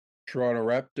Toronto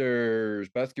Raptors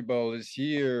basketball is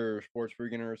here, sports for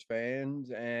beginners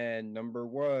fans, and number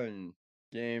one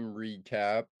game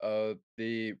recap of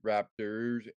the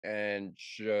Raptors and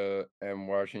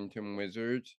Washington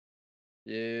Wizards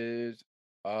is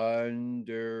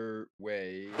underway.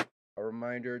 A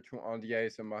reminder to On the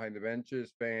Ice and Behind the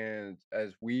Benches fans,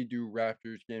 as we do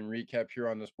Raptors game recap here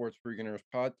on the Sports for Beginners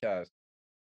podcast,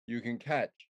 you can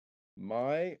catch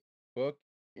my book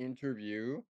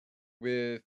interview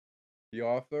with the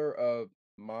author of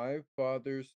My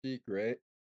Father's Secret,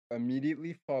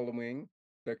 immediately following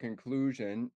the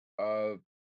conclusion of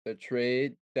the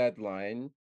trade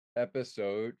deadline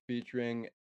episode featuring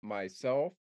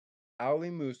myself, Ali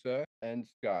Musa, and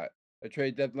Scott. The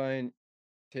trade deadline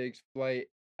takes flight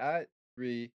at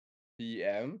 3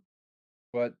 p.m.,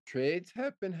 but trades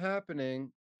have been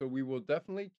happening, so we will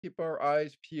definitely keep our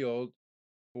eyes peeled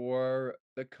for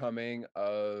the coming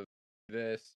of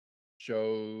this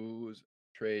show's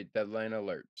trade deadline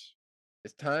alerts.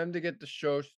 It's time to get the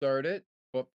show started,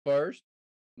 but first,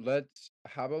 let's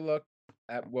have a look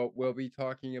at what we'll be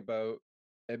talking about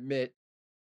amid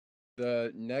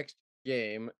the next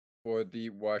game for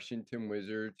the Washington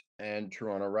Wizards and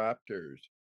Toronto Raptors.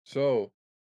 So,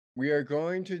 we are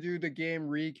going to do the game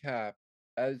recap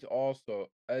as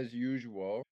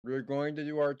usual. We're going to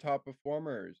do our top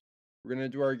performers. We're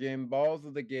going to do our game balls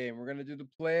of the game. We're going to do the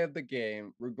play of the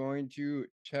game. We're going to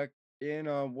check in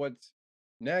on what's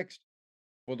next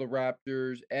for the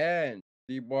Raptors and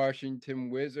the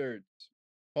Washington Wizards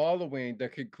following the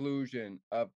conclusion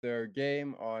of their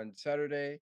game on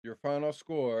Saturday. Your final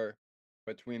score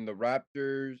between the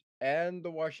Raptors and the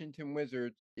Washington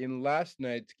Wizards in last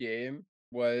night's game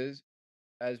was,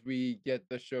 as we get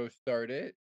the show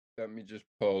started, let me just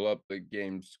pull up the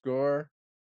game score.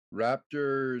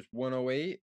 Raptors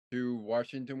 108 to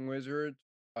Washington Wizards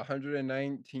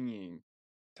 119.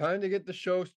 Time to get the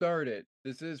show started.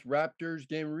 This is Raptors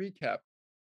game recap,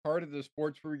 part of the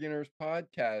Sports for Beginners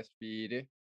podcast feed.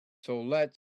 So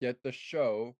let's get the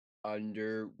show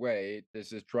underway.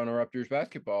 This is Toronto Raptors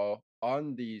basketball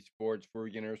on the Sports for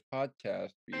Beginners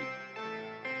podcast feed.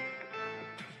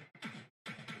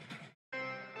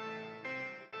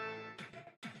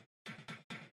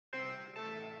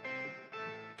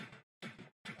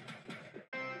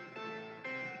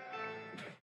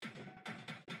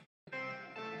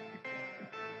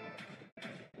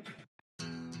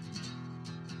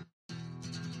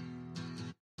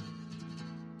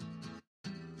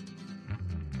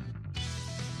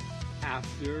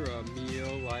 After a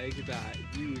meal like that,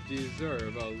 you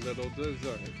deserve a little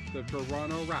dessert. The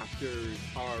Toronto Raptors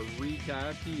are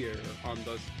recapped here on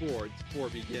the Sports for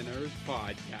Beginners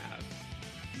podcast.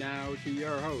 Now to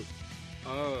your host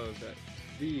of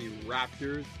the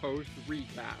Raptors Post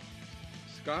Recap,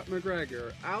 Scott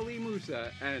McGregor, Ali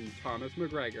Musa, and Thomas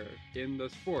McGregor in the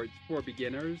Sports for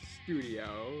Beginners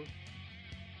studio.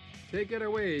 Take it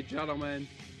away, gentlemen.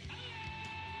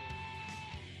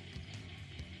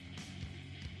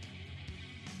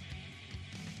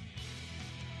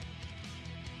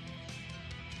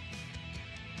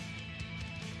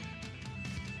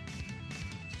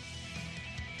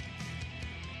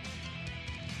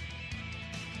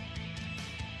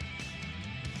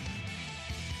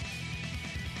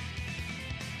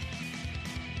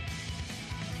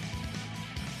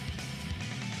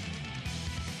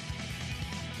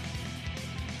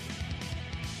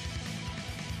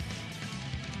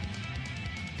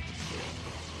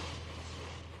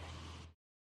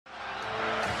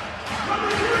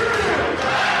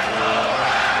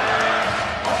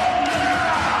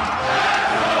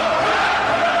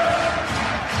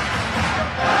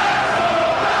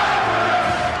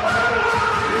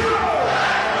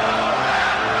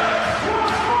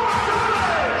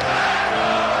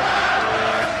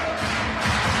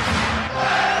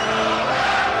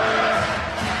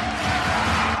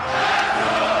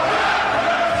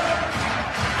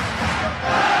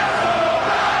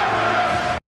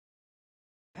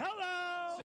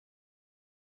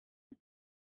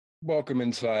 Welcome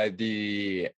inside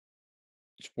the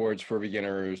Sports for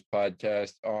Beginners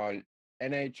podcast on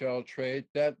NHL trade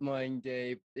deadline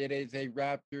day. It is a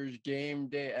Raptors game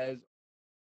day as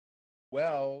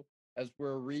well as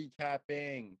we're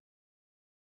recapping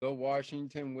the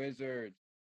Washington Wizards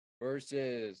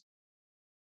versus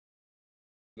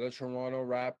the Toronto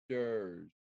Raptors.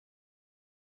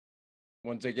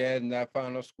 Once again, that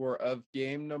final score of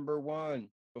game number one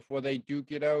before they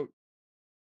duke it out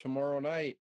tomorrow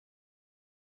night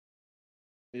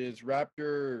is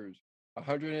Raptors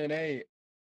 108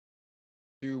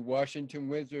 to Washington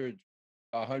Wizards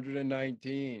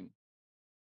 119.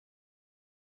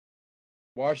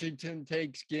 Washington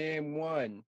takes game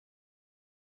one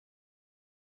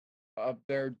of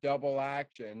their double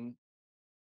action.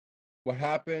 What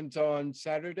happens on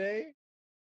Saturday?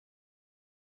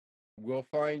 We'll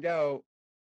find out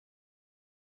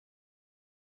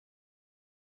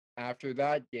after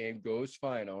that game goes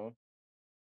final.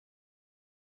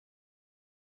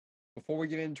 Before we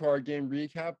get into our game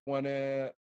recap, want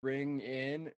to bring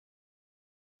in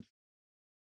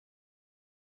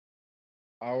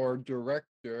our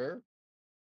director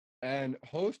and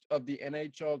host of the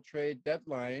NHL trade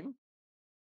deadline,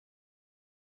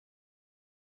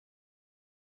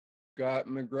 Scott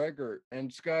McGregor.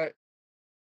 And Scott,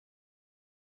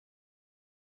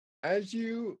 as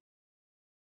you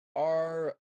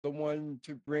are the one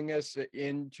to bring us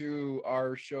into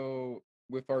our show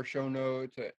with our show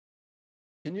notes,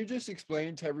 can you just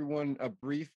explain to everyone a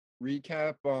brief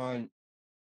recap on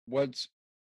what's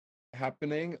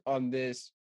happening on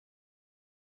this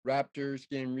Raptors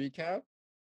game recap?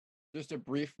 Just a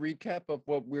brief recap of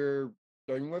what we're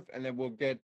starting with, and then we'll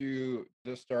get to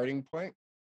the starting point.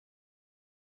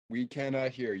 We cannot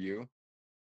hear you.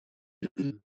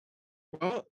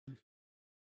 Well,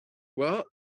 well,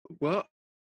 well,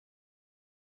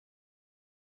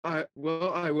 I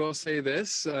will say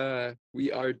this.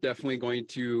 We are definitely going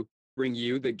to bring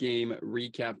you the game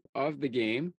recap of the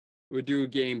game. We'll do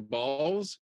game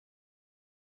balls.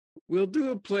 We'll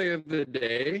do a play of the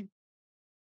day.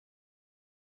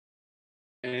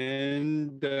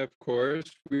 And of course,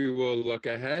 we will look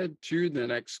ahead to the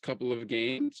next couple of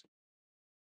games.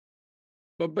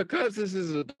 But because this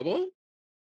is a double,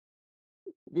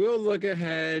 we'll look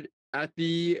ahead at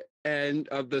the end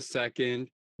of the second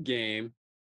game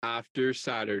after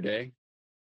Saturday.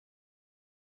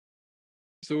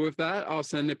 So with that, I'll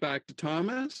send it back to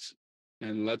Thomas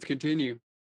and let's continue.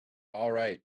 All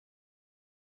right.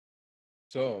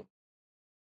 So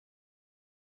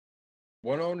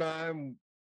 109,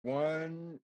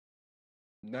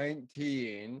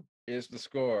 119 is the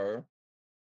score.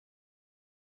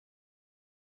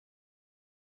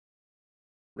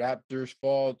 Raptors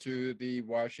fall to the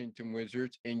Washington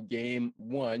Wizards in game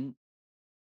one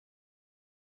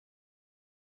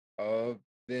of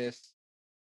this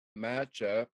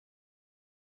matchup.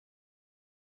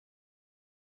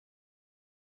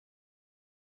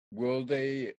 Will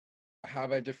they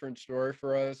have a different story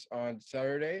for us on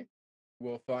Saturday?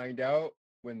 We'll find out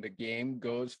when the game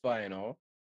goes final.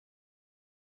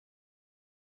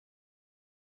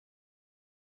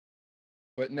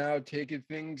 But now taking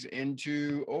things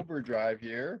into overdrive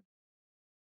here.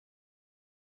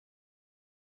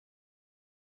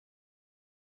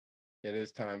 It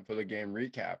is time for the game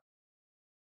recap.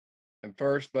 And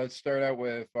first, let's start out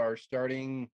with our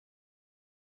starting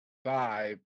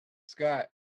five. Scott,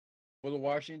 for the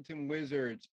Washington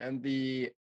Wizards and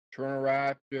the Toronto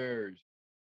Raptors,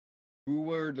 who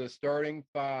were the starting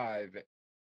five?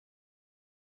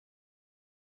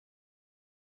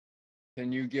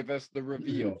 Can you give us the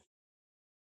reveal?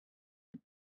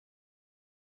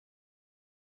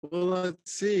 Well,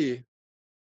 let's see.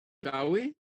 Shall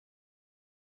we?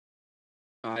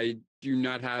 I do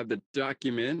not have the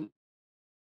document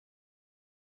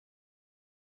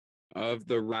of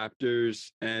the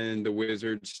Raptors and the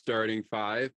Wizards starting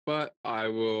five, but I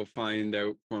will find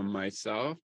out for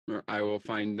myself, or I will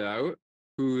find out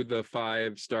who the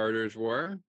five starters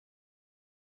were.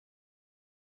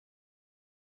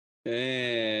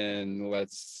 And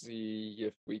let's see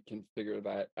if we can figure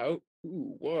that out.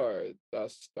 Who were the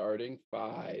starting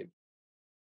five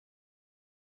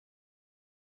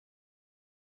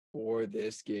for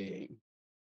this game?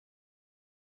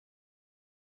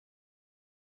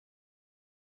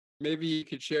 Maybe you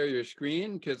could share your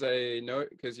screen because I know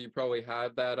because you probably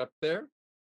have that up there.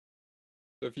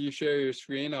 So if you share your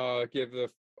screen, I'll give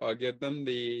them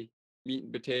the meat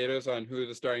and potatoes on who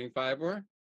the starting five were.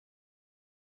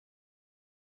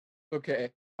 Okay,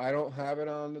 I don't have it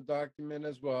on the document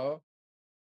as well.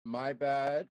 My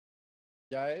bad,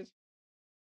 guys.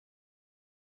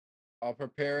 I'll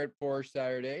prepare it for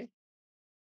Saturday.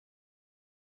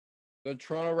 The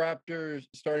Toronto Raptors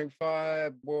starting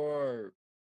five were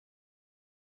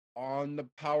on the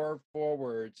power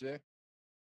forwards.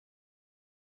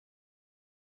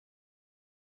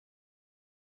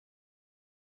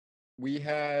 We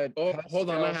had Oh, hold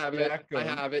on, I Pascal have it. I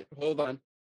Siakam. have it. Hold on.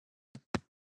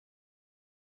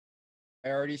 I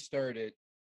already started.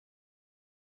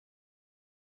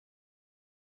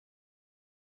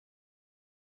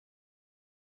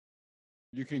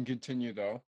 You can continue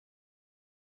though.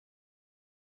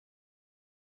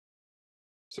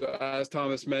 So as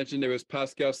Thomas mentioned, it was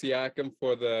Pascal Siakam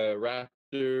for the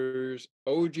There's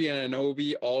OG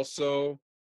Anunoby also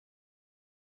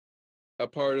a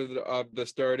part of the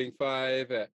starting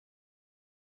five.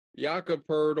 Jakob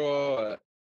Poeltl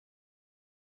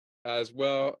as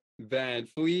well. Van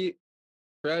Fleet,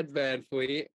 Fred Van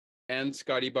Fleet, and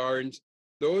Scotty Barnes.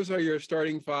 Those are your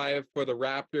starting five for the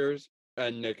Raptors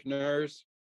and Nick Nurse.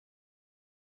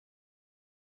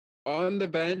 On the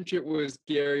bench, it was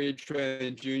Gary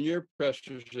Trent Jr.,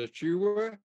 Precious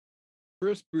Achua,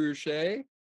 Chris Boucher,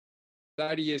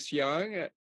 Thaddeus Young,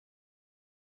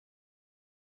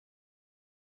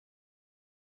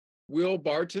 Will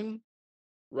Barton,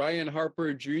 Ron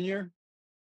Harper Jr.,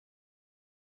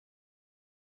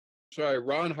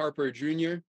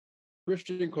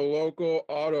 Christian Coloco,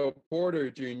 Otto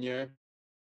Porter Jr.,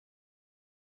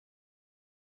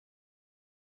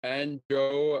 and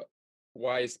Joe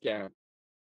Wieskamp.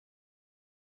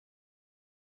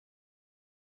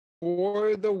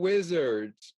 For the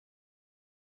Wizards,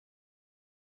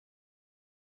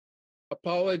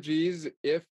 apologies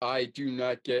if I do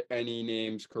not get any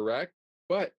names correct,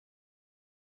 but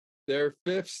their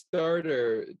fifth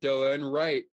starter, Dylan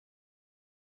Wright,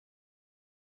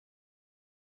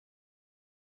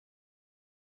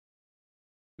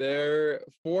 their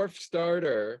fourth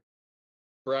starter,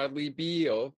 Bradley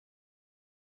Beal,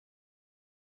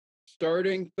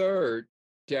 starting third,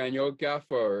 Daniel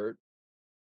Gafford,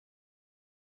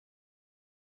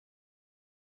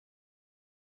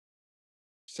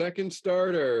 second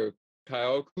starter,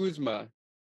 Kyle Kuzma,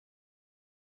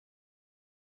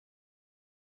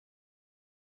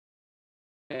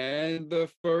 and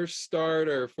the first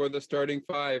starter for the starting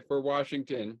five for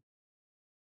Washington,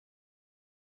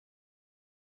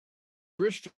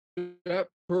 Kristaps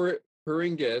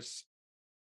Porzingis,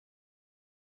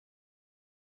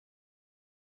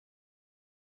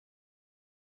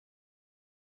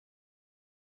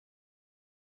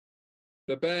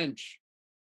 the bench,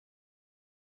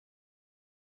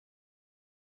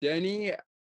 Denny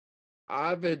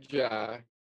Avdija,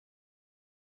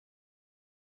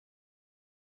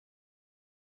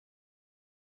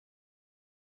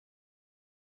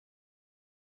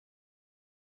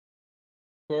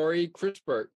 Corey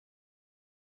Crispert,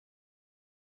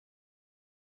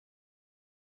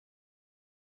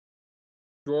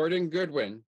 Jordan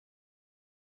Goodwin,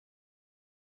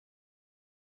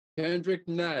 Kendrick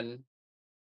Nunn,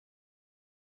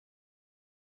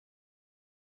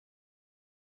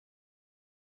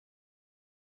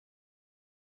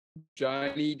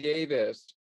 Johnny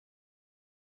Davis,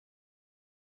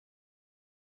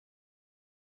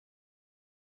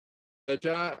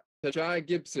 Tajah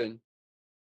Gibson,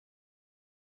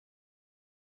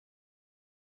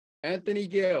 Anthony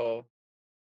Gill,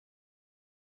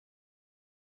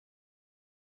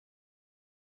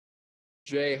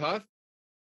 Jay Huff,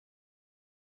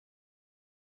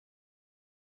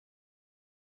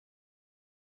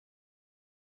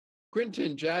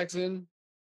 Quentin Jackson,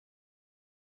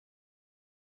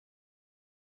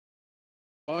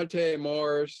 Monte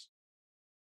Morris,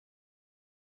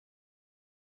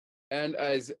 and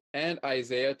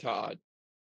Isaiah Todd.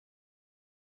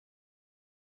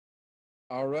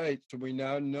 All right, so we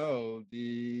now know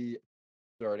the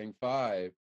starting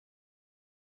five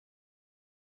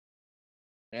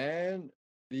and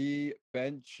the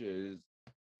benches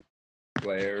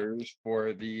players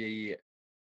for the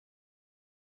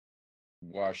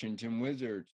Washington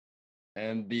Wizards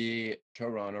and the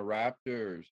Toronto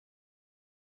Raptors.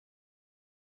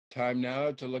 Time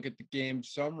now to look at the game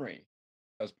summary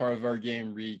as part of our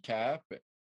game recap.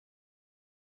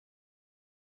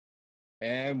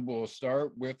 And we'll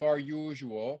start with our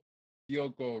usual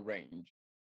field goal range.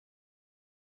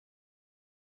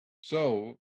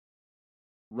 So,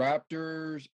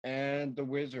 Raptors and the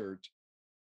Wizards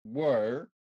were,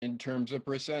 in terms of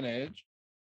percentage,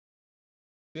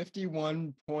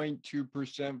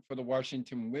 51.2% for the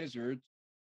Washington Wizards,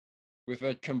 with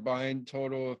a combined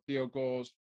total of field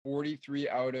goals 43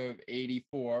 out of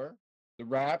 84. The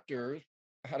Raptors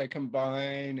had a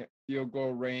combined field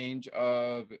goal range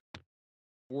of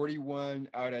 41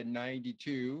 out of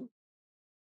 92,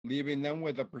 leaving them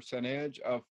with a percentage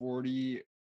of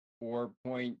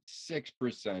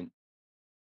 44.6%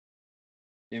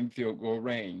 in field goal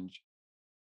range.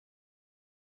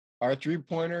 Our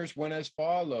three-pointers went as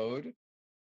followed,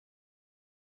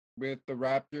 with the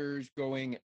Raptors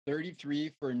going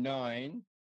 33 for 9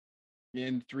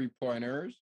 in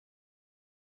three-pointers.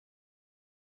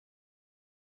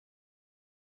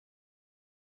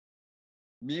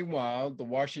 Meanwhile, the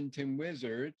Washington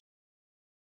Wizards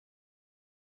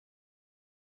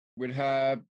would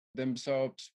have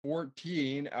themselves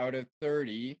 14 out of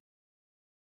 30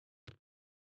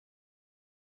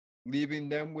 leaving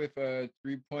them with a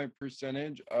 3-point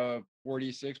percentage of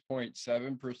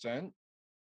 46.7%.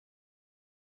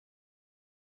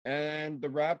 And the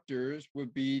Raptors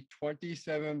would be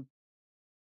 27.3%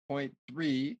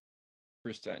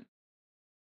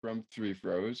 from free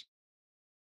throws.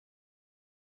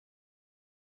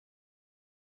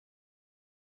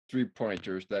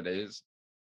 Three-pointers, that is.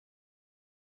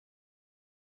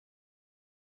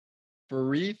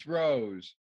 Free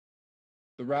throws,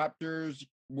 the Raptors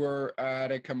were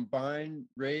at a combined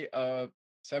rate of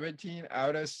 17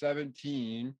 out of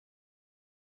 17,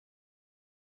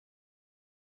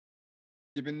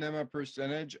 giving them a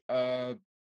percentage of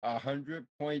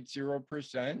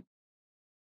 100.0%.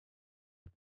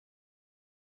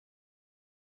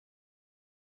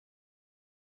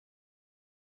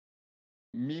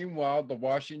 Meanwhile, the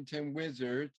Washington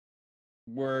Wizards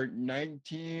were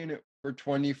 19 for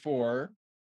 24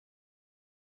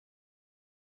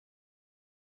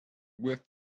 with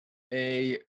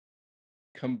a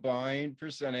combined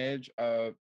percentage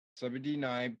of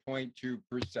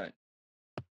 79.2%.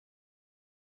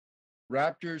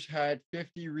 Raptors had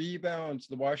 50 rebounds.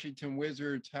 The Washington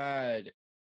Wizards had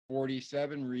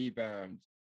 47 rebounds.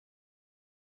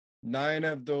 9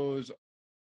 of those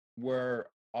were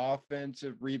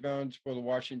offensive rebounds for the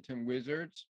Washington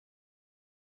Wizards.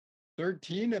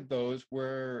 13 of those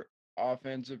were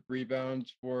offensive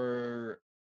rebounds for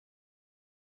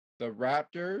the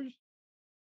Raptors.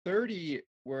 30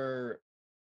 were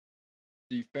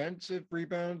defensive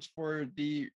rebounds for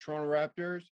the Toronto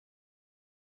Raptors.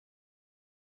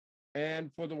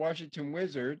 And for the Washington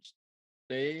Wizards,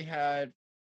 they had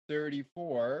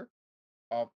 34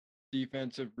 off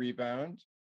defensive rebounds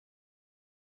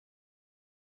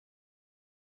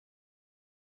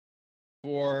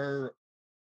for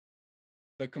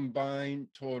the combined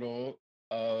total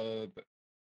of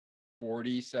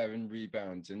 47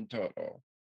 rebounds in total.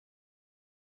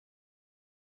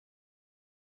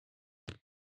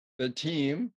 The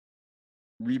team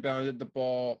rebounded the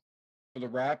ball for the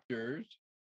Raptors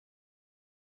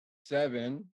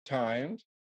 7 times,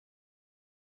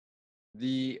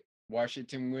 the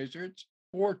Washington Wizards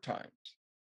 4 times.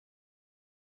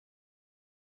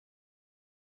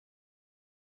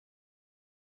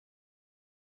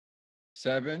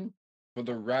 Seven for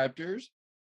the Raptors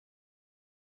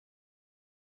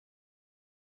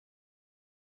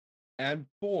and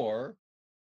 4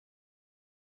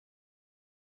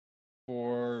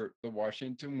 for the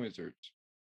Washington Wizards.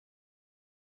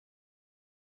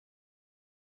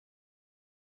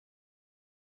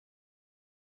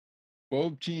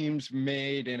 Both teams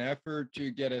made an effort to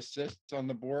get assists on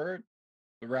the board.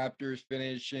 The Raptors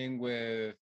finishing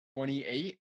with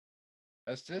 28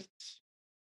 assists.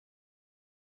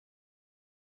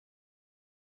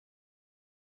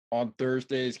 On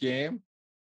Thursday's game,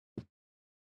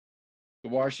 the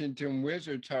Washington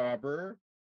Wizards, however,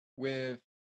 with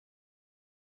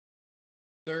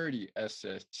 30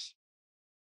 assists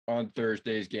on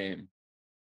Thursday's game.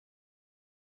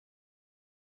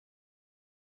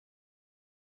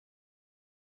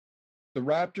 The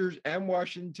Raptors and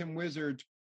Washington Wizards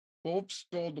both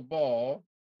stole the ball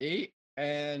 8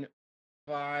 and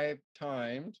 5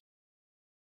 times.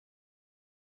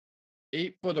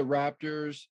 8 for the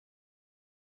Raptors,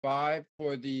 5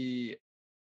 for the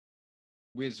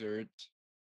Wizards.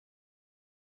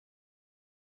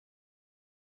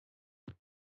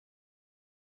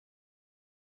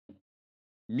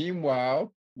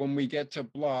 Meanwhile, when we get to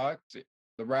blocks,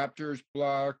 the Raptors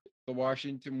blocked the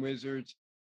Washington Wizards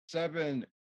 7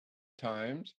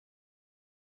 times.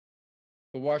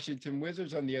 The Washington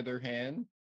Wizards, on the other hand,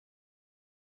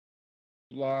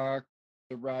 blocked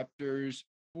the Raptors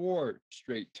 4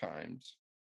 straight times.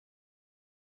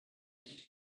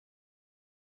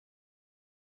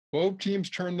 Both teams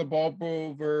turned the ball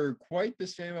over quite the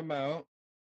same amount.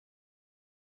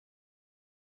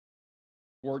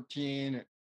 14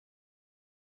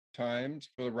 times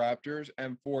for the Raptors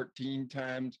and 14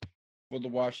 times for the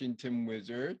Washington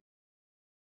Wizards.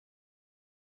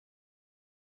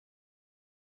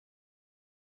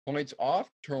 Points off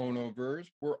turnovers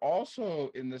were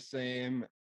also in the same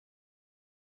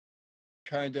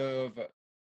kind of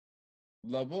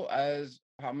level as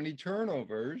how many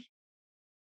turnovers,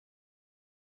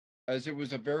 as it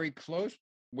was a very close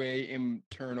way in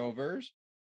turnovers.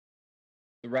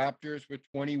 The Raptors with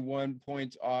 21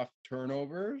 points off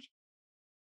turnovers,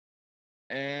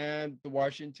 and the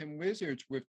Washington Wizards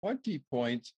with 20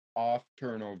 points off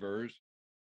turnovers.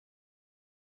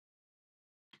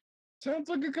 Sounds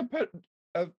like a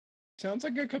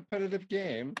competitive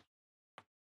game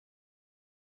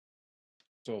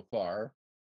so far.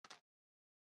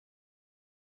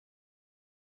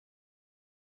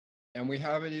 And we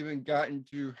haven't even gotten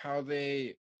to how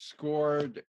they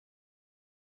scored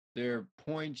their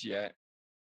points yet.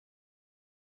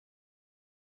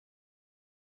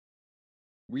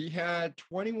 We had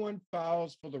 21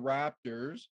 fouls for the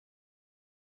Raptors.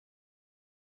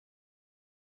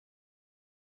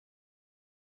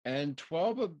 And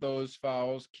 12 of those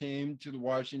fouls came to the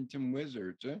Washington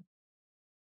Wizards.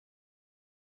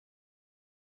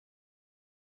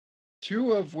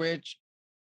 Two of which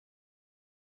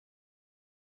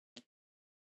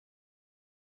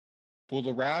for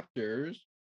the Raptors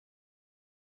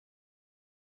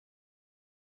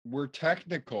were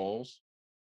technicals.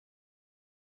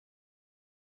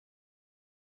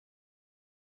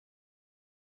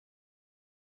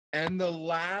 And the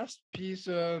last piece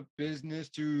of business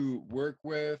to work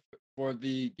with for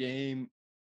the game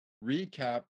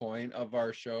recap point of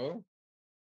our show.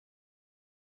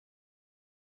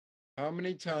 How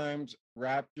many times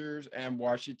Raptors and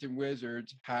Washington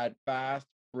Wizards had fast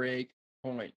break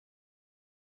points?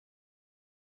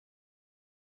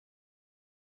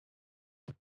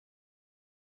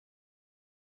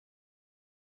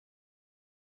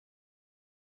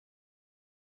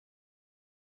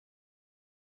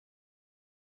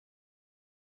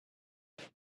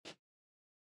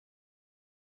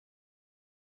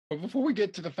 But before we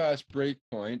get to the fast break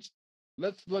points,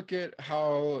 let's look at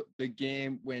how the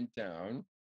game went down.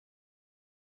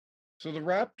 So the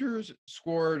Raptors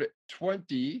scored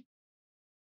 20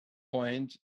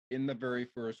 points in the very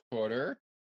first quarter.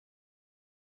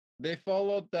 They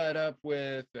followed that up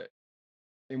with,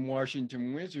 in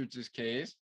Washington Wizards'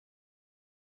 case,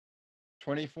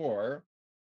 24.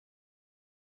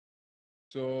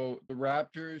 So the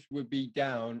Raptors would be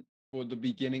down for the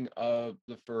beginning of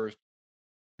the first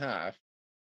half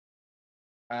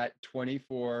at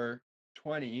 24-20.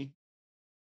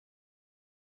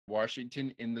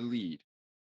 Washington in the lead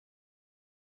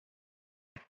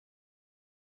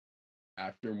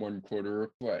after one quarter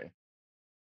of play.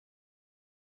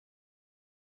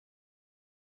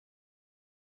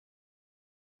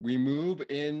 We move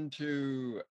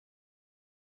into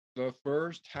the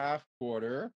first half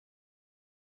quarter,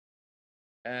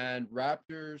 and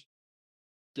Raptors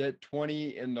get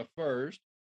 20 in the first,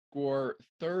 score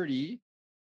 30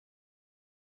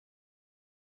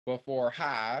 before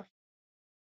half.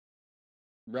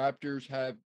 Raptors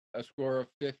have a score of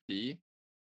 50.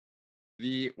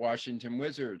 The Washington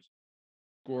Wizards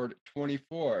scored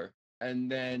 24 and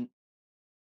then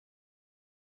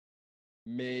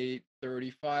made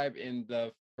 35 in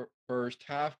the first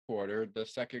half quarter, the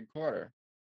second quarter.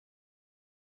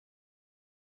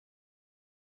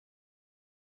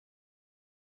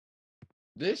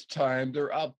 This time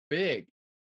they're up big,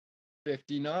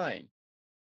 59.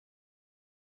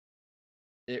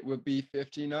 It would be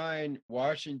 59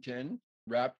 Washington,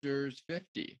 Raptors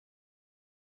 50.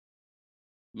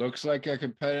 Looks like a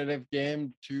competitive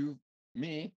game to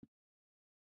me.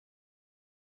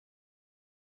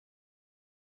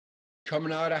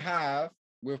 Coming out of half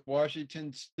with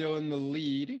Washington still in the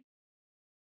lead.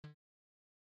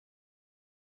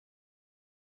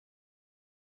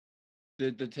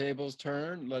 Did the tables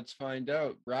turn? Let's find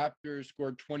out. Raptors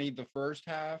scored 20 the first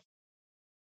half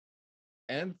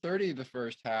and 30 the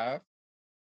first half,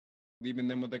 leaving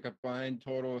them with a combined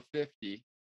total of 50.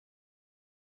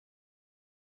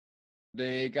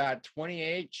 They got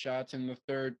 28 shots in the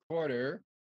third quarter.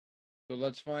 So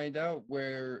let's find out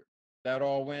where that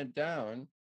all went down.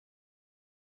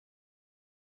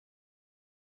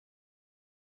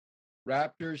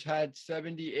 Raptors had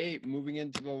 78 moving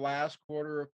into the last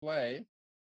quarter of play.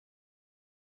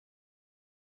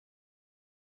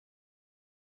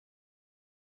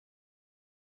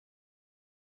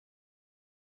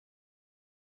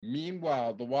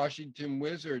 Meanwhile, the Washington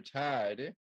Wizards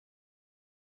had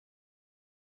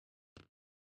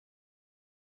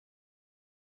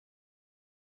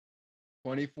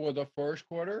 24 the first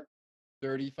quarter,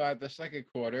 35 the second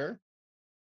quarter,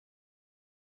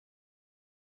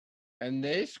 and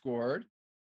they scored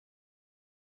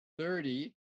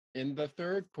 30 in the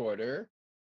third quarter,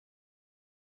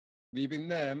 leaving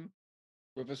them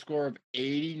with a score of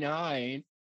 89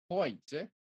 points.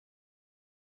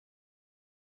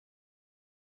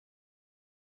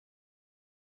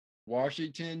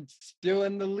 Washington still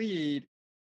in the lead.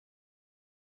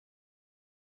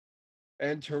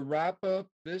 And to wrap up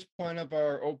this point of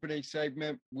our opening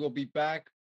segment, we'll be back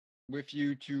with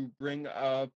you to bring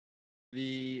up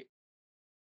the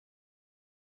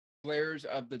players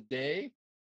of the day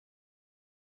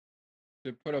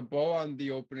to put a bow on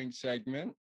the opening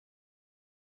segment.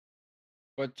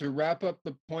 But to wrap up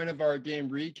the point of our game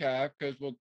recap, because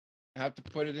we'll have to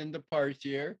put it into parts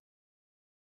here,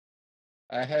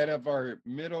 ahead of our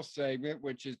middle segment,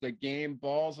 which is the game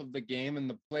balls of the game and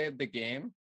the play of the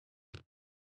game.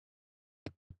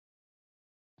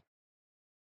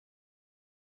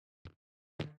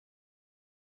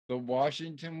 The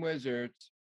Washington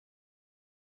Wizards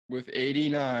with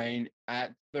 89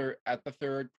 at the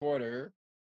third quarter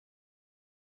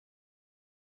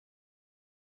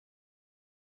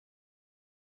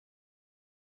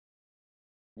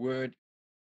would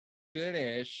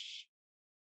finish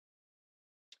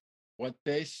what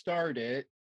they started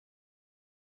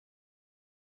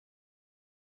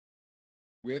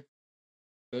with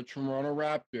the Toronto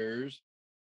Raptors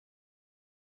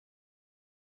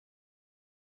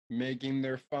making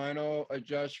their final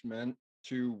adjustment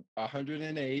to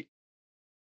 108,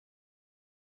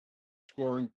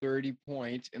 scoring 30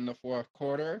 points in the fourth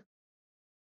quarter.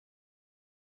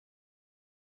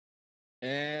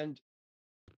 And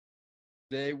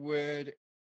they would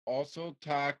also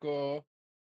tackle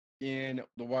in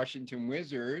the Washington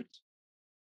Wizards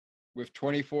with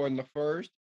 24 in the first,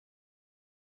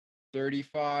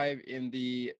 35 in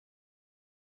the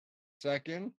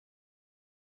second,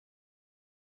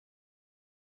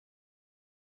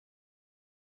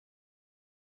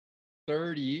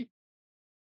 30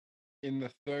 in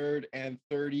the third, and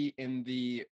 30 in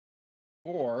the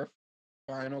fourth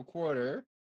final quarter.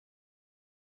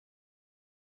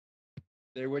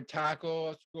 They would tackle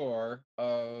a score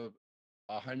of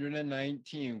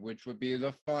 119, which would be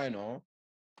the final.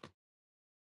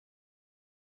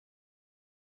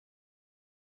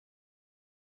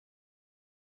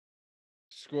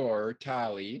 Score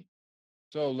tally.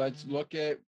 So let's look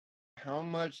at how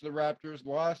much the Raptors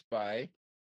lost by.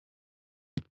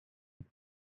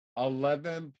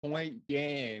 11-point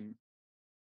game.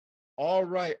 All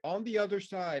right, on the other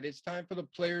side, it's time for the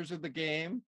players of the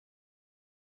game.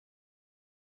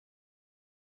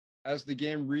 As the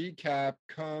game recap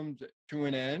comes to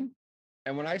an end.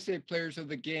 And when I say players of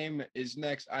the game is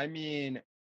next, I mean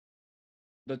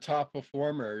the top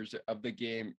performers of the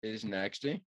game is next.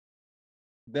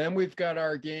 Then we've got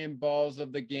our game balls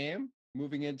of the game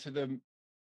moving into the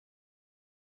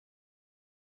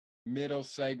middle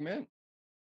segment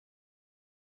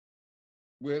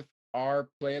with our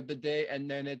play of the day. And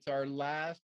then it's our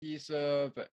last piece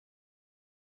of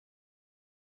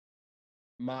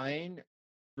mind,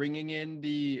 bringing in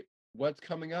the what's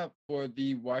coming up for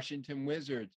the Washington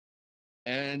Wizards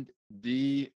and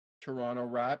the Toronto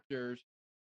Raptors,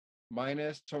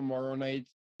 minus tomorrow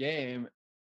night's game.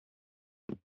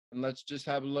 And let's just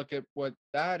have a look at what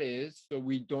that is so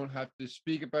we don't have to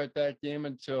speak about that game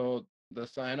until the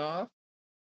sign off.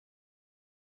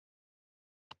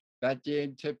 That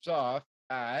game tips off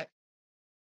at,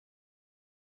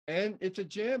 and it's a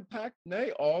jam-packed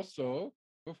night also.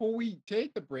 Before we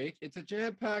take the break, it's a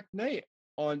jam-packed night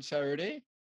on Saturday,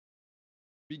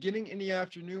 beginning in the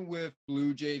afternoon with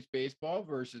Blue Jays baseball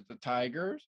versus the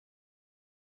Tigers.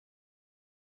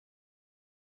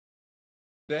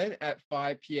 Then at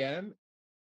 5 p.m.,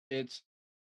 it's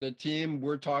the team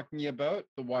we're talking about,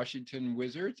 the Washington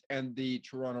Wizards and the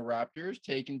Toronto Raptors,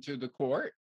 taken to the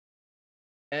court.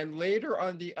 And later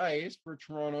on the ice for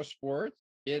Toronto sports,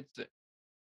 it's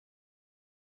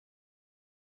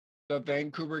the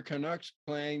Vancouver Canucks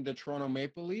playing the Toronto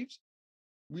Maple Leafs.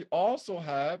 We also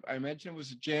have, I mentioned it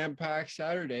was a jam-packed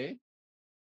Saturday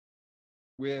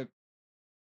with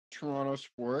Toronto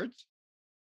sports.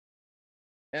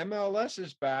 MLS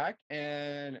is back,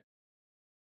 and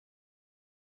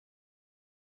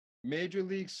Major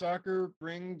League Soccer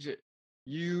brings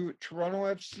you Toronto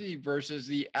FC versus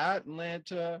the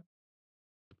Atlanta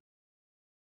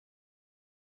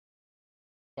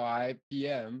 5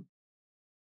 p.m.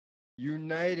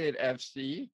 United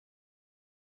FC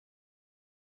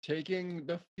taking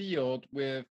the field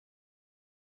with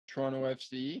Toronto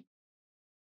FC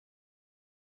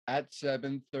at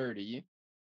 7:30,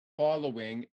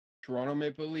 following Toronto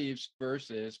Maple Leafs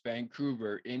versus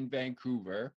Vancouver in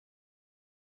Vancouver.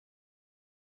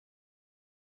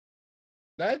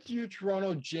 That's your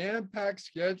Toronto jam-packed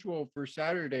schedule for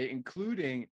Saturday,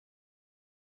 including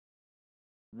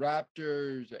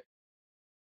Raptors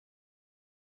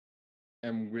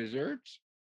and Wizards.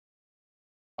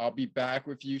 I'll be back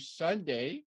with you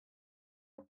Sunday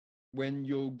when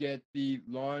you'll get the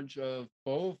launch of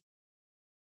both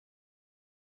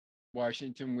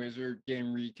Washington Wizard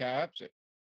game recaps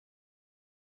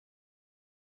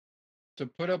to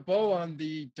put a bow on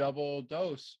the double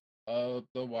dose of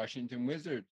the Washington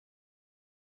Wizards.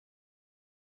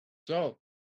 So,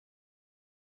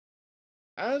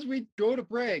 as we go to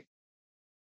break,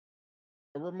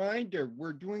 a reminder,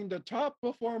 we're doing the top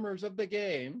performers of the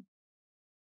game.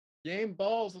 game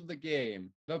balls of the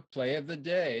game, the play of the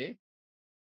day.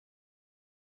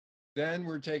 Then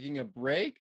we're taking a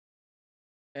break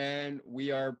and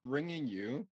we are bringing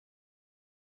you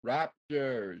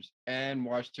Raptors and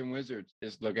Washington Wizards.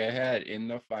 Is look ahead in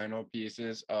the final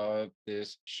pieces of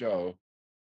this show.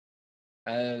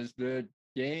 As the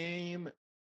game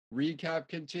recap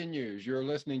continues, you're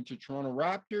listening to Toronto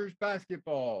Raptors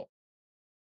basketball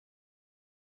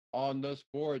on the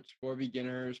Sports for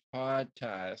Beginners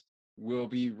podcast. We'll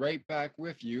be right back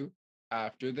with you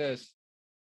after this.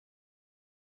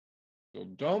 So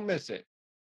don't miss it.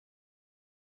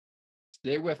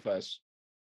 Stay with us.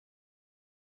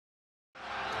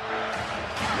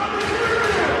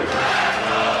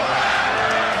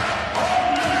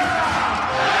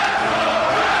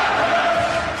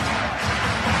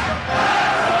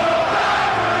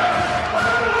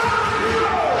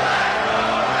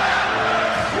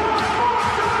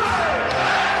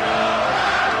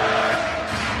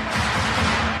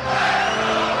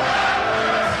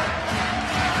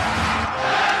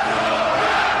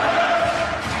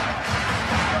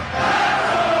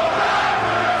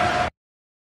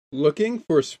 Looking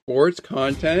for sports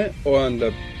content on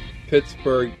the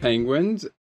Pittsburgh Penguins,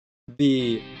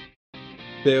 the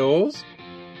Bills,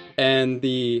 and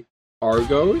the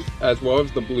Argos, as well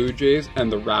as the Blue Jays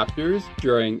and the Raptors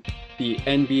during the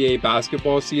NBA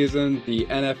basketball season, the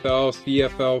NFL,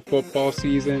 CFL football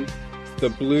season,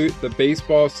 the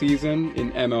baseball season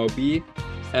in MLB,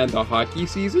 and the hockey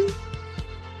season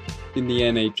in the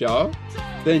NHL,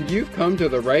 then you've come to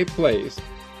the right place.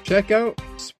 Check out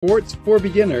Sports for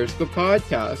Beginners, the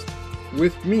podcast,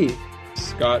 with me,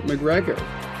 Scott McGregor,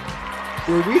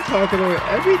 where we talk about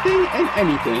everything and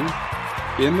anything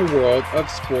in the world of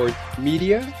sports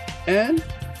media and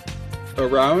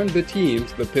around the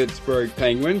teams, the Pittsburgh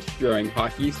Penguins during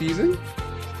hockey season,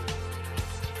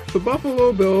 the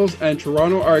Buffalo Bills and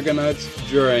Toronto Argonauts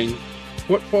during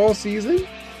football season,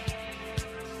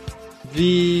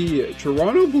 the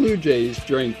Toronto Blue Jays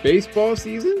during baseball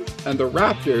season, and the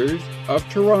Raptors of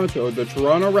Toronto, the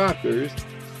Toronto Raptors,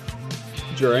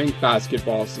 during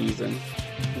basketball season.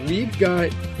 We've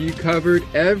got you covered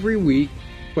every week,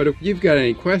 but if you've got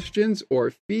any questions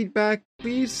or feedback,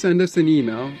 please send us an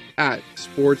email at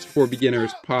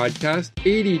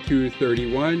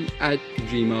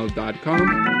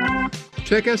sportsforbeginnerspodcast8231@gmail.com.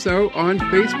 Check us out on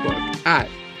Facebook at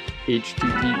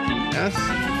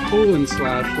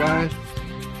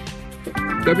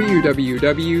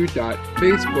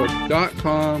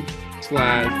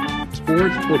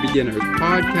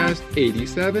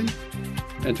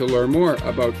And to learn more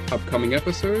about upcoming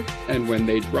episodes and when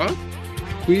they drop,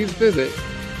 please visit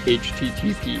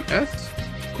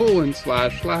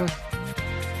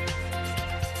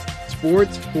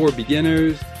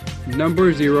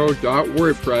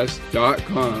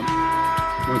https://sportsforbeginners0.wordpress.com.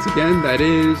 Once again, that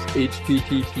is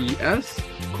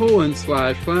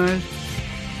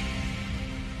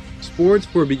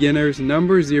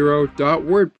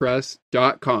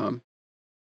https://sportsforbeginners0.wordpress.com.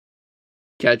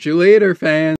 Catch you later,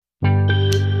 fans!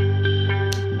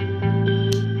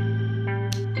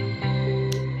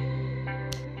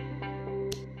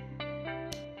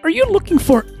 Are you looking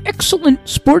for excellent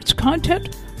sports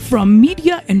content from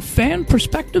media and fan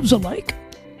perspectives alike?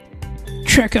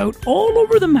 Check out All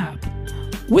Over the Map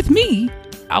with me,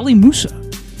 Ali Musa,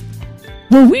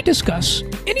 where we discuss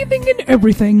anything and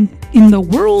everything in the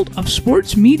world of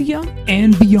sports media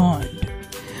and beyond.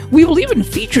 We will even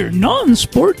feature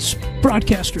non-sports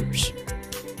broadcasters.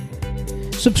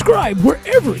 Subscribe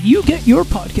wherever you get your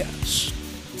podcasts.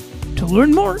 To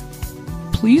learn more,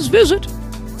 please visit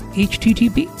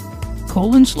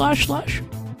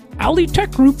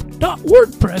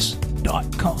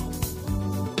http://alitechgroup.wordpress.com.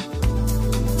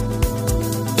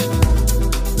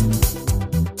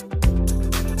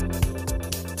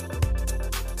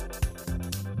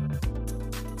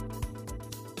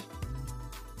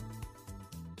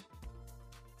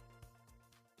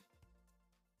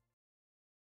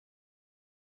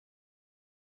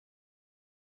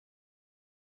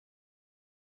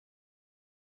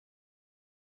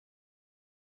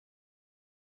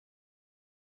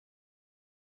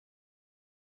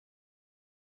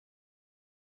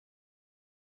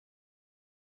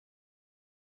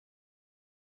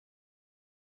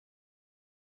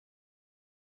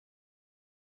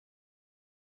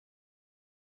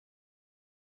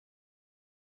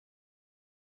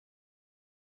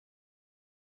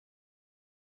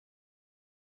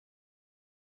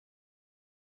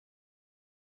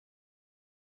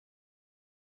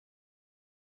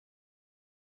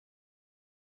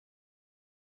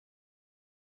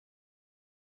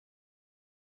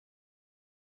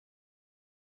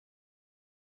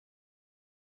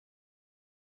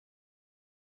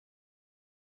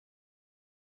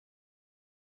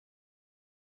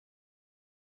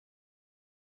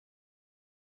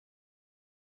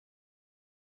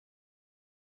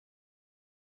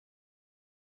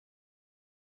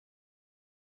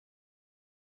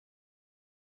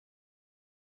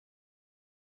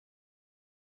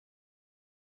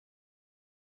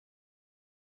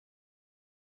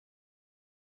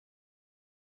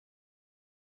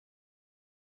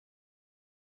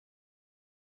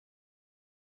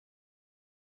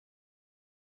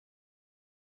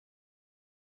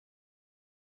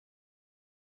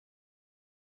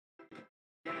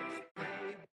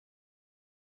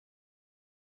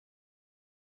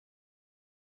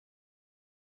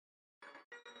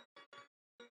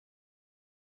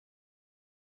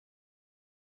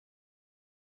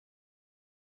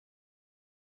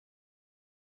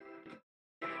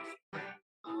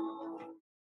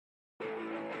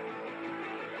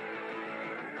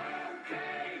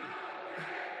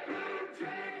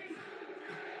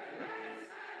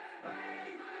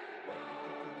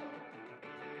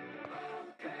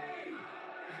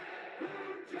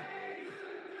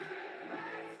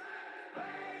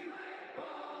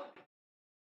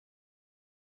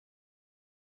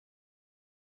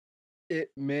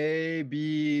 It may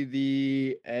be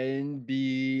the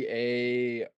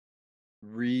NBA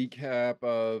recap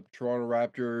of Toronto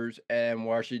Raptors and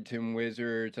Washington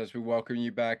Wizards as we welcome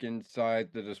you back inside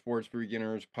the Sports for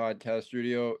Beginners podcast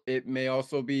studio. It may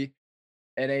also be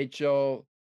NHL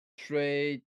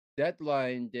trade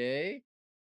deadline day,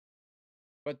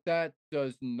 but that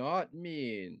does not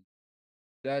mean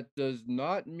that the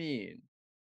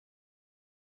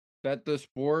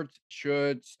sports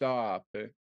should stop.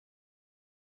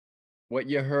 What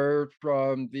you heard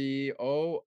from the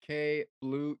OK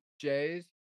Blue Jays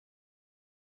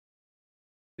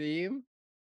theme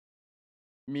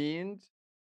means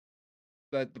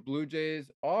that the Blue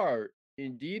Jays are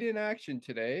indeed in action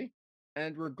today,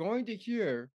 and we're going to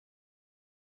hear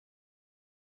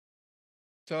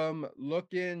some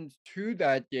look-ins to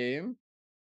that game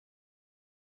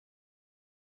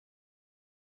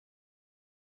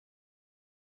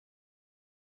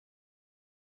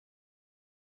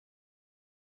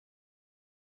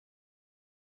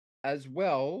as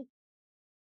well.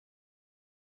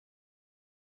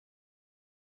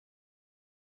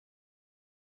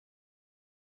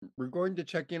 We're going to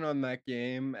check in on that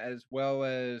game as well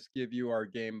as give you our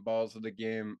game balls of the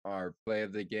game, our play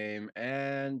of the game,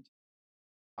 and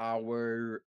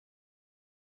our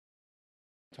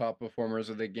top performers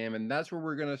of the game. And that's where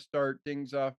we're going to start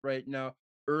things off right now,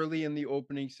 early in the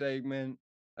opening segment,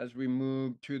 as we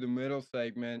move to the middle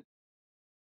segment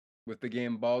with the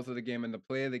game balls of the game and the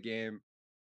play of the game.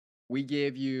 We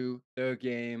gave you the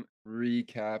game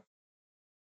recap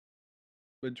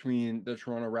between the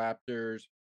Toronto Raptors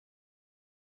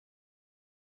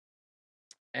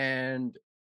and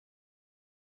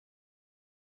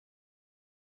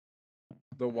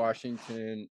the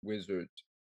Washington Wizards.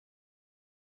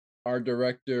 Our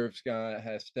director of Scott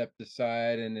has stepped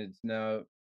aside, and it's now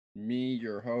me,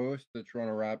 your host, the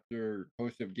Toronto Raptor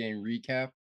host of Game Recap,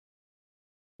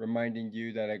 reminding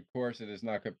you that, of course, it is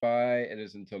not goodbye. It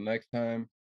is until next time.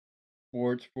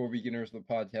 Sports for Beginners, the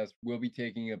podcast, will be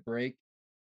taking a break,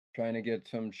 trying to get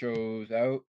some shows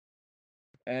out.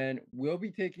 And we'll be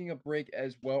taking a break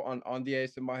as well on the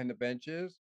ice and behind the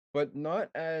benches, but not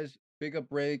as big a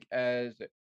break as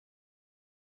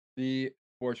the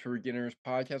Sports for Beginners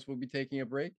podcast will be taking a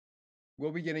break.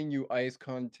 We'll be getting you ice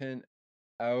content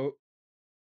out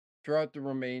throughout the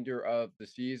remainder of the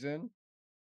season.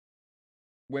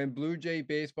 When Blue Jay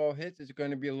baseball hits, it's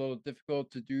going to be a little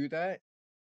difficult to do that,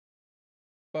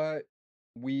 but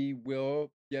we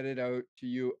will get it out to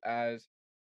you as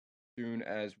soon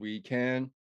as we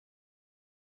can.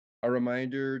 A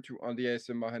reminder to On the Ice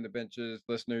and Behind the Benches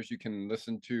listeners, you can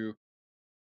listen to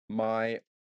my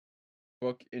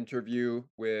book interview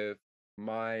with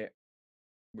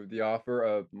the author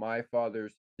of My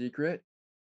Father's Secret,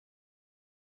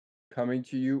 coming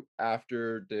to you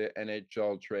after the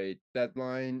NHL trade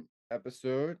deadline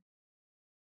episode.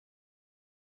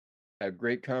 A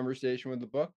great conversation with the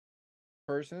book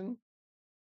person,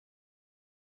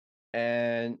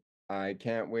 and I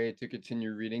can't wait to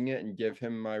continue reading it and give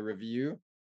him my review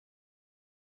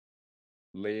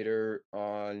later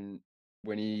on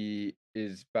when he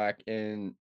is back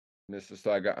in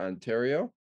Mississauga,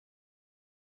 Ontario.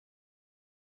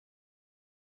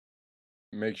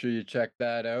 Make sure you check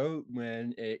that out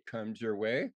when it comes your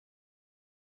way.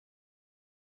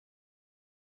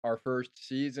 Our first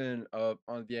season of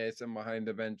On the Ice and Behind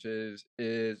the Benches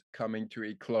is coming to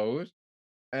a close,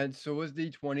 and so is the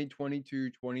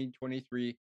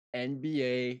 2022-2023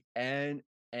 NBA and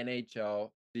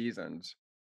NHL seasons.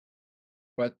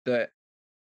 But the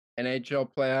NHL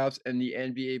playoffs and the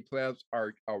NBA playoffs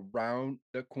are around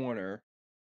the corner.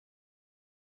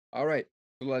 All right,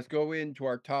 so let's go into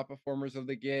our top performers of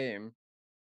the game.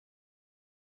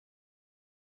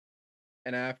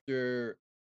 And after,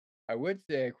 I would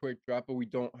say a quick drop, but we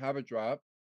don't have a drop,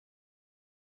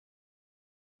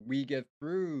 we get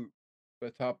through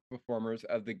the top performers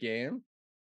of the game.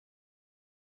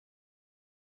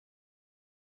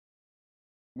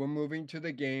 We're moving to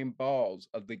the game balls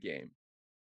of the game.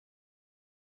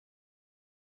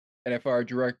 And if our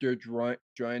director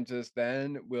joins us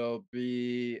then, we'll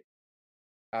be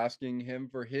asking him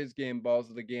for his game balls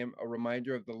of the game. A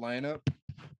reminder of the lineup.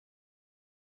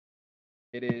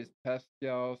 It is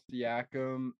Pascal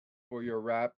Siakam for your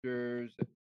Raptors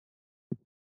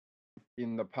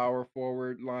in the power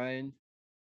forward line.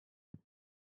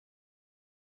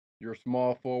 Your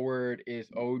small forward is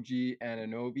OG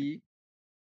Anunoby.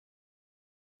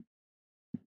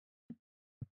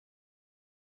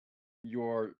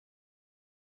 Your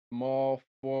small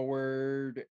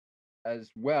forward as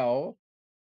well,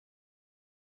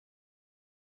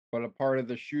 but a part of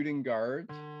the shooting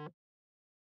guards,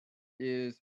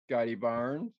 is Scotty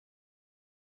Barnes.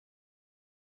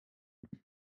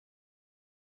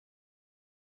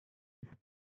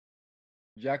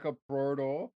 Jakob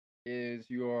Prodl is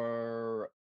your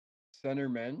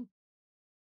centerman.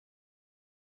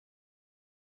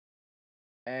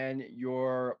 And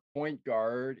your point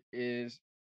guard is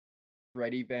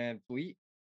Freddie Van Fleet.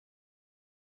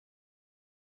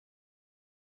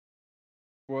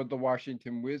 For the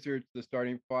Washington Wizards, the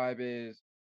starting five is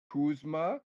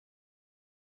Kuzma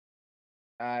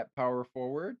at power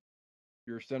forward.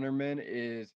 Your centerman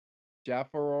is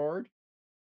Jaffarord.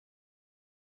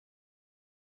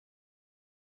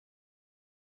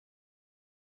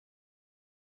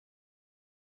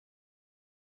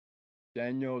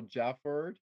 Daniel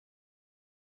Jafford.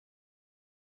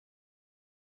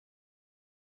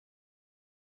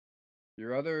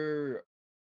 Your other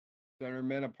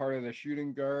centerman, a part of the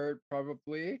shooting guard,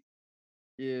 probably,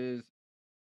 is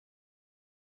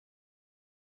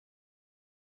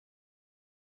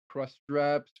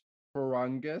Krustraps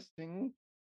Porangasing.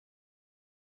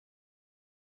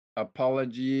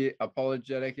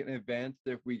 Apologetic in advance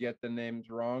if we get the names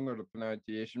wrong or the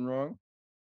pronunciation wrong.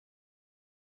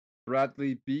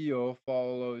 Bradley Beal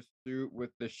follows suit with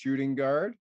the shooting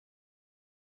guard.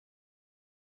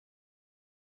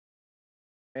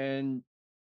 And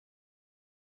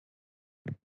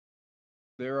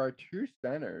there are two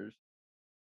centers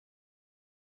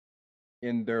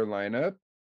in their lineup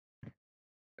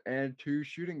and two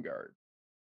shooting guards.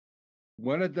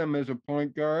 One of them is a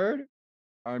point guard,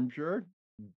 I'm sure,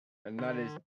 and that is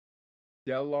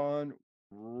Delon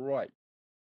Wright.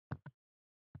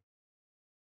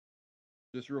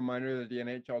 Just a reminder that the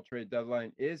NHL trade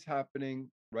deadline is happening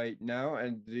right now,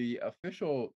 and the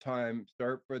official time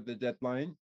start for the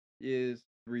deadline is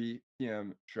 3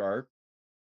 p.m. sharp.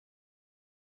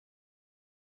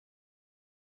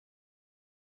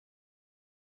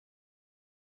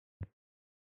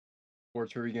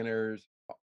 Sports for beginners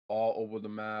all over the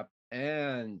map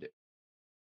and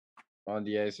on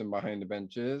the ice and behind the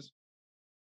benches.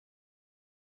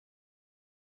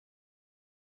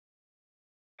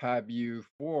 Have you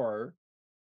for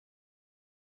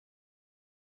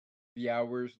the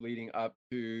hours leading up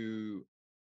to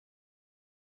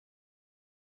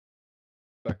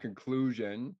the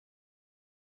conclusion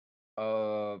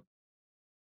of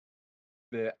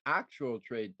the actual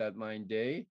trade deadline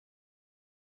day,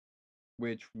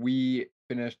 which we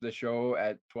finished the show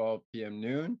at 12 p.m.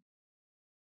 noon.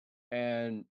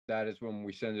 And that is when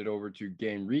we send it over to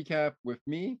game recap with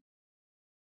me,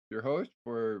 your host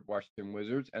for Washington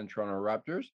Wizards and Toronto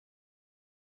Raptors.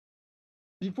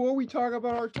 Before we talk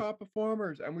about our top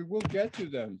performers, and we will get to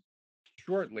them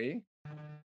shortly,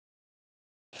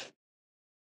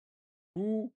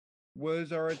 who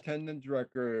was our attendance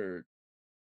record?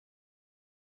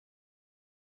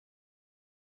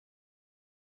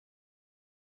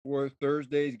 For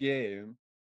Thursday's game?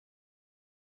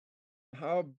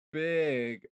 How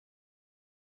big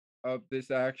of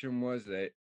this action was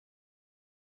it?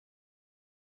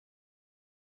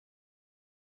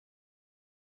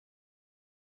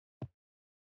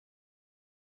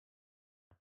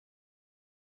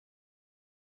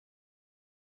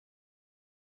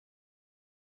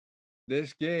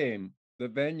 This game, the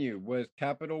venue was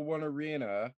Capital One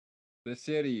Arena, the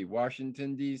city,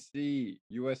 Washington, D.C.,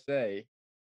 USA,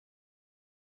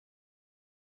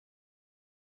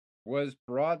 was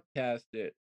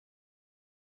broadcasted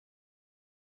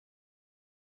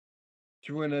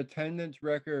to an attendance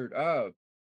record of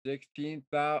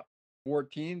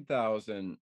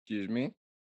 14,000,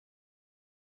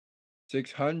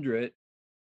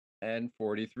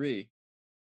 643.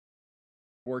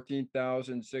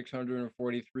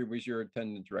 14,643 was your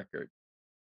attendance record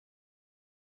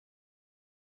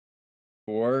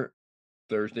for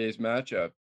Thursday's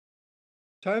matchup.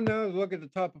 Time now to look at the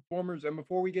top performers. And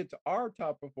before we get to our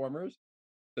top performers,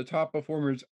 the top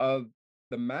performers of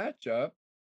the matchup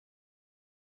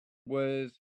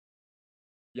was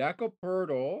Jakob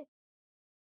Purtle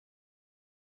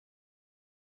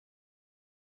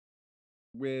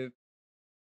with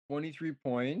 23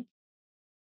 points.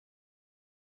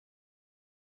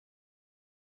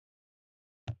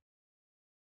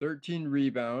 13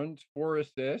 rebounds, 4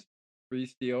 assists, 3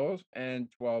 steals, and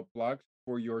 12 blocks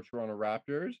for your Toronto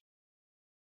Raptors.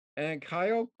 And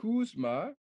Kyle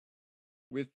Kuzma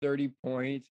with 30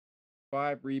 points,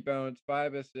 5 rebounds,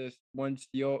 5 assists, 1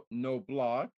 steal, no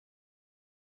block.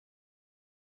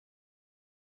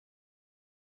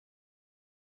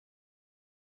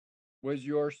 Was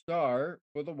your star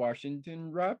for the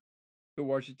Washington Wizards.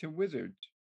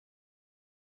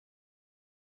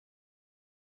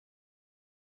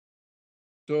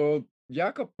 So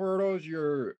Jakob Poeltl's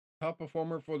your top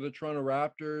performer for the Toronto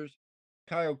Raptors.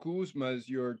 Kyle Kuzma is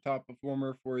your top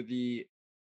performer for the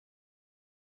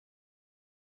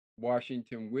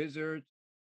Washington Wizards.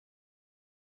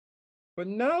 But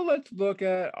now let's look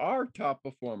at our top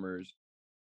performers.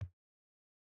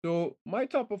 So my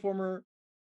top performer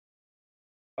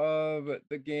of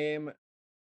the game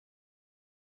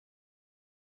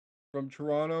from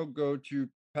Toronto go to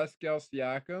Pascal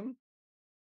Siakam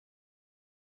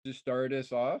to start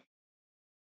us off.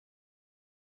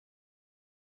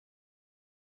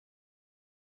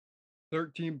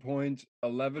 13 points,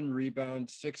 11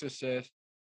 rebounds, 6 assists,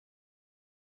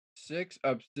 6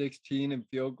 of 16 in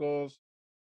field goals.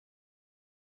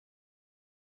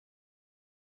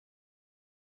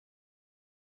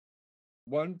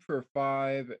 One for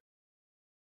 5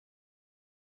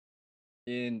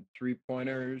 in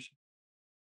 3-pointers.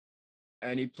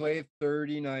 And he played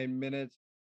 39 minutes,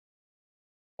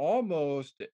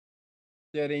 almost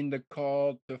getting the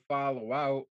call to follow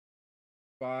out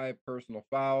 5 personal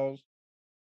fouls.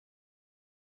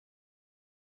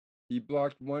 He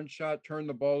blocked 1 shot, turned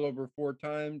the ball over 4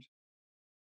 times,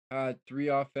 had 3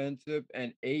 offensive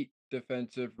and 8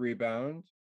 defensive rebounds.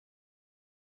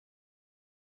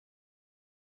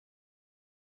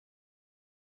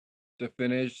 To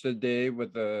finish the day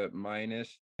with a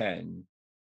 -10.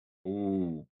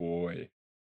 Oh boy.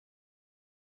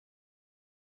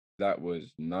 That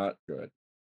was not good.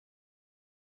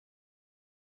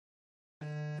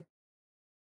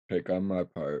 Pick on my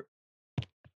part.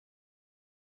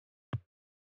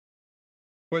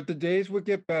 But the days would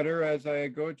get better as I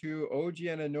go to OG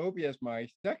Anunoby as my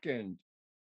second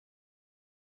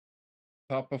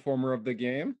top performer of the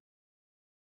game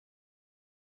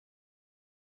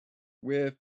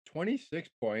with 26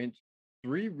 points,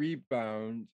 3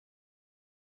 rebounds,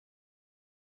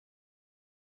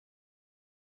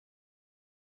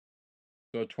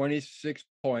 so 26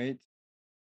 points,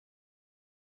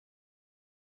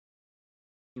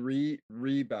 3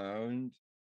 rebounds,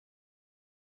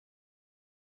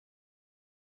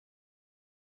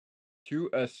 2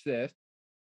 assists.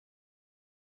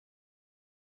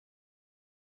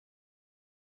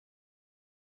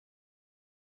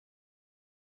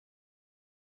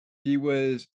 He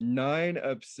was 9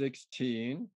 of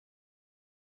 16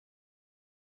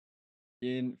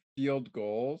 in field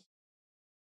goals,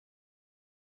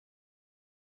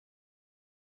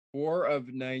 4 of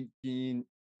 19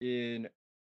 in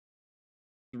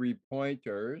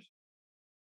 3-pointers.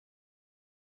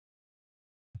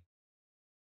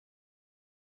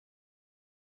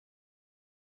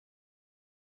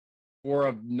 Four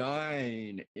of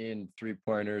 9 in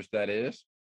 3-pointers, that is.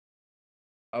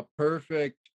 A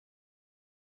perfect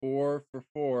 4 for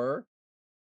 4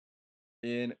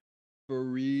 in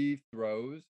free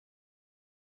throws.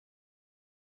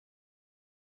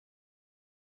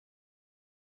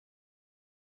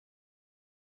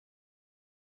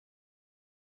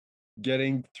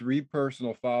 Getting 3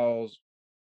 personal fouls,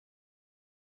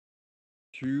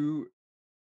 2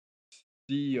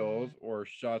 steals or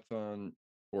shots on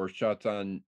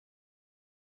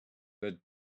the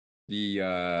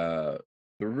the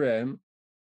rim.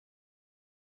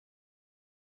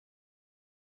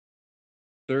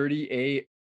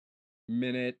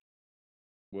 38-minute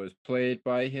was played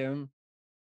by him.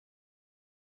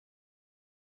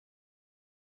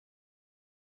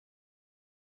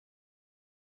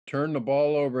 Turned the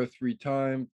ball over 3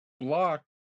 times, blocked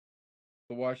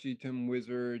the Washington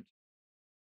Wizards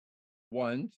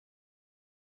once,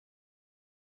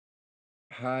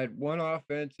 had 1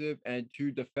 offensive and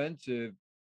 2 defensive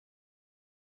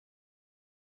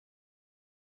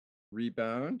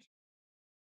rebounds.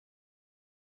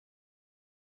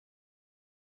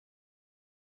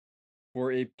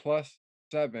 For a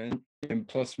 +7 in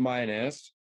plus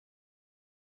minus.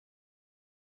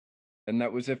 And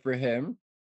that was it for him.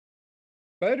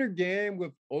 Better game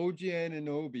with OG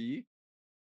Anunoby.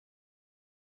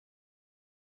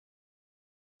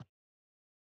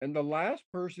 And the last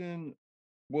person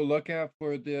we'll look at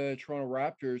for the Toronto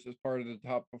Raptors as part of the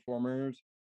top performers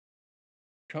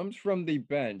comes from the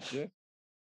bench.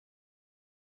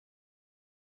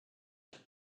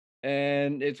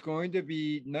 And it's going to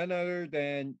be none other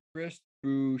than Chris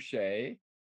Boucher.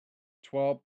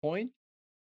 12 points.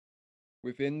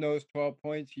 Within those 12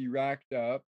 points, he racked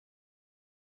up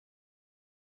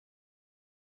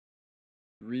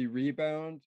 3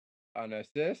 rebounds, an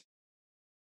assist,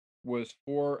 was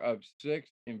 4 of 6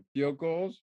 in field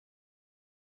goals.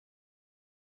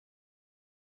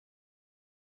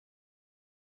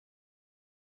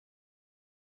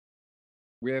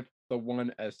 With the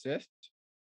 1 assist.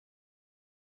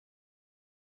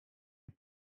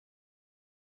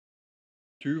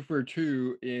 2 for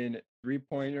 2 in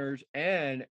three-pointers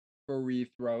and free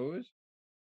throws.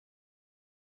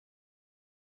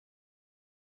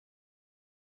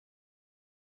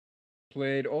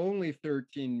 Played only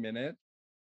 13 minutes.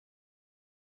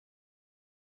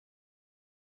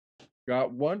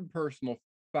 Got one personal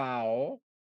foul.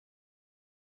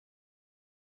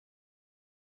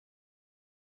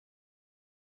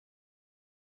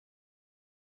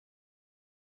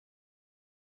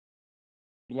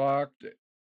 Blocked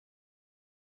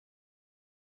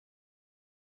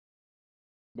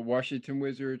the Washington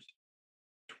Wizards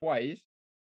twice.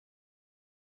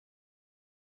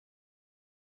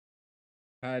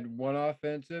 Had one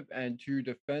offensive and two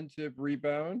defensive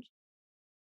rebounds.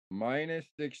 Minus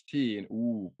 16.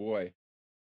 Ooh, boy.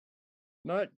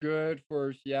 Not good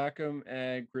for Siakam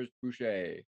and Chris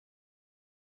Boucher.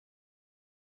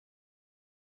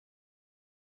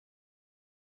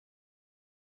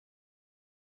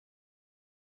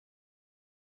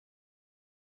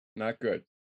 Not good.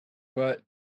 But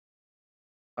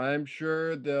I'm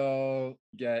sure they'll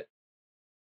get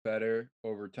better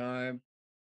over time.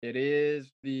 It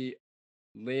is the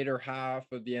later half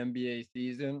of the NBA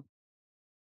season,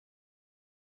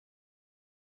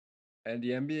 and the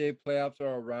NBA playoffs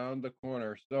are around the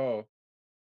corner. So,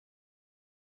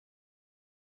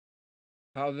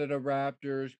 how did the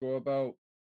Raptors go about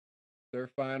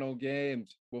their final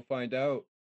games? We'll find out.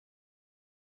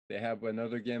 They have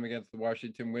another game against the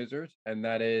Washington Wizards, and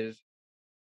that is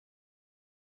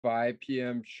 5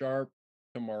 p.m. sharp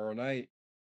tomorrow night.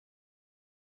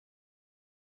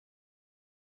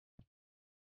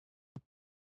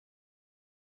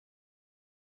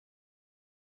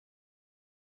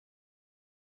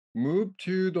 Move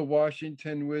to the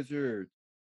Washington Wizards.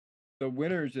 The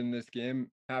winners in this game,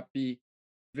 happy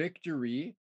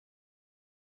victory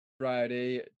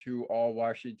Friday to all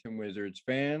Washington Wizards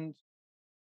fans.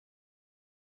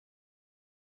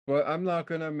 But I'm not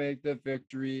going to make the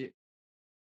victory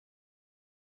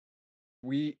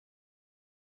sweet,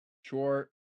 short,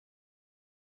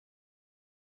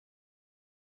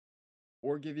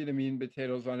 or give you the meat and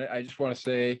potatoes on it. I just want to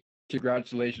say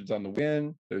congratulations on the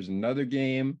win. There's another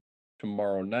game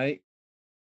tomorrow night.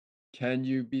 Can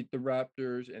you beat the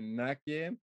Raptors in that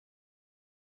game?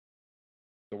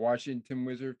 The Washington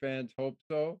Wizard fans hope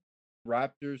so.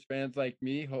 Raptors fans like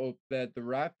me hope that the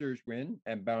Raptors win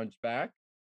and bounce back.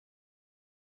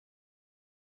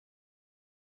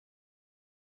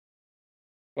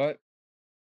 But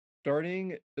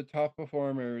starting the top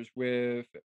performers with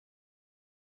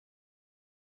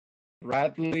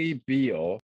Bradley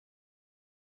Beal.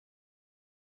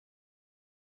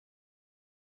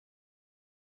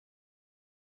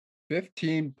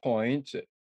 15 points,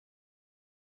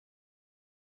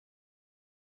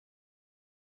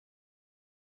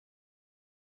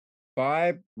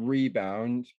 5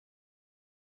 rebounds,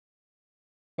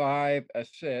 5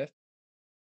 assists,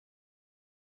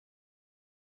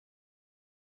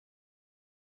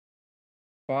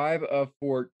 5 of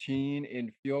 14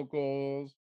 in field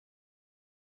goals,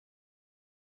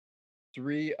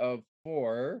 3 of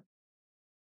 4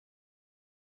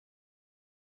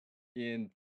 in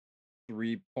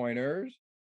three-pointers,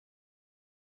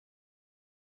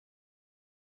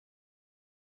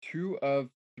 2 of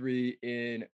 3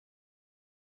 in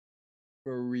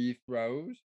free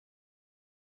throws,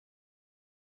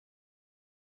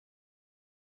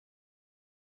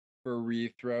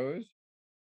 free throws,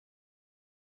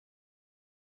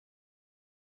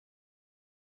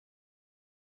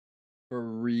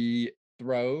 free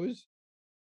throws,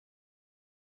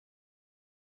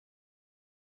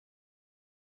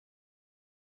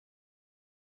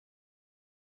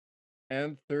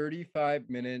 and 35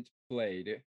 minutes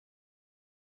played.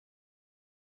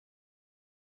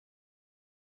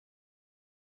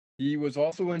 He was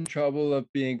also in trouble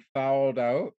of being fouled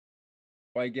out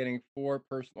by getting 4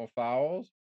 personal fouls.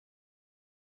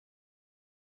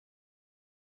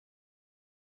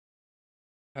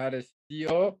 Had a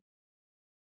steal,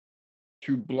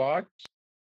 2 blocks,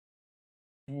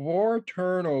 4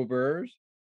 turnovers,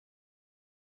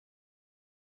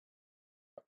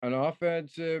 an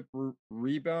offensive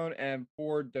rebound, and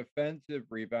 4 defensive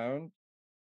rebounds,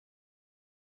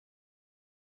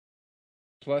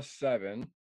 +7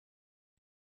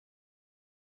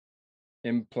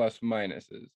 in plus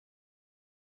minuses.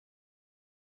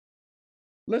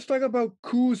 Let's talk about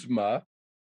Kuzma,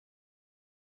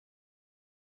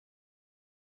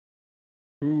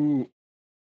 who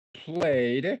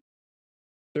played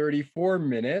 34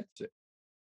 minutes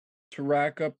to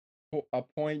rack up a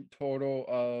point total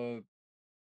of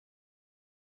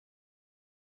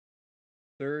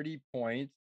 30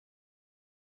 points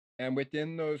And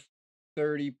within those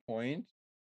 30 points,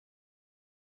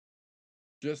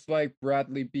 just like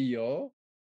Bradley Beal,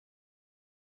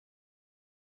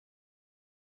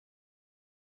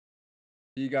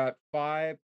 he got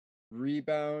 5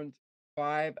 rebounds,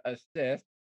 5 assists.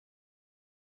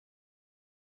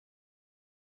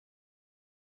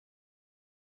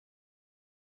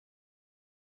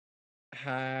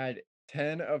 Had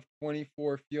 10 of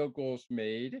 24 field goals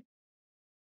made,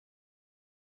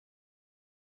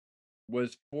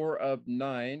 was 4 of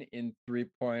 9 in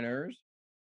three-pointers,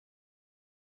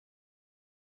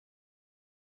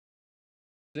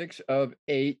 6 of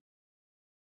 8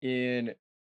 in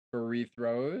free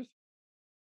throws,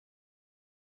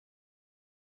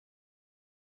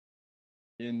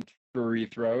 in free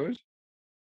throws.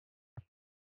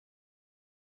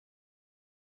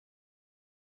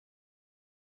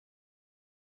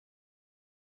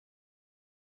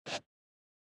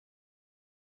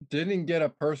 Didn't get a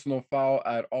personal foul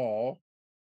at all.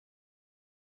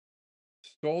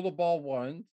 Stole the ball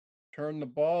once, turned the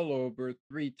ball over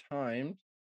 3 times,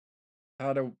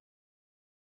 had an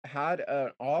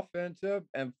offensive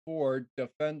and 4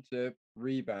 defensive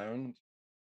rebounds.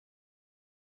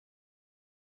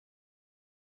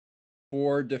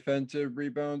 4 defensive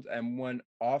rebounds and 1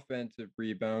 offensive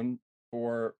rebound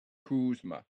for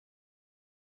Kuzma,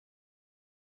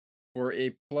 for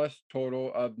a plus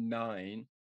total of 9.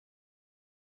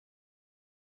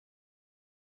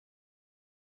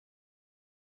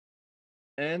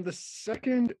 And the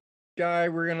second guy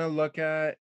we're going to look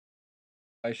at,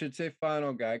 I should say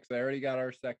final guy, because I already got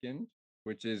our second,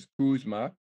 which is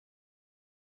Kuzma.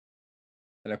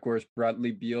 And of course,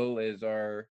 Bradley Beal is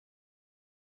our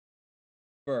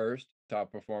first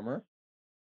top performer.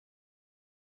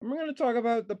 And we're going to talk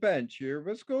about the bench here.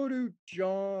 Let's go to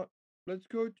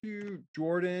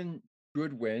Jordan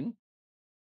Goodwin,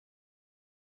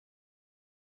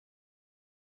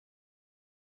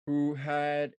 who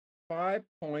had 5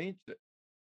 points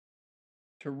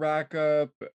to rack up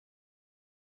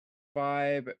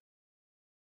 5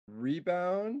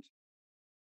 rebounds,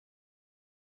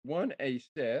 1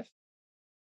 assist,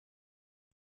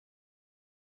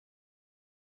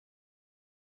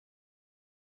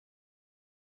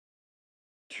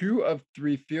 2 of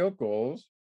 3 field goals,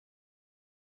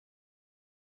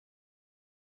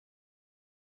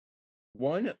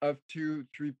 1 of 2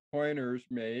 three-pointers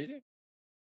made,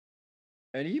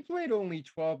 and he played only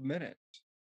 12 minutes.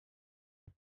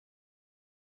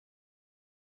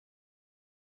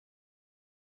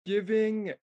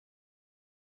 Giving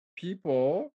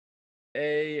people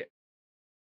a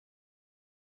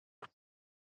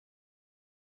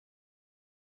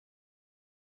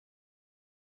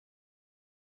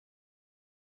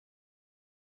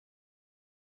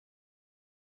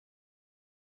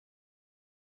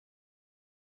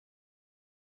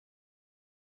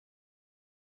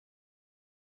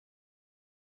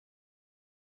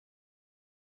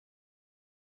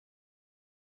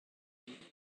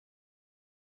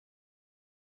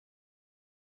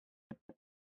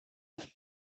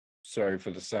sorry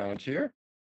for the sound here.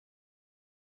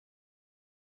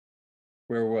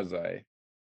 Where was I?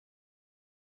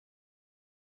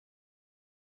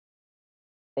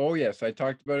 Oh, yes, I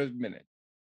talked about his minutes.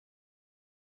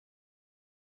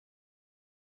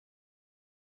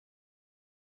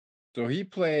 So he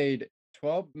played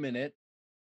 12 minutes,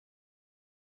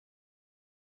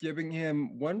 giving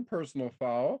him 1 personal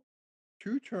foul,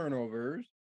 2 turnovers,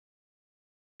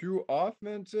 2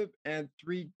 offensive and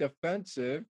 3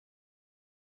 defensive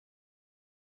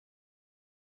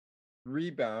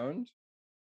rebounds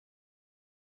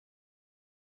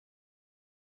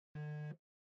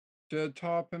to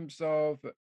top himself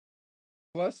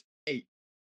plus 8.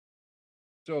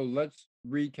 So let's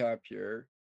recap here.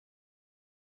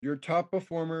 Your top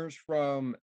performers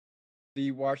from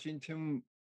the Washington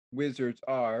Wizards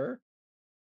are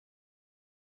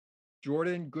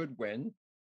Jordan Goodwin,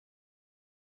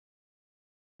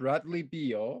 Bradley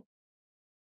Beal,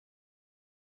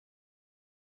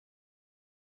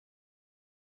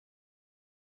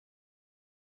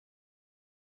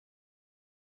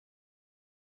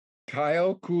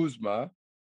 Kyle Kuzma,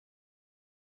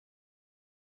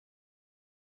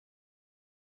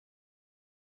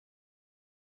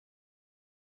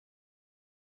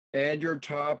 and your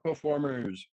top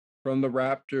performers from the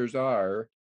Raptors are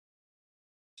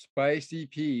Spicy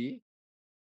P,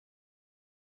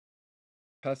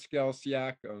 Pascal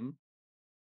Siakam,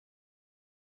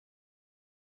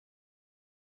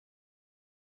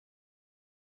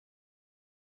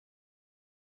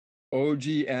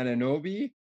 OG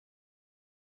Anunoby,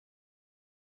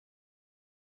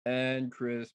 and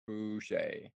Chris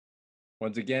Boucher.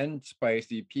 Once again,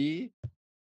 Spicy P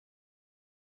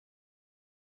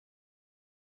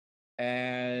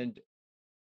and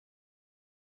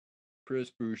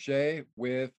Chris Boucher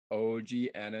with OG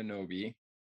Ananobi.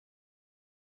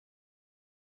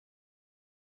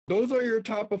 Those are your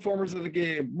top performers of the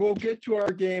game. We'll get to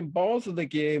our game, balls of the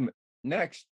game,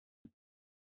 next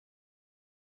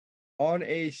on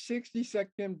a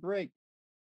 60-second break.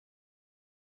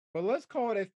 But let's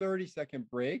call it a 30-second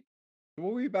break. So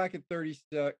we'll be back in 30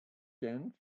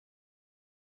 seconds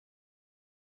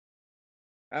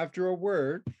after a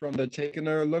word from the Taking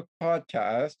a Look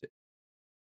podcast.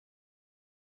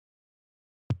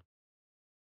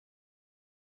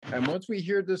 And once we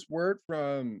hear this word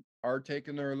from our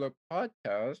Taking a Look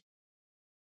podcast,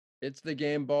 it's the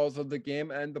game, balls of the game,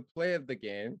 and the play of the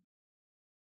game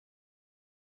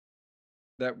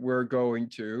that we're going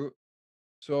to.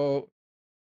 So,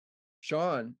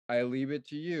 Sean, I leave it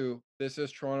to you. This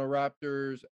is Toronto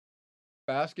Raptors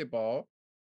basketball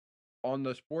on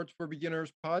the Sports for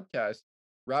Beginners podcast.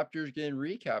 Raptors game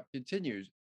recap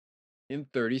continues in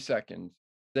 30 seconds.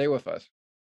 Stay with us.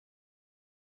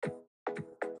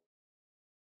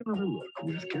 Another look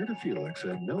with Gerda Felix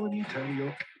and Melanie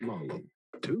Taddeo Lalo.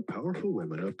 Two powerful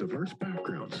women of diverse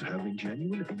backgrounds having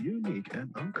genuine, unique,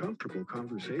 and uncomfortable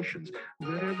conversations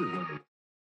that everyone.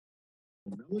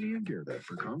 Melanie and Gerda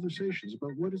for conversations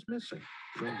about what is missing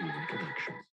from human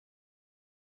connections.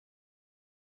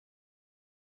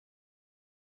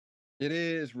 It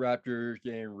is Raptors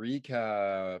game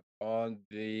recap on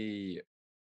the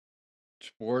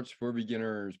Sports for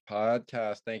Beginners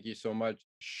podcast. Thank you so much,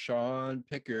 Sean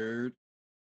Pickard.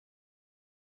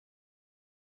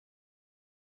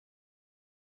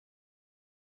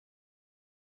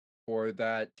 For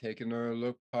that Taking a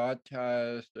Look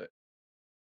podcast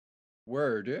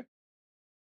word.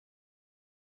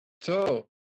 So,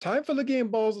 time for the game,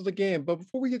 balls of the game. But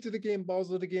before we get to the game,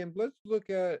 balls of the game, let's look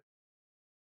at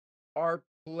our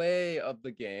play of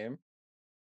the game.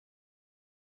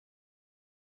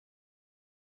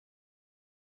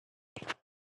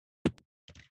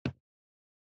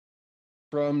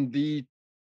 From the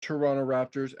Toronto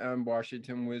Raptors and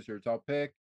Washington Wizards. I'll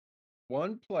pick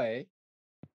one play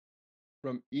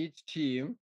from each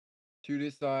team to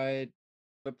decide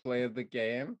the play of the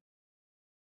game.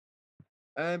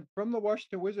 And from the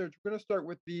Washington Wizards, we're going to start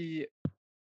with the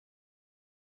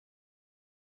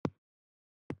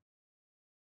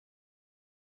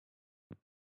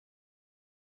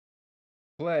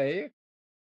play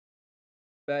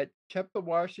that kept the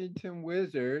Washington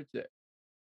Wizards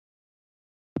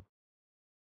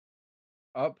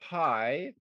up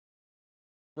high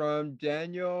from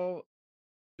Daniel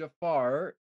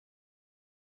Jafar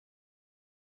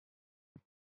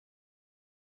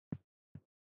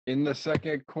in the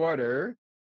second quarter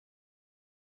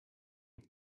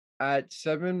at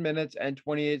 7 minutes and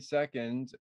 28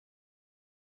 seconds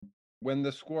when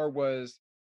the score was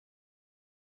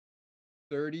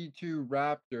 32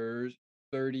 Raptors,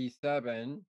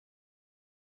 37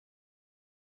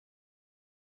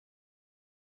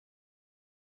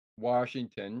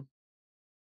 Washington.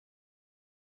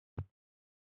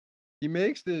 He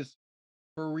makes this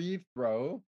free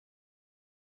throw,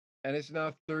 and it's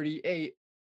now 38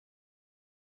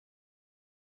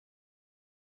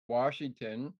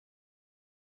 Washington,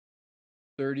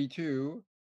 32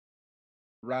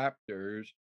 Raptors.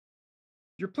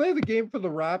 Your play of the game for the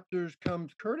Raptors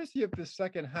comes courtesy of the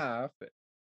second half,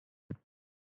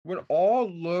 when all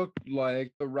looked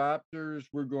like the Raptors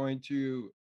were going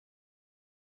to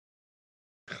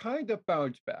kind of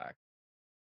bounce back.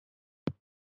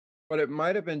 But it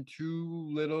might have been too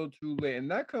little too late.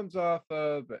 And that comes off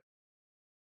of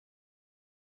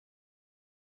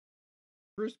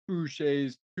Chris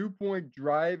Boucher's 2-point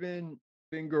drive-in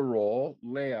finger roll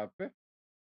layup.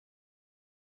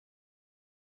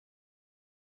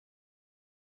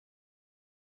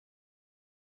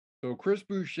 So Chris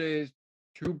Boucher's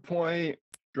 2-point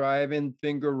drive-in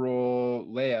finger roll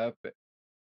layup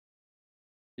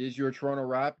is your Toronto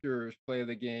Raptors play of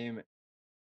the game,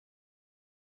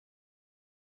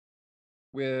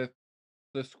 with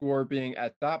the score being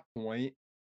at that point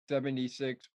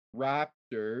 76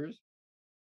 Raptors,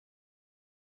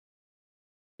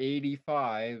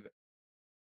 85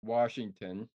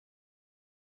 Washington.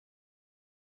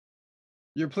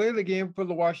 Your play of the game for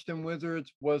the Washington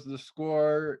Wizards was the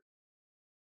score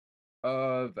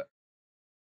of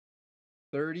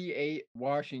 38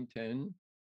 Washington,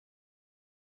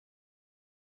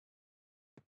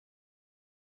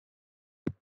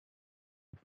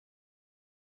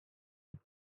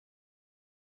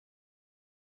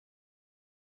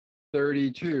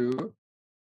 32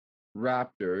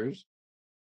 Raptors.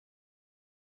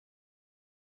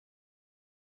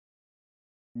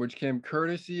 which came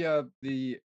courtesy of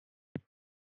the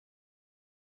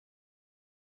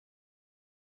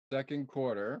second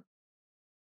quarter.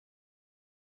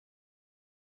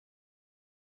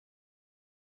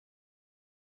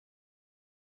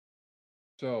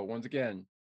 So once again,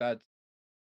 that's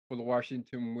for the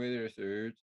Washington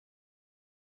Wizards.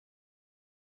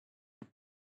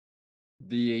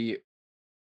 The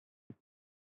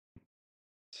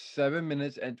 7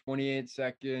 minutes and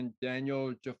 28-second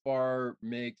Daniel Jafar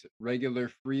makes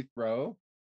regular free throw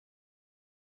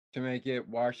to make it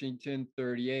Washington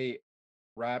 38,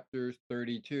 Raptors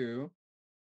 32.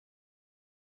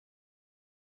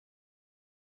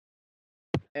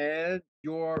 And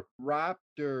your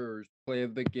Raptors play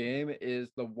of the game is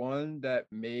the one that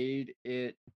made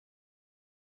it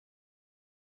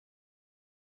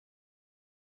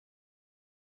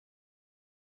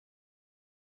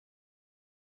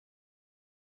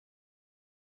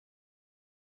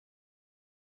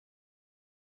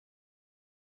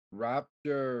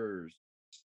Raptors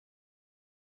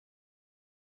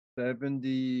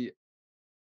 70.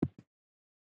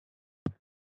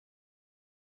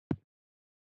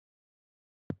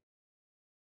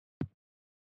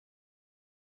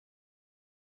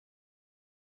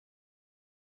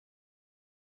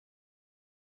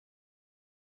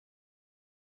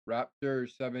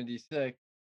 Raptors 76,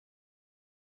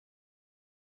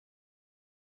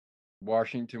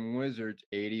 Washington Wizards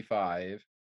 85.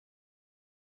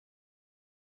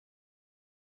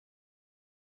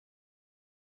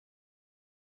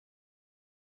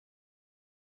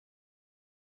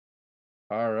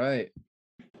 All right.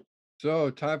 So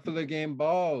time for the game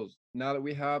balls. Now that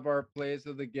we have our plays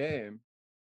of the game,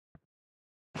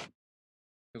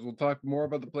 because we'll talk more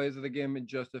about the plays of the game in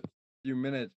just a few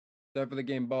minutes. Time for the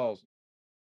game balls.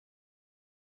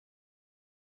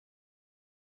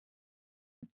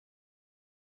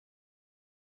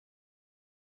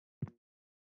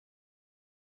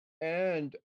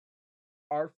 And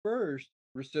our first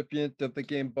recipient of the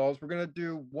game balls, we're gonna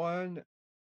do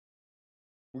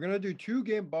two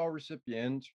game ball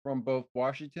recipients from both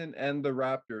Washington and the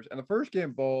Raptors. And the first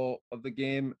game ball of the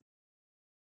game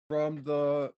from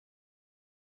the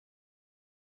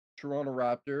Toronto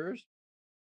Raptors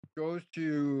goes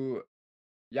to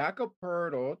Jakob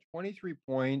Poeltl, 23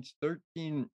 points,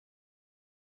 13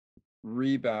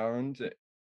 rebounds.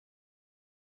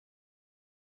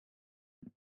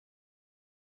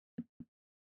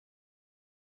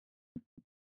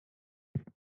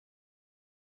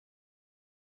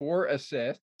 Four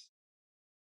assists,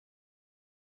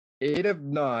 8 of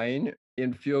 9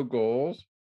 in field goals,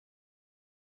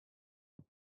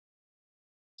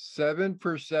 7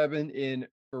 for 7 in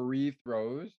free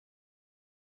throws.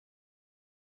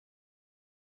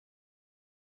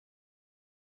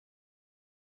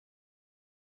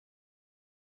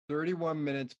 "31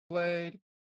 minutes played,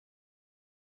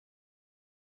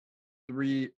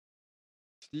 3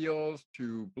 steals,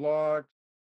 2 blocks,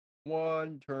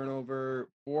 1 turnover,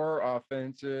 4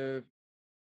 offensive,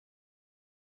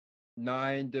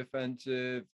 9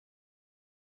 defensive,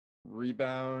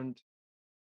 rebound,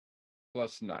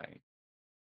 +9.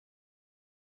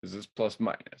 Is this plus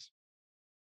minus?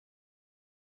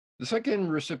 The second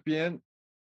recipient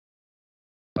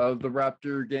of the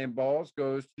Raptor game balls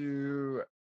goes to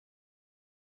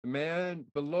the man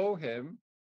below him,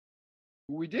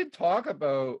 who we did talk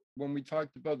about when we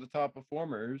talked about the top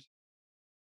performers.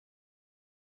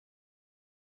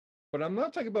 But I'm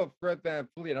not talking about Fred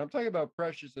VanVleet. I'm talking about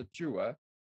Precious Achiuwa,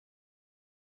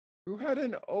 who had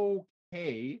an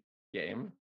okay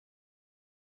game.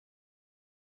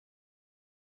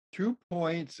 2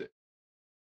 points,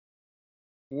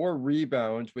 4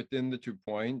 rebounds within the 2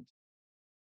 points.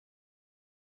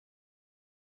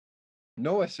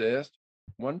 No assist,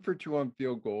 1 for 2 on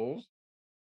field goals.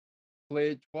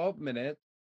 Played 12 minutes,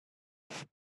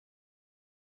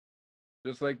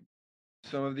 just like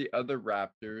some of the other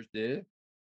Raptors did.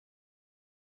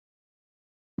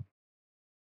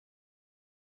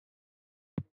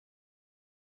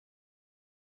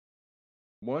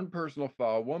 One personal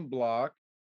foul, 1 block,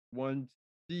 1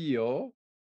 steal.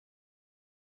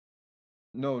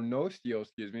 No steal,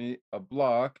 excuse me. A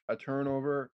block, a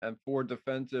turnover, and 4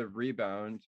 defensive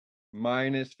rebounds,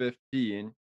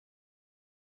 -15.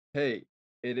 Hey,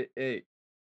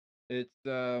 it's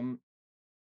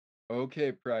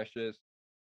okay, Precious.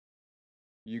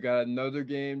 You got another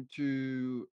game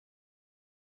to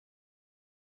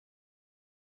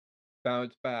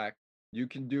bounce back. You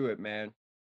can do it, man.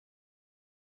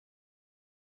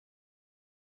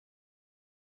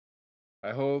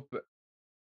 I hope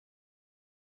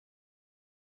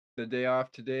the day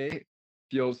off today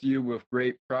fills you with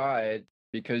great pride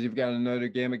because you've got another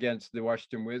game against the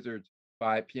Washington Wizards,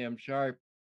 5 p.m. sharp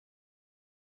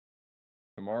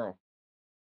tomorrow.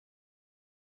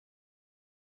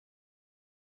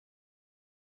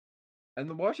 And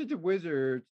the Washington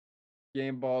Wizards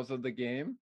game balls of the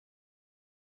game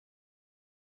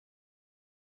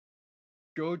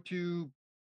go to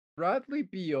Bradley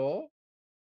Beal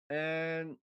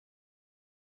and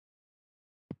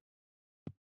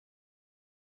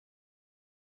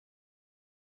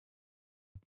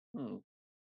who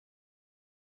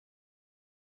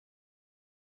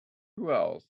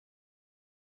else?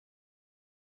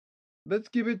 Let's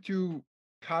give it to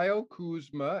Kyle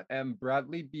Kuzma and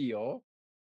Bradley Beal.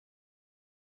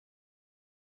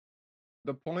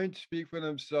 The points speak for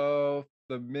themselves.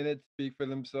 The minutes speak for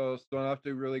themselves. Don't have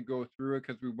to really go through it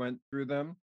because we went through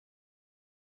them.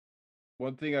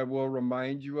 One thing I will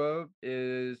remind you of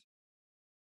is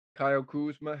Kyle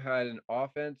Kuzma had an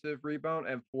offensive rebound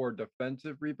and 4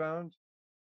 defensive rebounds.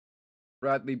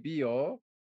 Bradley Beal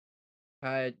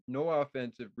had no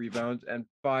offensive rebounds and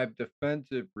 5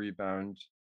 defensive rebounds.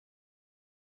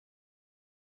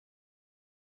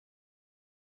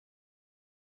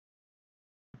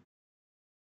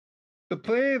 The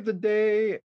play of the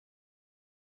day,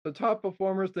 the top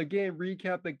performers, the game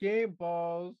recap, the game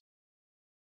balls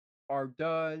are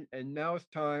done. And now it's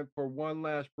time for one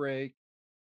last break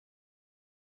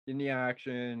in the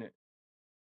action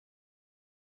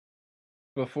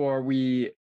before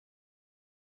we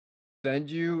send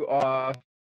you off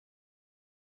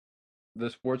the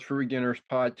Sports for Beginners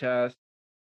podcast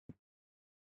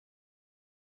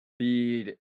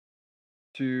feed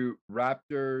to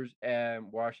Raptors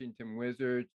and Washington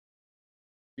Wizards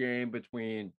game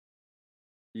between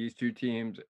these two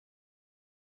teams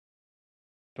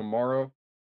tomorrow.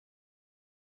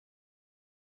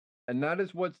 And that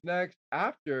is what's next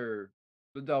after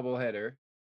the doubleheader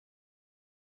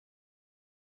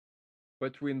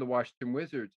between the Washington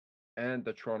Wizards and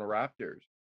the Toronto Raptors.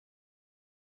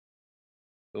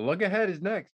 The look ahead is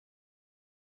next.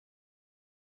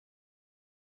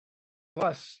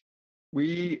 Plus,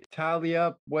 we tally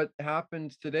up what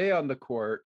happens today on the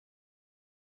court.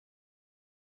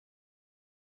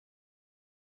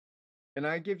 And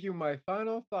I give you my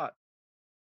final thought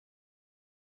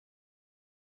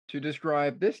to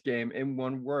describe this game in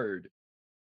one word.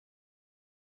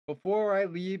 Before I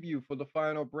leave you for the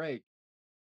final break,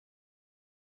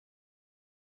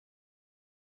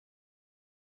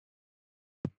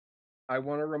 I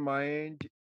want to remind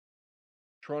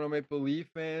Toronto Maple Leaf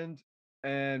fans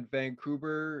and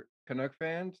Vancouver Canuck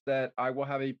fans that I will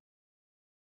have a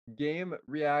game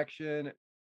reaction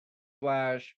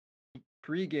slash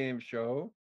pre-game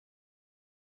show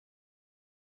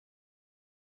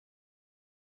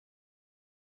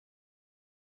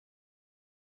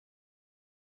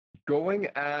going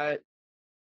at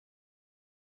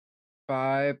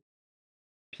 5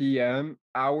 p.m.,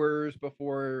 hours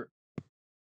before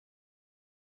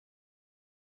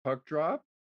puck drop.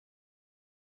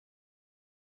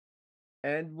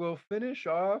 And we'll finish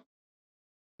off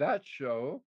that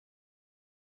show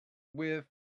with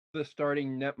the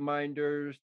starting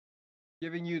netminders,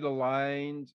 giving you the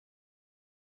lines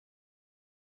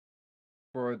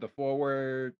for the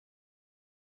forward.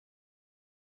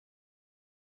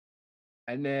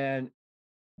 And then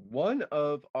one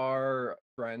of our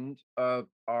friends of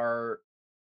our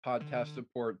podcast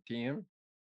support team,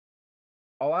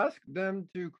 I'll ask them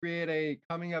to create a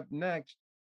coming up next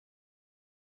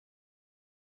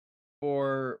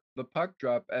for the puck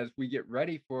drop as we get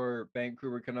ready for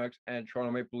Vancouver Canucks and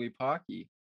Toronto Maple Leaf hockey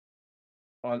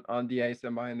on the ice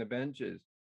and behind the benches.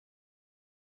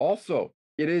 Also,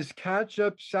 it is catch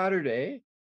up Saturday,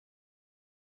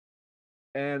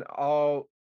 and I'll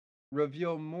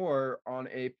reveal more on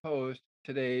a post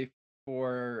today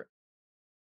for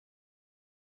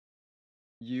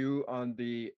you on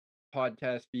the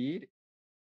podcast feed.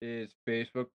 Is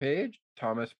Facebook page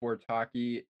Thomas Sports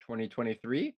Hockey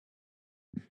 2023.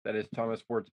 That is Thomas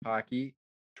Sports Hockey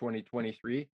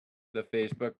 2023, the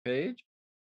Facebook page.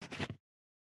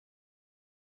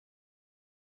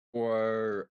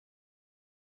 For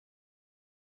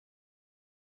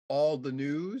all the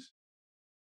news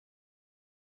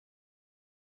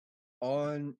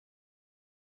on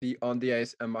the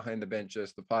ice and behind the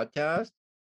benches, the podcast.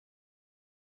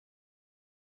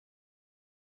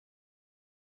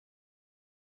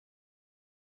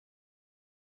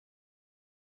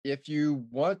 If you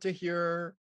want to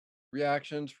hear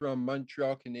reactions from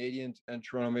Montreal Canadiens and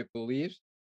Toronto Maple Leafs,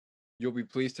 you'll be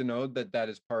pleased to know that that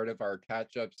is part of our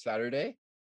catch-up Saturday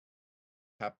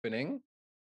happening.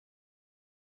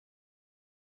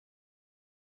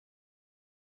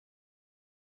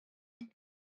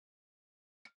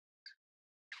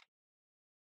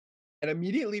 And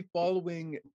immediately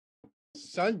following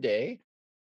Sunday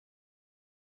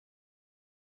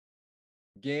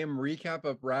game recap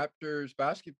of Raptors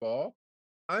basketball,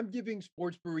 I'm giving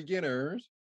Sports for Beginners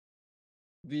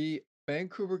the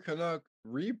Vancouver Canucks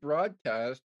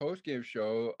rebroadcast postgame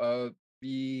show of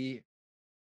the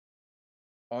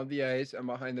On the Ice and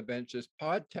Behind the Benches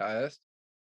podcast.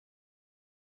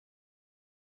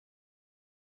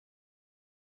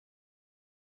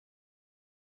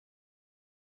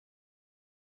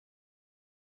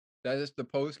 That is the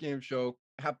postgame show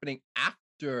happening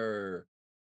after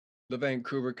the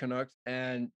Vancouver Canucks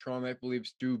and Toronto Maple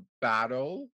Leafs do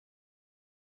battle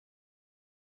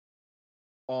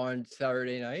on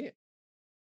Saturday night.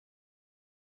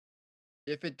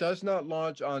 If it does not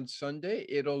launch on Sunday,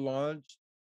 it'll launch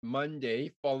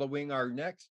Monday following our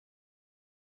next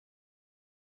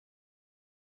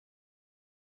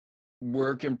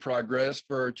work in progress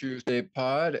for our Tuesday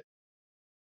pod.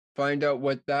 Find out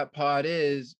what that pod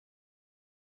is.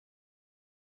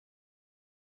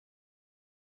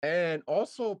 And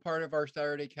also part of our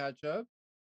Saturday catch up.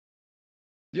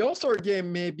 The All-Star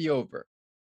game may be over,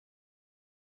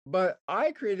 but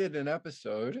I created an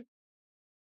episode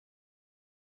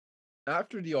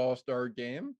after the All-Star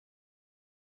game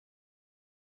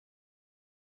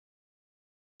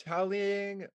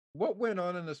tallying what went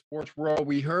on in the sports world.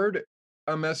 We heard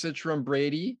a message from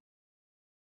Brady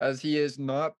as he is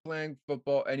not playing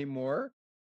football anymore,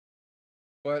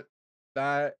 but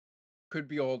that could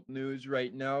be old news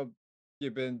right now,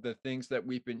 given the things that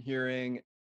we've been hearing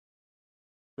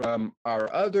from our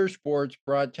other sports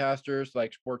broadcasters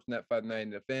like Sportsnet 59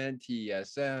 The Fan,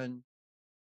 TSN,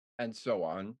 and so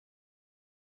on.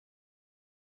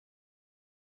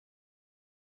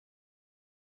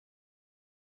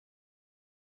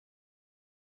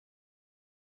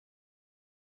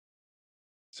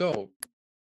 So,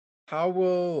 how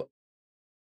will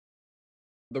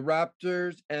the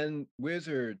Raptors and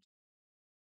Wizards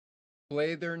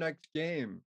play their next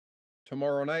game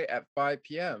tomorrow night at 5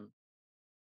 p.m.?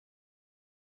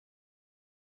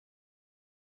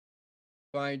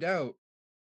 Find out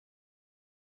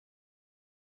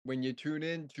when you tune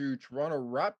in to Toronto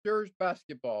Raptors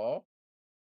basketball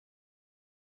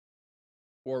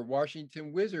or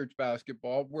Washington Wizards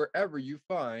basketball, wherever you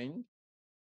find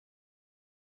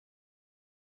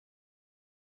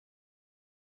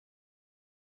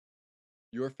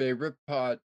your favorite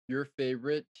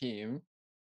team.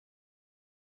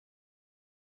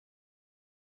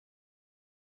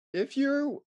 If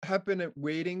you have been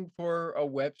waiting for a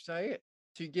website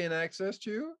to gain access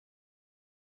to,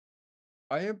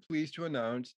 I am pleased to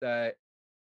announce that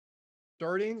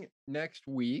starting next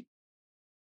week,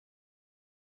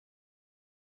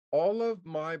 all of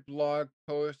my blog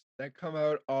posts that come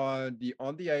out on the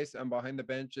On the Ice and Behind the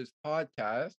Benches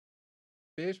podcast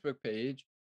Facebook page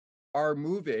are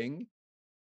moving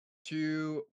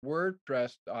to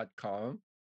WordPress.com.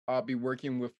 I'll be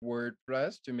working with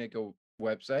WordPress to make a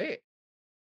website.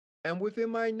 And within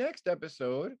my next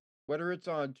episode, whether it's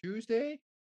on Tuesday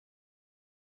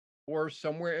or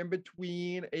somewhere in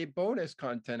between a bonus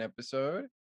content episode,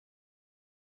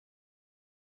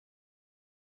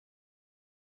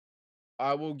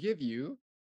 I will give you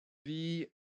the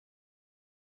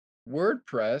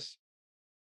WordPress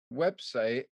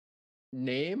website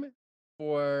name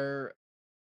for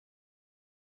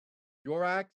your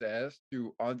access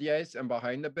to On the Ice and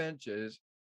Behind the Benches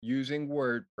using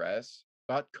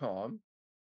WordPress.com.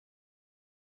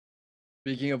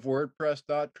 Speaking of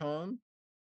WordPress.com,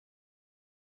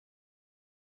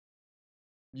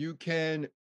 you can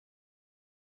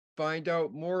find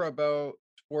out more about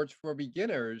Sports for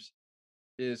Beginners'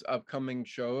 is upcoming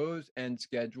shows and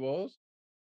schedules.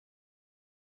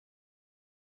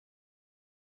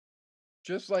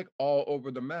 Just like all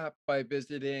over the map by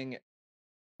visiting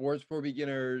Sports for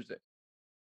Beginners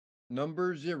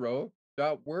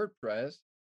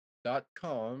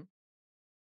 #0.wordpress.com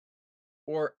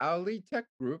or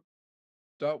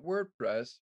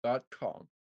alitechgroup.wordpress.com.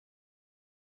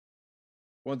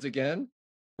 Once again,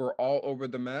 for all over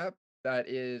the map, that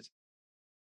is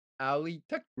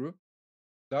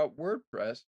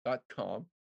alitechgroup.wordpress.com.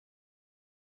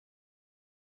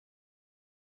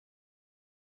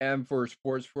 And for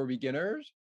Sports for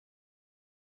Beginners,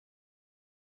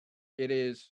 it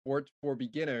is Sports for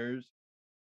Beginners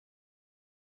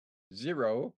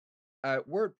 0 at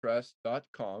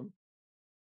wordpress.com.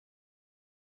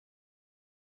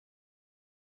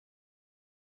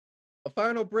 A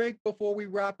final break before we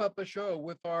wrap up the show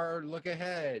with our look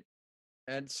ahead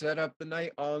and set up the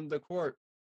night on the court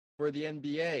for the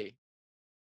NBA.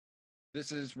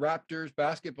 This is Raptors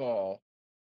basketball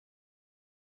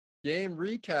game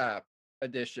recap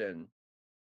edition.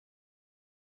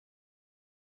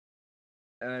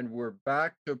 And we're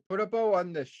back to put a bow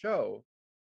on this show.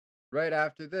 Right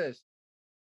after this,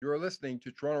 you're listening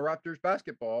to Toronto Raptors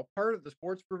basketball, part of the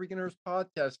Sports for Beginners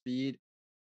podcast feed,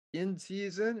 in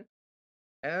season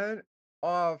and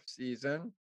off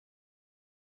season.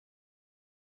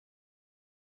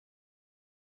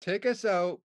 Take us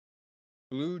out,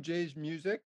 Blue Jays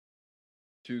music,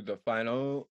 to the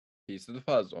final piece of the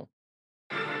puzzle.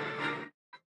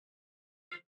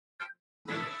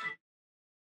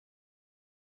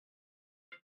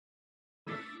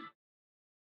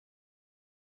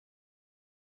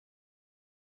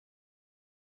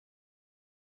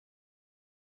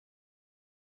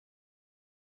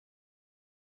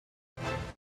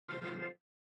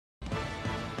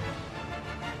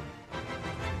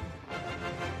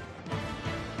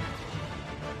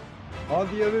 On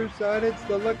the other side, it's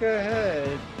the look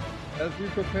ahead as we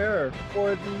prepare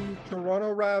for the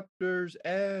Toronto Raptors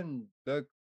and the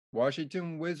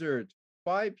Washington Wizards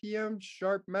 5 p.m.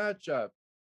 sharp matchup.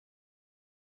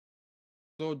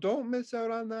 So don't miss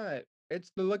out on that.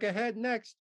 It's the look ahead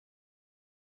next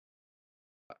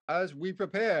as we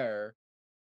prepare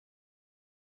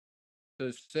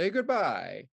to say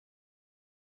goodbye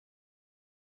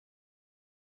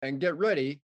and get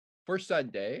ready for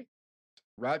Sunday.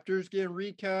 Raptors game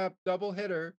recap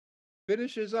doubleheader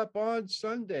finishes up on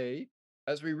Sunday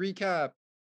as we recap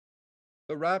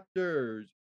the Raptors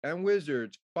and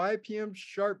Wizards 5 p.m.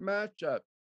 sharp matchup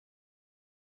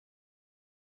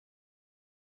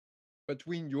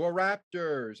between your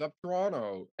Raptors of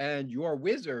Toronto and your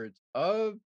Wizards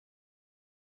of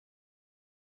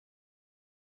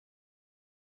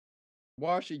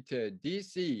Washington,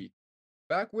 D.C.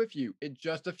 Back with you in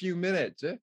just a few minutes.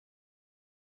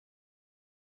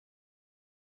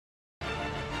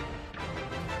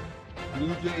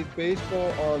 Blue Jays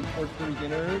baseball on Sports for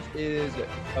Beginners is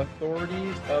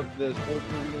authorities of the Sports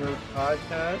for Beginners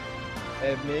podcast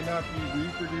and may not be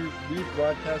reproduced,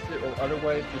 rebroadcasted, or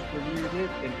otherwise distributed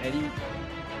in any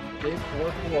shape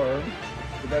or form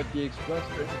without the express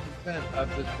written consent of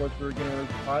the Sports for Beginners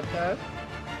podcast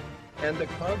and the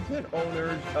content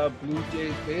owners of Blue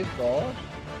Jays baseball.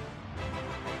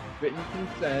 Written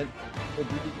consent for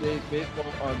Blue Jays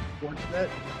baseball on Sportsnet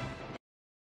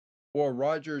or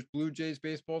Rogers Blue Jays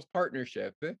baseball's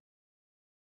partnership.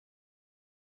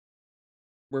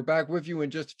 We're back with you in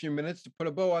just a few minutes to put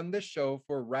a bow on this show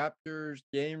for Raptors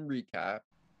game recap.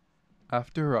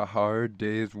 After a hard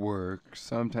day's work,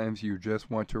 sometimes you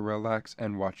just want to relax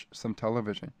and watch some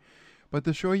television. But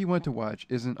the show you want to watch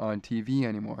isn't on TV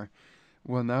anymore.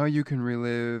 Well, now you can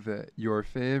relive your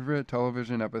favorite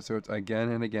television episodes again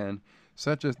and again,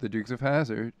 such as The Dukes of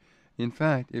Hazzard. In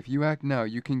fact, if you act now,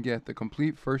 you can get the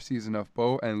complete first season of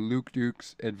Bo and Luke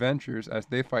Duke's adventures as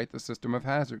they fight the system of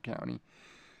Hazzard County.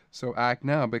 So act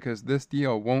now because this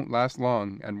deal won't last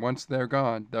long, and once they're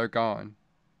gone, they're gone.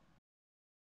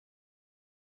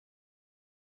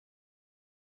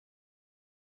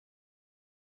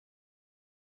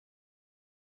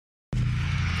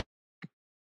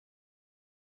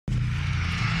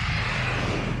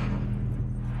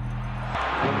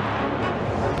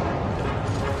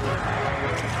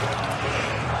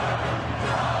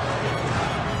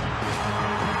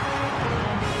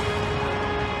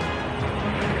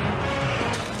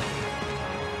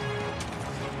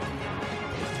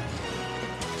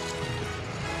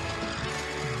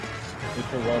 The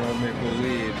Toronto Maple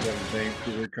Leafs and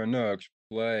Vancouver Canucks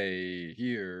play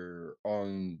here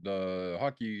on the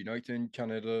Hockey Night in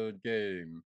Canada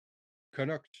game.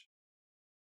 Canucks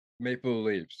Maple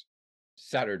Leafs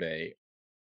Saturday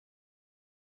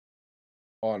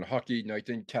on Hockey Night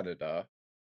in Canada.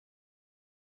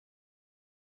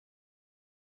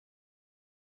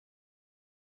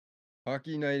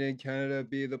 Hockey Night in Canada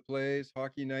be the place.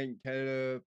 Hockey Night in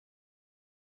Canada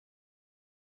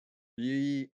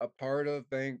be a part of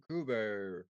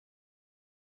Vancouver.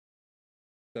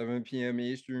 7 p.m.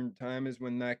 Eastern time is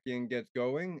when that game gets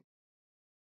going.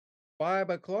 5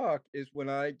 o'clock is when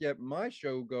I get my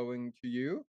show going to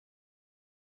you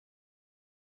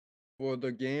for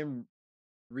the game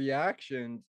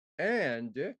reactions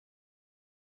and the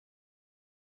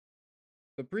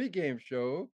pregame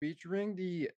show featuring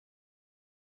the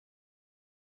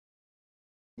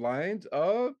lines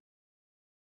of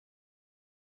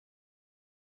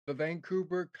the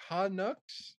Vancouver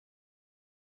Canucks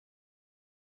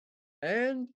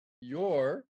and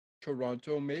your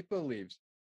Toronto Maple Leafs.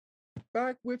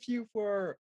 Back with you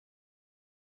for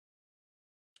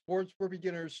Sports for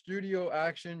Beginners studio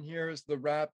action. Here's the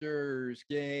Raptors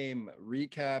game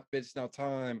recap. It's now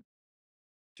time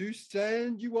to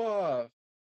send you off.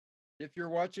 If you're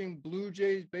watching Blue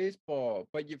Jays baseball,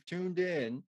 but you've tuned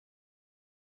in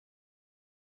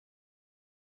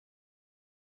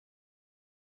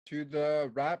to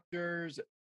the Raptors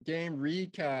game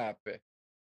recap,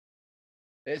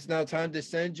 it's now time to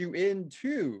send you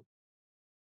into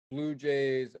Blue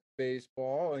Jays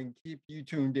baseball and keep you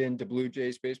tuned in to Blue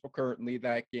Jays baseball. Currently,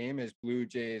 that game is Blue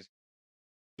Jays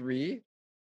 3,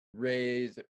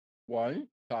 Rays 1,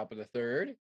 top of the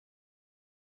third.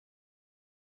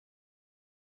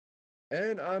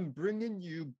 And I'm bringing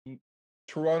you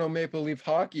Toronto Maple Leaf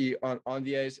hockey on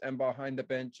the ice and behind the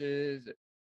benches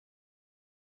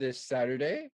this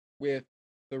Saturday with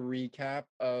the recap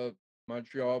of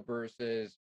Montreal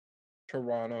versus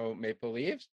Toronto Maple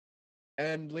Leafs.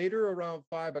 And later around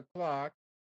 5 o'clock,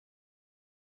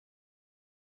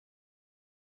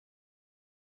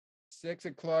 6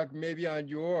 o'clock, maybe on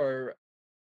your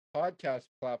podcast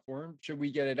platform, should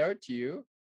we get it out to you?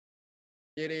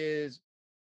 It is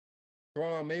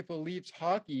Toronto Maple Leafs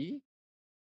hockey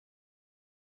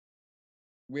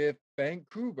with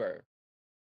Vancouver.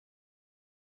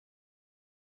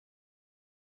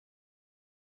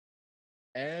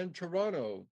 And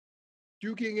Toronto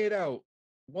duking it out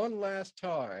one last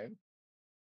time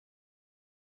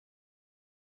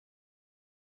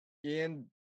in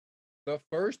the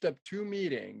first of two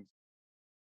meetings.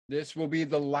 This will be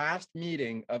the last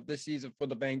meeting of the season for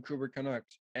the Vancouver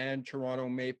Canucks and Toronto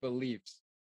Maple Leafs.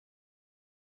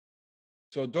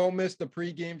 So don't miss the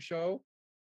pregame show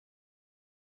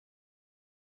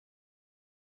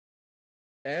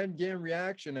and game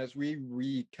reaction as we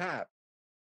recap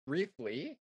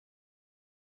briefly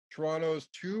Toronto's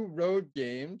two road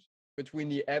games between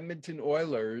the Edmonton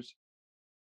Oilers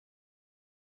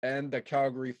and the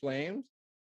Calgary Flames,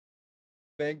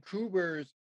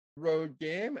 Vancouver's road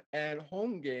game and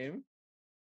home game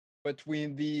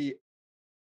between the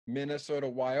Minnesota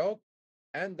Wild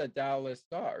and the Dallas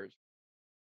Stars.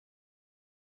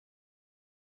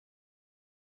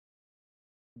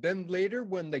 Then later,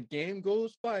 when the game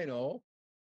goes final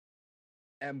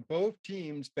and both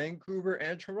teams, Vancouver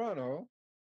and Toronto,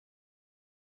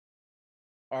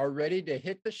 are ready to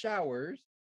hit the showers,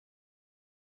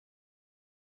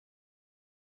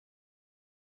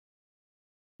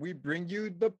 we bring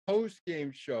you the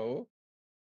post-game show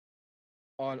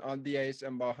on the ice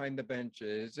and behind the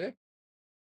benches.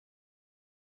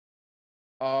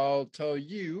 I'll tell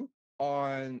you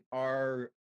on our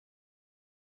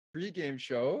pregame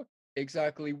show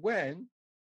exactly when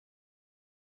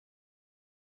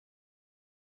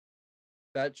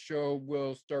that show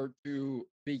will start to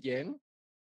begin.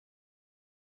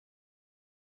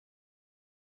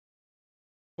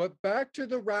 But back to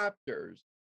the Raptors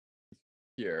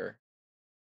here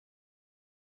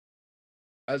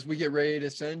as we get ready to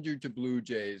send you to Blue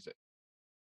Jays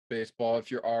baseball.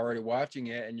 If you're already watching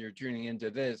it and you're tuning into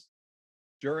this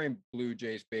during Blue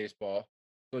Jays baseball.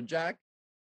 So Jack,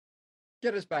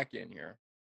 get us back in here.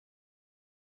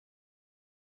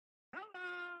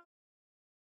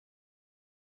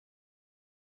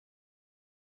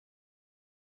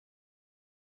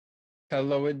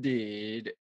 Hello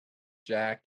indeed,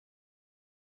 Jack.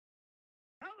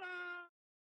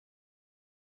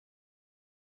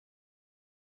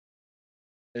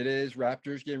 It is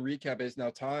Raptors game recap. It's now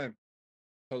time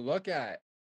to look at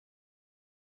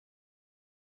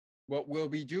what we'll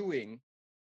be doing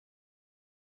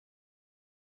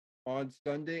on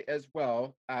Sunday as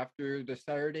well after the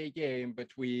Saturday game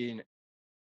between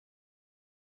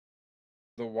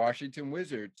the Washington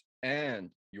Wizards and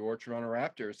your Toronto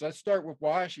Raptors. Let's start with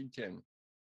Washington.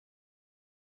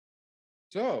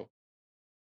 So,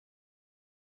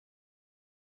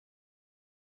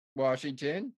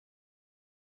 Washington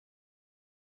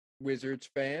Wizards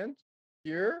fans,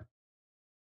 here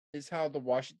is how the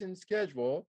Washington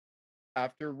schedule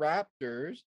after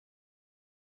Raptors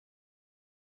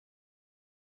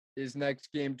is next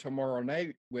game tomorrow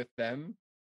night with them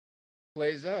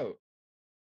plays out.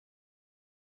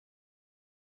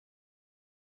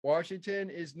 Washington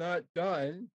is not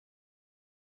done.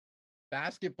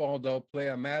 Basketball, they'll play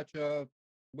a matchup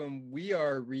when we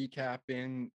are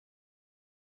recapping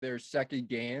their second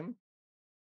game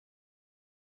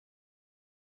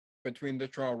between the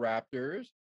Toronto Raptors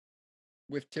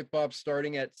with tip-off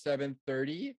starting at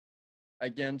 7:30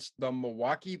 against the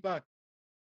Milwaukee Bucks.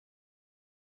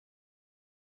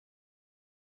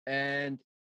 And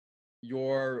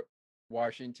your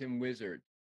Washington Wizards.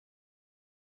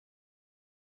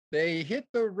 They hit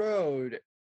the road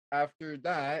after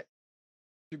that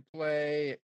to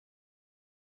play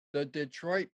the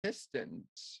Detroit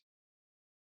Pistons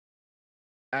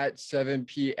at 7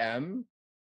 p.m.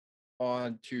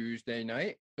 on Tuesday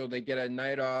night. So they get a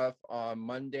night off on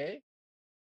Monday.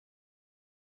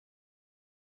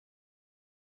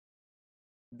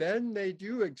 Then they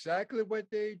do exactly what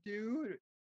they do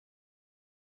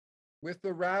with the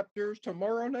Raptors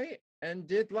tomorrow night and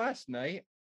did last night.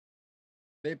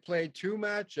 They play two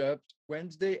matchups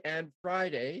Wednesday and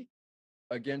Friday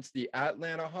against the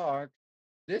Atlanta Hawks.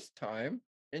 This time,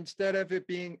 instead of it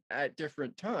being at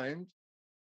different times,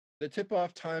 the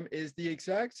tip-off time is the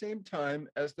exact same time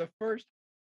as the first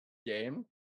game.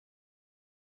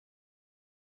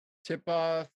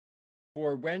 Tip-off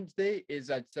for Wednesday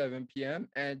is at 7 p.m.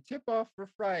 and tip-off for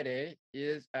Friday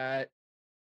is at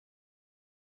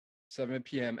 7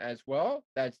 p.m. as well.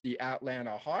 That's the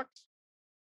Atlanta Hawks.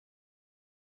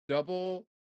 Double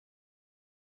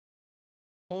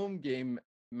home game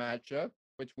matchup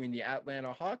between the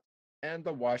Atlanta Hawks and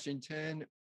the Washington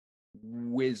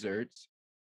Wizards.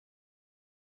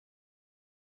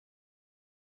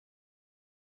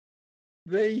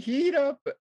 They heat up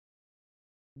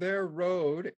their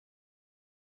road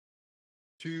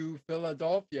to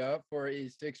Philadelphia for a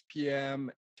 6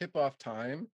 p.m. tip-off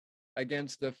time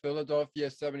against the Philadelphia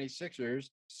 76ers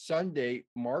Sunday,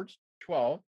 March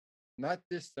 12th. Not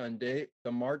this Sunday,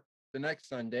 the next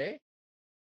Sunday.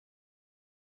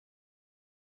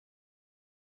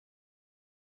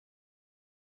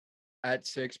 At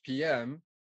 6 p.m.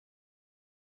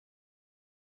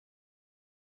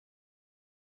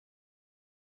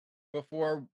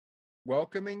 before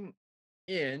welcoming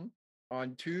in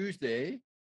on Tuesday,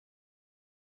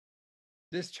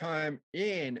 this time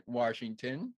in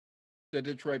Washington, the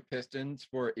Detroit Pistons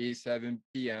for a 7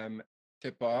 p.m.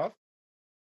 tip-off.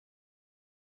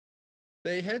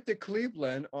 They head to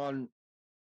Cleveland on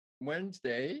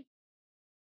Wednesday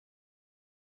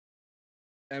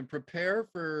and prepare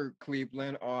for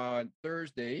Cleveland on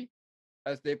Thursday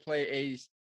as they play a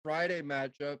Friday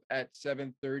matchup at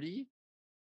 7:30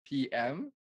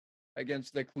 p.m.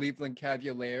 against the Cleveland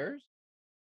Cavaliers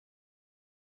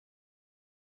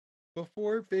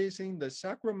before facing the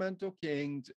Sacramento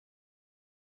Kings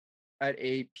at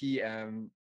 8 p.m.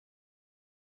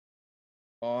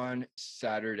 on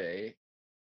Saturday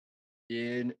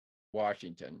in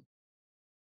Washington.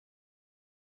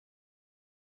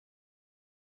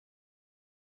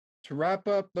 To wrap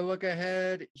up the look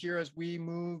ahead here as we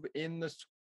move in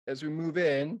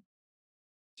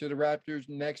to the Raptors'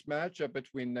 next matchup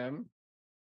between them,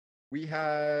 we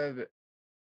have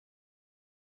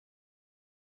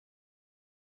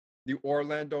the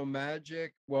Orlando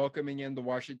Magic welcoming in the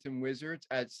Washington Wizards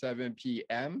at 7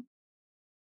 p.m.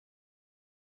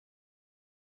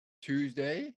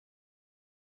 Tuesday.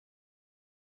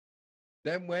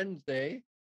 Then Wednesday,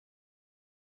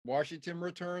 Washington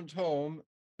returns home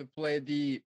to play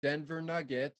the Denver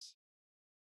Nuggets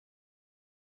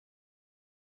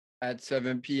at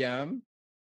 7 p.m.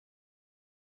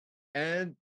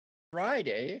 And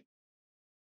Friday,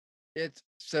 it's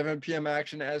 7 p.m.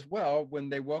 action as well when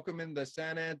they welcome in the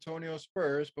San Antonio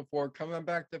Spurs before coming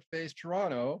back to face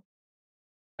Toronto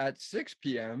at 6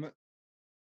 p.m.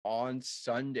 on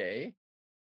Sunday.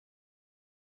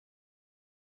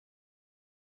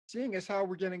 Seeing as how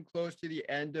we're getting close to the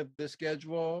end of the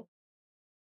schedule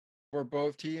for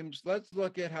both teams, let's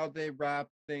look at how they wrap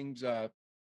things up.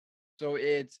 So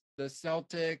it's the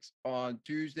Celtics on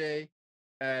Tuesday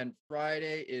and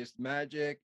Friday is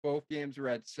Magic. Both games are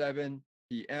at 7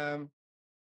 p.m.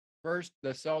 First, the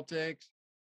Celtics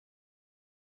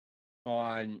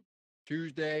on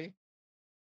Tuesday.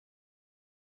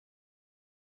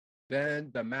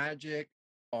 Then the Magic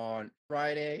on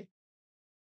Friday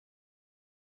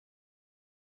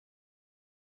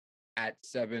at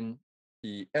 7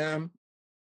 p.m.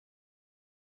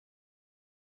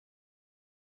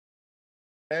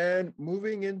 And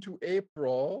moving into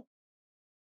April,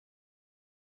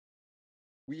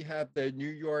 we have the New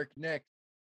York Knicks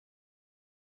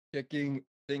kicking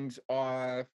things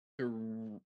off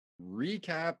to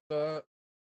recap the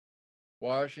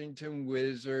Washington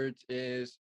Wizards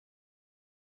is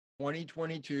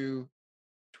 2022-23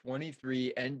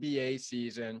 NBA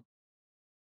season.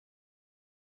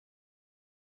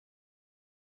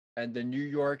 And the New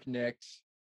York Knicks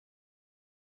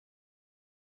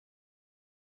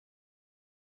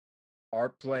are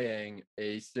playing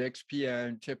a 6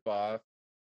 p.m. tip-off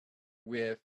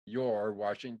with your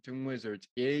Washington Wizards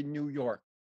in New York.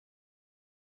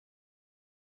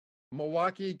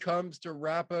 Milwaukee comes to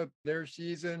wrap up their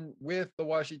season with the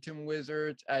Washington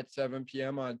Wizards at 7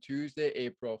 p.m. on Tuesday,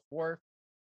 April 4th.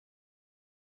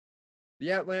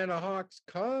 The Atlanta Hawks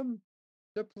come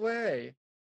to play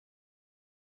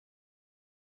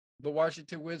the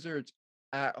Washington Wizards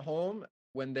at home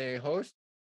when they host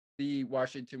the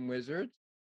Washington Wizards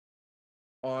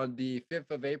on the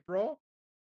 5th of April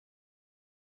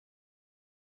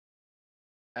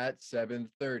at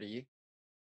 7:30.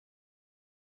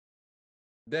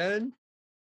 Then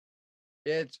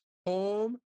it's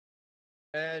home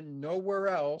and nowhere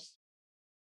else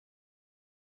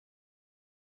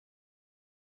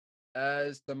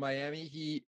as the Miami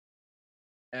Heat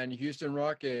and Houston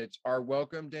Rockets are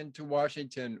welcomed into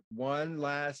Washington one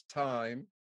last time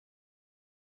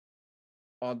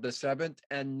on the 7th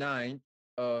and 9th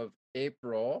of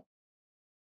April.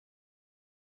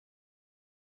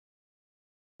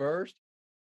 First,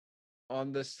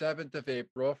 on the 7th of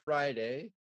April,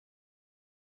 Friday,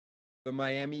 the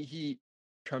Miami Heat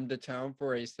come to town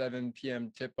for a 7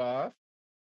 p.m. tip-off.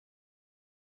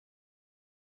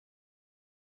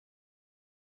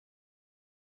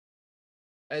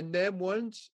 And then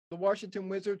once the Washington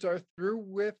Wizards are through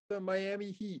with the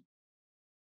Miami Heat,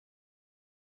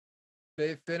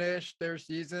 they finish their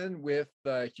season with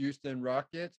the Houston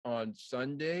Rockets on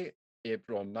Sunday,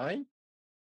 April 9th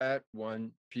at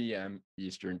 1 p.m.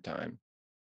 Eastern Time.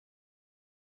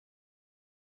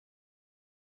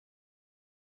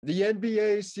 The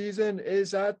NBA season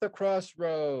is at the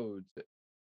crossroads.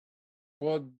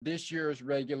 Well, this year's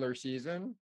regular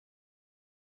season,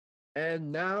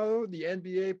 and now the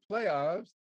NBA playoffs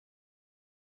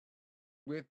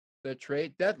with the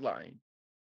trade deadline,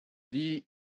 the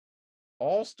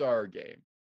All-Star game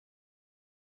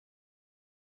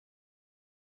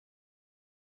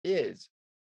is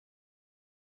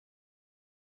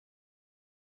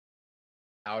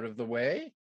out of the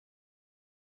way.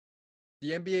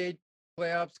 The NBA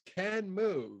playoffs can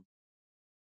move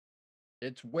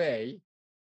its way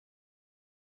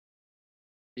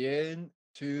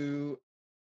into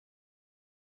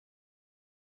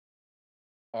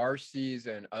our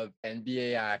season of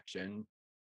NBA action.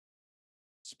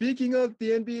 Speaking of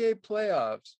the NBA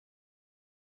playoffs,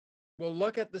 we'll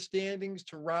look at the standings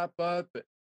to wrap up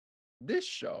this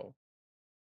show.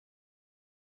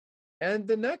 And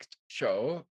the next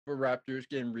show for Raptors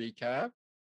Game Recap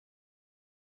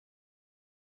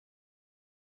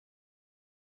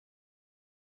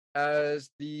as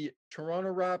the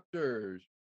Toronto Raptors,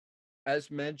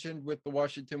 as mentioned with the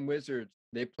Washington Wizards,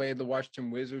 they play the Washington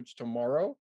Wizards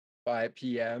tomorrow, 5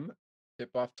 p.m.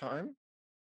 tip-off time.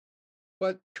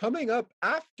 But coming up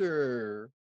after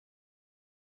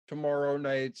tomorrow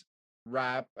night's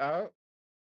wrap out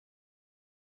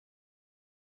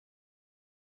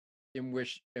in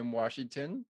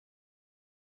Washington,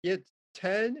 it's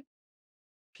 10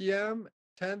 p.m.,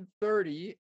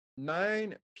 10:30,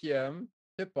 9 p.m.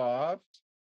 tip-offs.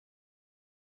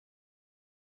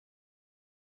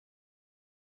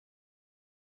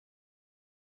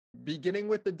 Beginning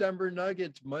with the Denver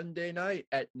Nuggets Monday night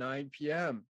at 9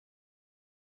 p.m.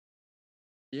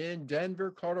 in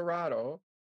Denver, Colorado.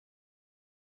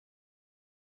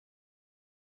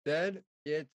 Then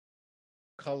it's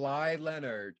Kawhi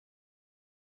Leonard.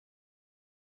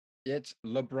 It's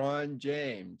LeBron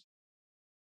James.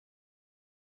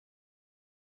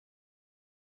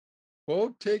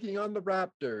 Both taking on the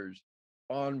Raptors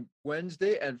on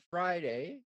Wednesday and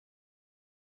Friday.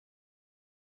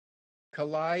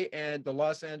 Kawhi and the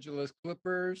Los Angeles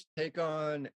Clippers take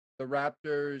on the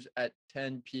Raptors at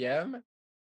 10 p.m.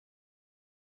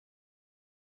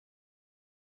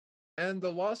 And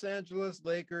the Los Angeles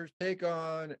Lakers take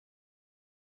on,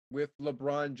 with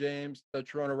LeBron James, the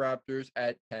Toronto Raptors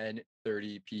at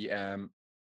 10:30 p.m.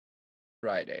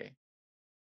 Friday.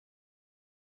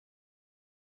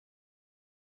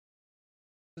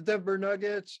 The Denver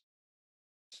Nuggets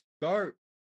start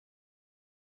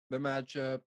the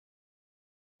matchup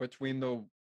between the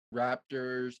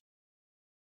Raptors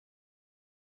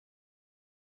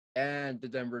and the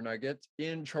Denver Nuggets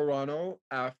in Toronto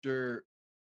after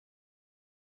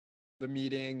the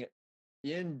meeting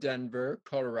in Denver,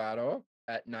 Colorado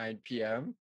at 9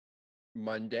 p.m.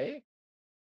 Monday,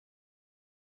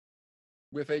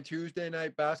 with a Tuesday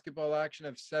night basketball action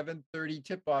of 7:30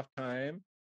 tip-off time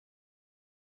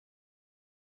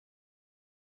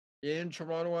in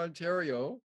Toronto,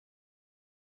 Ontario,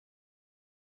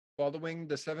 following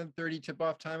the 7:30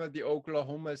 tip-off time of the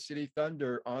Oklahoma City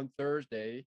Thunder on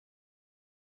Thursday.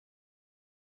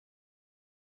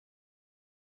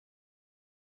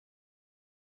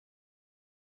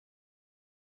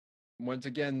 Once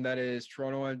again, that is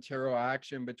Toronto, Ontario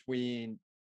action between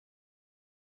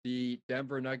the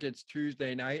Denver Nuggets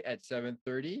Tuesday night at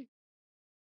 7:30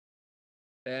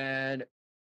 and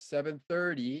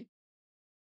 7:30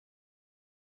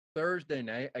 Thursday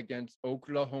night against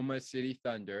Oklahoma City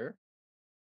Thunder.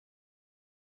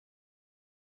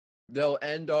 They'll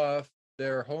end off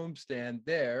their homestand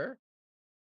there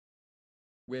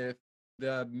with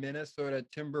the Minnesota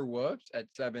Timberwolves at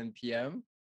 7 p.m.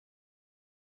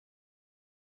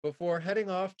 before heading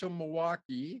off to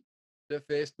Milwaukee to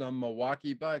face the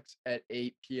Milwaukee Bucks at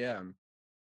 8 p.m.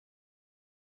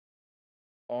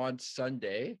 on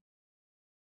Sunday.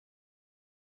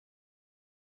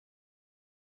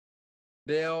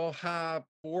 They'll have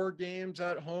 4 games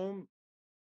at home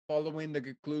following the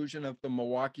conclusion of the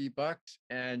Milwaukee Bucks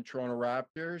and Toronto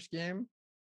Raptors game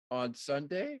on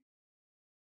Sunday.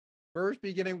 First,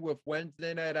 beginning with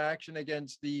Wednesday night action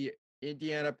against the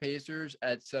Indiana Pacers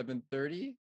at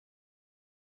 7:30.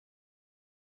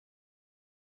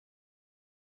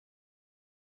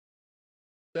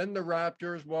 Then the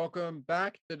Raptors welcome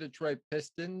back the Detroit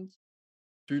Pistons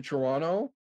to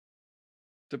Toronto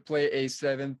to play a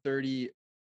 7:30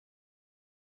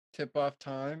 tip-off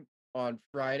time on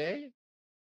Friday.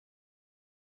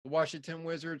 The Washington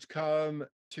Wizards come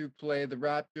to play the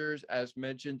Raptors, as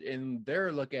mentioned in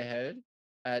their look ahead,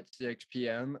 at 6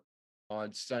 p.m.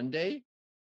 on Sunday.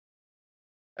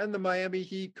 And the Miami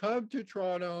Heat come to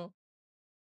Toronto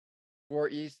for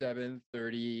a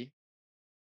 7:30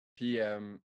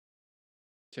 p.m.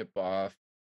 tip-off.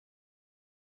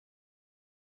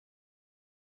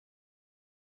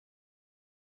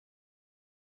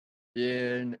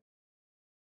 In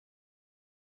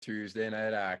Tuesday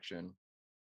night action.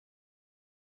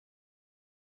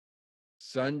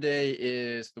 Sunday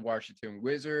is the Washington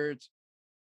Wizards.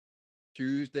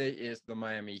 Tuesday is the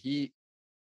Miami Heat.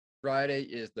 Friday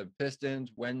is the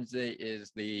Pistons. Wednesday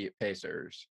is the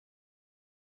Pacers.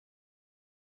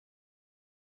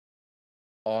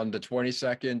 On the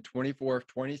 22nd, 24th,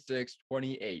 26th,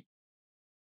 28th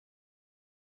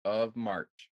of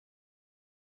March.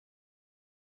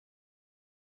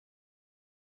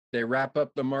 They wrap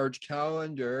up the March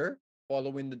calendar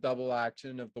following the double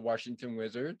action of the Washington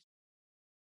Wizards,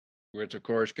 which of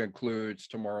course concludes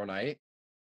tomorrow night,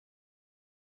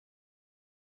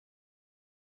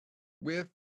 with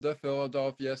the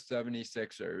Philadelphia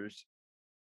 76ers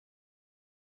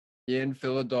in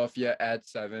Philadelphia at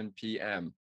 7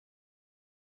 p.m.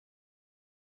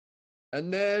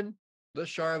 And then the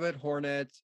Charlotte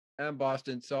Hornets and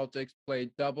Boston Celtics play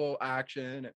double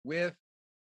action with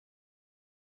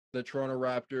the Toronto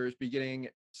Raptors beginning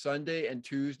Sunday and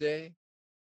Tuesday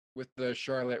with the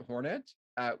Charlotte Hornets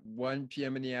at 1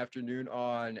 p.m. in the afternoon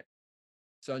on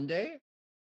Sunday.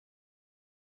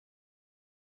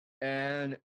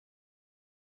 And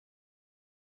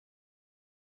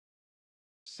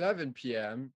 7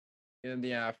 p.m. in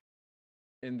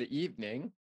the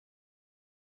evening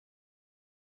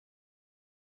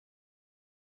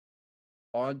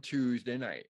on Tuesday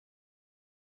night.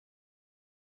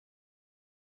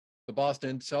 The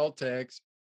Boston Celtics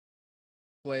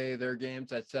play their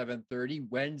games at 7:30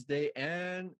 Wednesday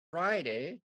and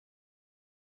Friday,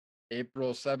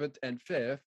 April 7th and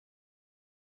 5th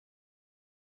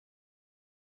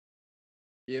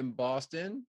in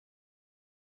Boston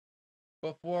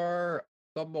before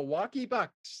the Milwaukee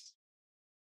Bucks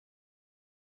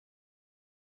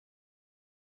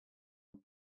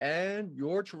and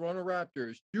your Toronto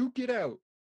Raptors duke it out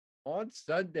on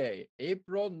Sunday,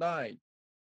 April 9th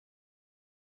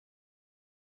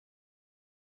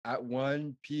at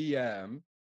 1 p.m.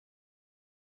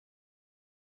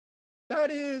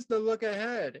 That is the look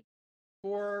ahead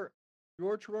for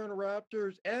your Toronto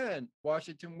Raptors and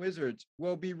Washington Wizards.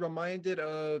 Will be reminded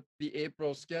of the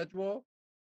April schedule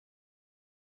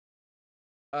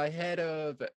ahead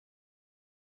of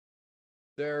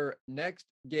their next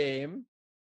game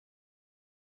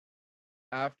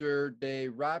after they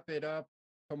wrap it up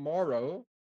tomorrow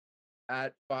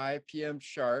at 5 p.m.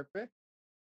 sharp.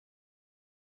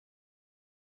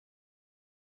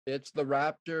 It's the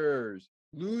Raptors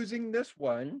losing this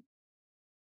one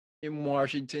in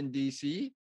Washington,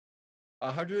 D.C.,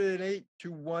 108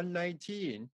 to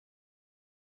 119.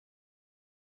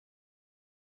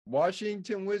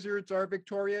 Washington Wizards are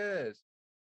victorious,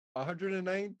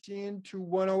 119 to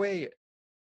 108.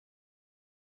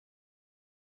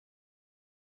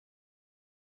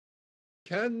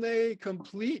 Can they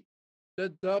complete the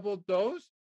double dose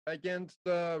against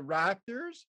the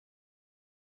Raptors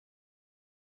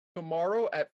tomorrow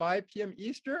at 5 p.m.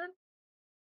 Eastern?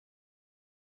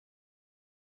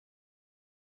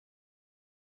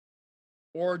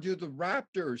 Or do the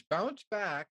Raptors bounce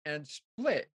back and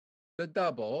split the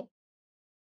double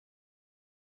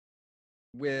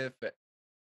with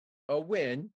a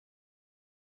win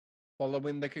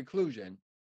following the conclusion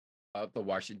of the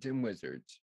Washington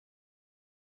Wizards?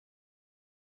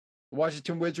 The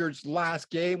Washington Wizards' last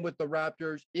game with the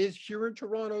Raptors is here in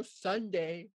Toronto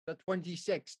Sunday, the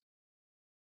 26th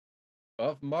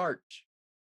of March.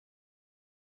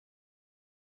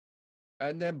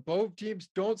 And then both teams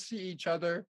don't see each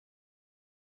other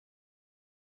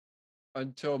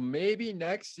until maybe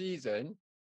next season.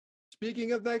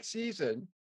 Speaking of next season,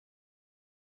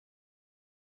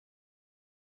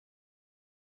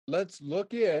 let's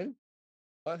look in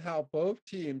on how both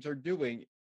teams are doing.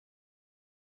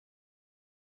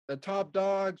 The top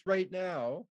dogs right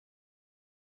now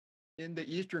in the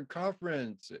Eastern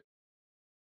Conference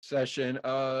session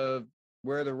of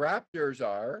where the Raptors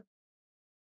are.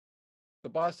 The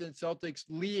Boston Celtics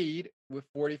lead with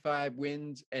 45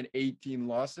 wins and 18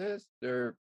 losses.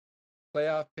 Their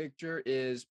playoff picture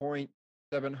is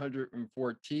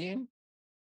 .714.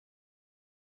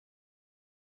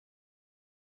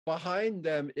 Behind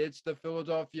them, it's the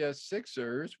Philadelphia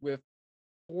Sixers with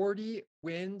 40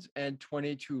 wins and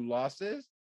 22 losses.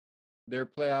 Their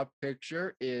playoff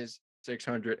picture is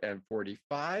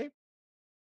 645.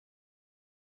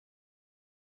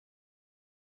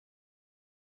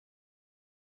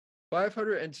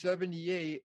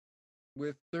 .578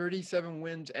 with 37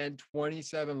 wins and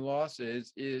 27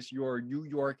 losses is your New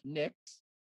York Knicks.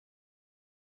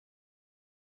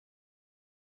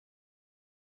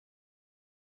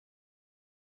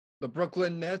 The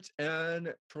Brooklyn Nets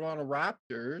and Toronto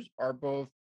Raptors are both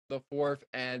the fourth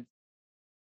and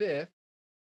fifth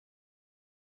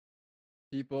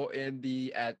people in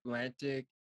the Atlantic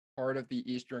part of the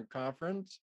Eastern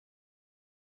Conference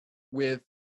with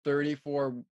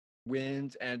 34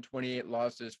 wins and 28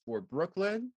 losses for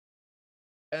Brooklyn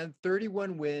and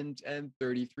 31 wins and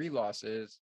 33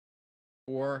 losses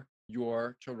for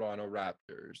your Toronto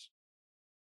Raptors.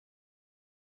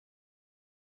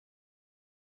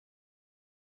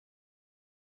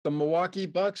 The Milwaukee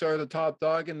Bucks are the top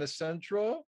dog in the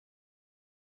Central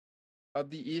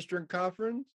of the Eastern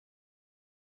Conference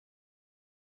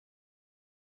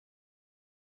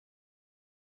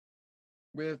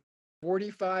with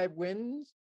 45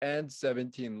 wins and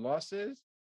 17 losses.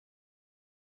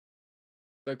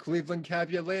 The Cleveland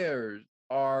Cavaliers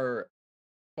are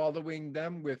following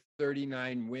them with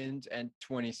 39 wins and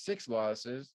 26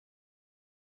 losses.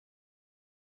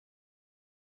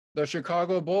 The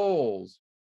Chicago Bulls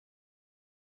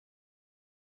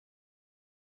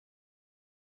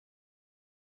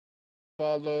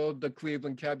followed the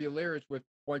Cleveland Cavaliers with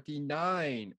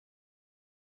 29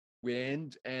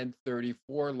 wins and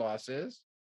 34 losses.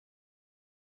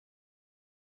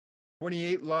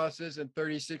 28 losses and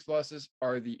 36 losses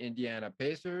are the Indiana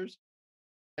Pacers.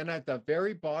 And at the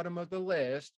very bottom of the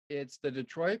list, it's the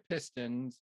Detroit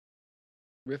Pistons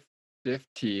with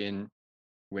 15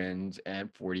 wins and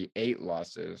 48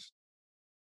 losses.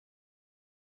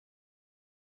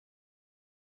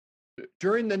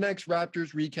 During the next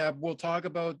Raptors recap, we'll talk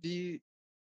about the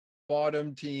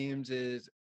bottom teams'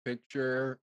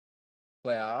 picture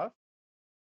playoff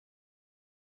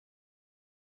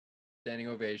standing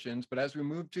ovations. But as we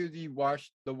move to the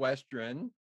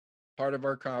Western part of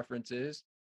our conferences,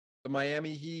 the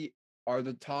Miami Heat are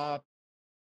the top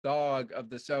dog of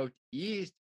the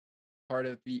Southeast part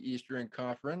of the Eastern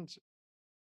Conference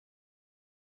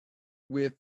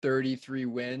with 33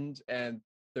 wins and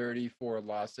 34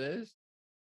 losses.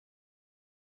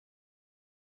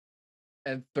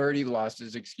 And 30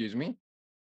 losses, excuse me.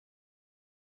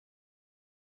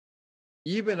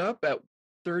 Even up at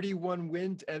 31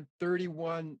 wins and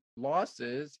 31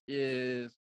 losses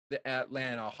is the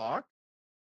Atlanta Hawks.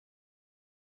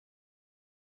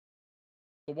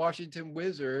 The Washington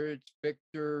Wizards,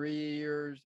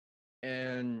 victories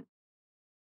and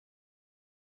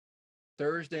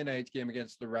Thursday night's game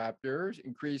against the Raptors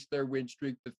increased their win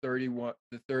streak to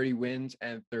 30 wins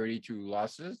and 32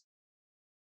 losses.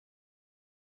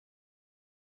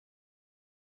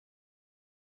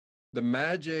 The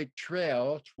Magic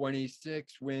trail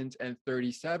 26 wins and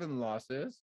 37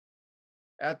 losses.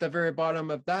 At the very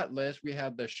bottom of that list, we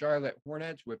have the Charlotte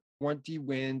Hornets with 20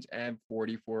 wins and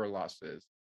 44 losses.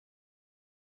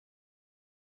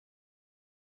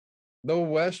 The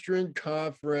Western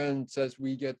Conference, as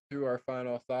we get through our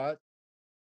final thoughts,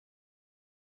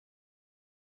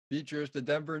 features the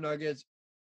Denver Nuggets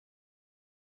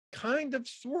kind of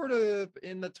sort of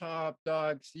in the top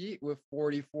dog seat with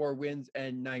 44 wins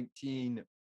and 19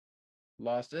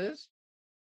 losses.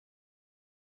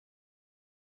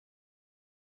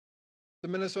 The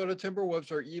Minnesota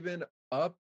Timberwolves are even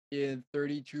up in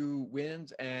 32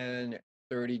 wins and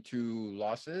 32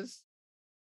 losses.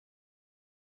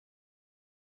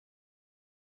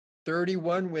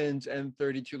 31 wins and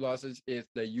 32 losses is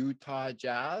the Utah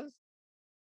Jazz.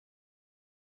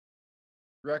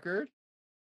 record,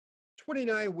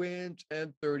 29 wins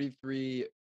and 33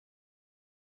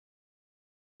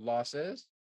 losses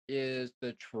is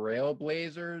the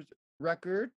Trailblazers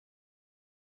record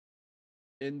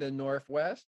in the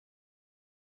Northwest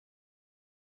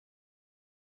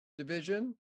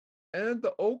Division. And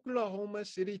the Oklahoma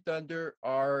City Thunder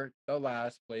are the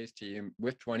last place team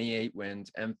with 28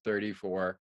 wins and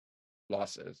 34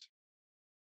 losses.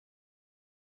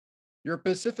 Your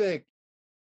Pacific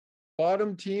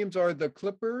bottom teams are the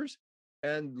Clippers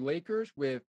and Lakers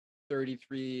with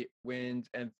 33 wins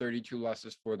and 32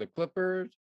 losses for the Clippers,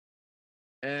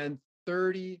 and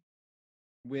 30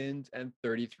 wins and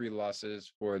 33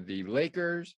 losses for the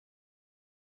Lakers.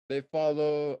 They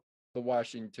follow the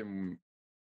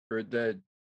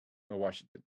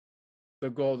the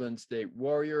Golden State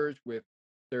Warriors with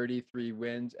 33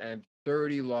 wins and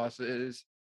 30 losses.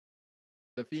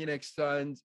 The Phoenix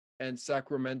Suns and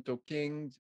Sacramento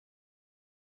Kings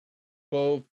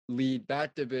both lead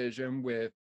that division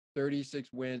with 36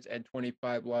 wins and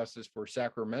 25 losses for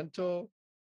Sacramento,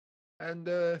 and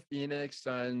the Phoenix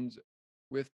Suns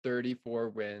with 34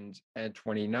 wins and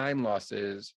 29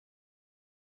 losses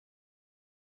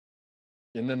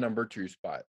in the number 2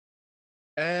 spot.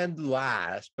 And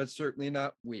last, but certainly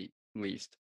not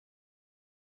least,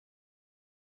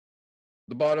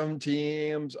 the bottom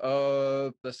teams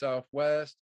of the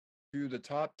Southwest to the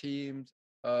top teams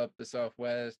of the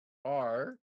Southwest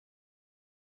are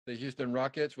the Houston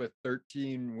Rockets with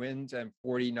 13 wins and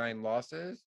 49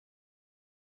 losses,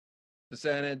 the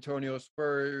San Antonio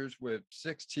Spurs with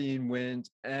 16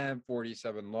 wins and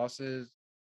 47 losses,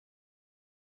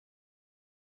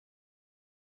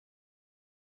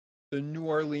 the New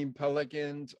Orleans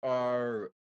Pelicans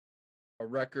are a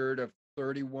record of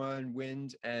 31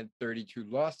 wins and 32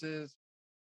 losses.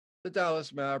 The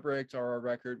Dallas Mavericks are a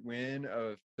record win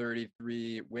of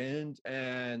 33 wins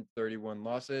and 31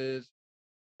 losses.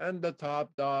 And the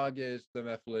top dog is the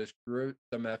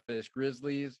Memphis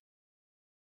Grizzlies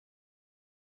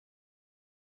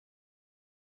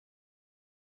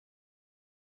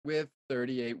with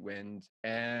 38 wins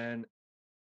and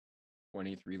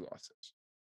 23 losses.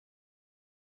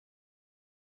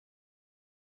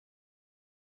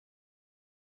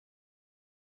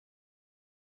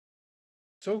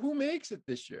 So who makes it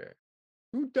this year?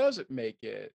 Who doesn't make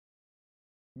it?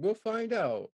 We'll find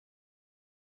out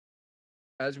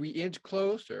as we inch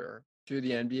closer to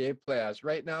the NBA playoffs.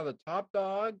 Right now, the top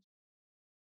dogs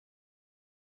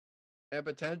and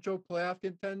potential playoff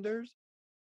contenders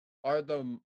are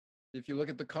if you look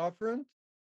at the conference,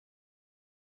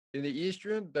 in the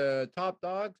Eastern, the top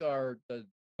dogs are the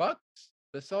Bucks,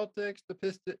 the Celtics, the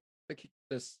Pistons,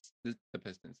 the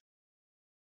Pistons,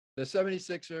 the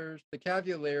 76ers, the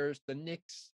Cavaliers, the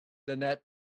Knicks, the Nets,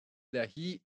 the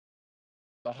Heat,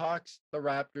 the Hawks, the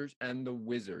Raptors, and the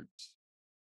Wizards.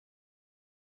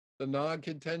 The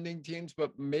non-contending teams,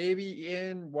 but maybe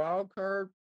in wild card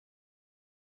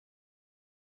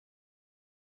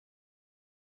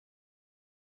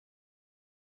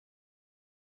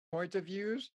point of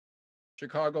views,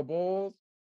 Chicago Bulls,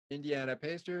 Indiana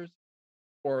Pacers,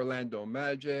 Orlando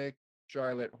Magic,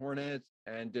 Charlotte Hornets,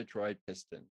 and Detroit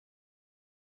Pistons.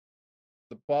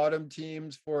 The bottom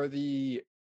teams for the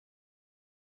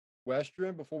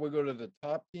Western, before we go to the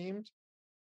top teams,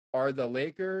 are the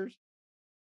Lakers,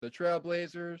 the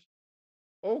Trailblazers,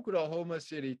 Oklahoma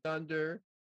City Thunder,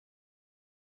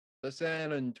 the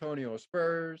San Antonio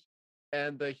Spurs,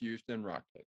 and the Houston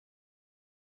Rockets.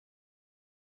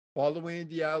 Following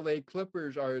the LA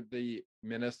Clippers are the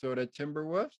Minnesota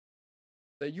Timberwolves,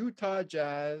 the Utah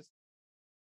Jazz,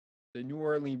 the New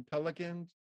Orleans Pelicans,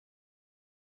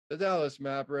 the Dallas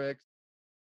Mavericks,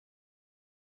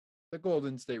 the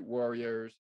Golden State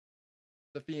Warriors,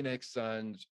 the Phoenix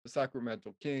Suns, the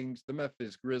Sacramento Kings, the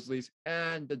Memphis Grizzlies,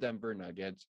 and the Denver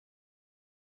Nuggets.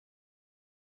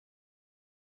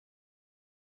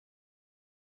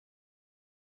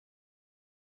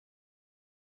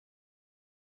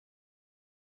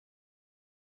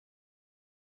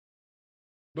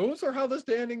 Those are how the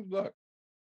standings look.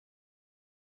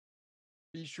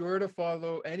 Be sure to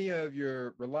follow any of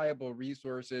your reliable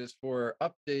resources for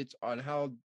updates on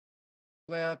how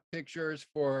playoff pictures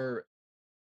for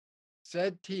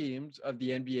said teams of the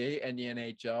NBA and the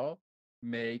NHL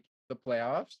make the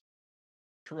playoffs.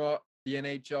 The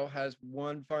NHL has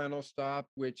one final stop,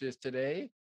 which is today,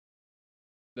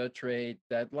 the trade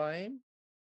deadline.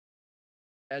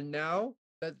 And now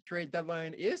that the trade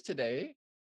deadline is today,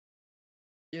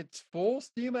 it's full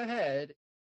steam ahead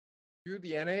to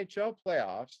the NHL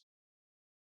playoffs.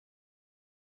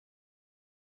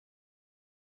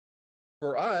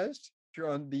 For us, here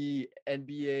on the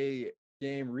NBA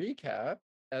game recap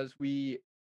as we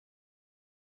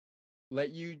let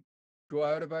you go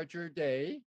out about your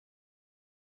day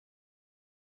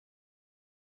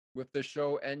with the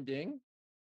show ending.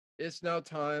 It's now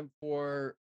time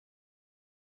for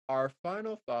our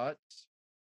final thoughts.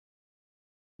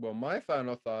 Well, my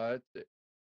final thoughts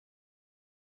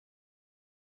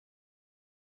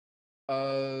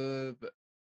of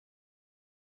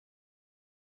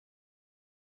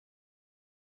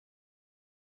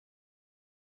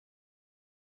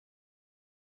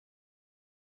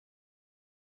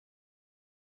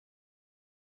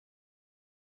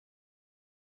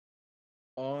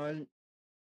on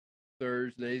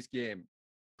Thursday's game.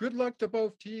 Good luck to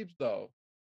both teams, though.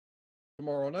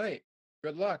 Tomorrow night.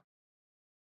 Good luck.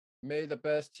 May the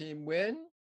best team win.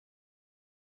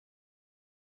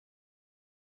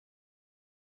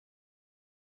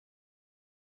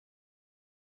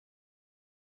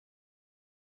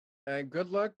 And good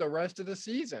luck the rest of the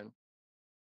season.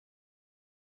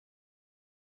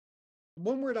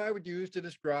 One word I would use to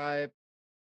describe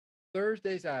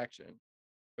Thursday's action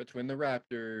between the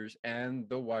Raptors and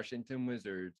the Washington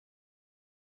Wizards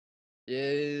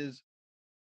is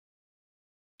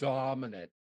dominant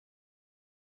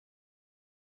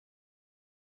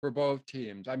for both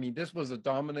teams. I mean, this was a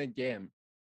dominant game.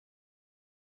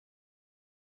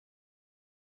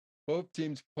 Both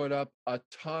teams put up a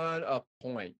ton of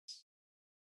points.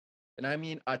 And I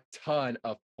mean a ton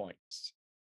of points.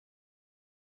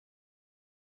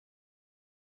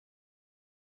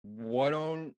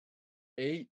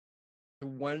 108 to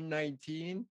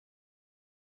 119.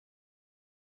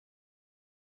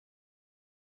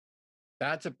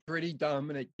 That's a pretty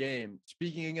dominant game.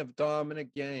 Speaking of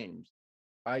dominant games,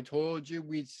 I told you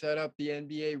we'd set up the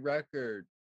NBA record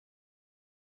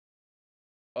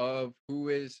of who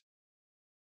is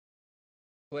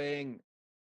playing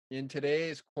in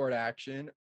today's court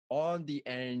action on the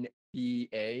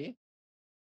NBA.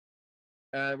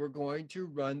 And we're going to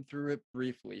run through it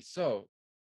briefly. So,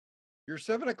 your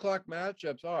 7 o'clock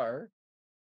matchups are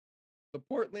the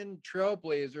Portland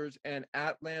Trailblazers and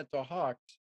Atlanta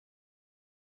Hawks,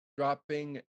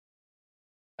 dropping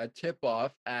a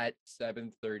tip-off at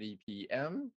 7:30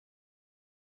 p.m.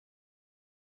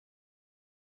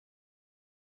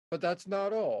 But that's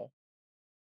not all.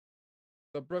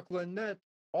 The Brooklyn Nets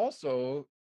also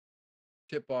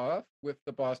tip off with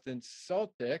the Boston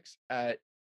Celtics at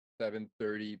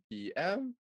 7:30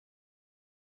 p.m.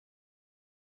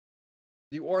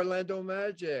 The Orlando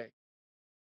Magic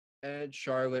and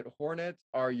Charlotte Hornets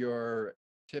are your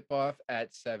tip-off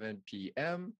at 7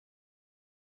 p.m.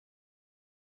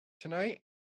 tonight.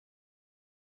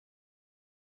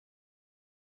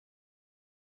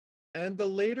 And the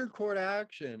later court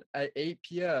action at 8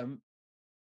 p.m.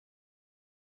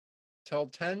 till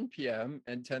 10 p.m.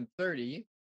 and 10:30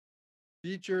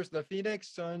 features the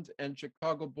Phoenix Suns and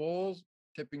Chicago Bulls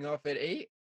tipping off at 8.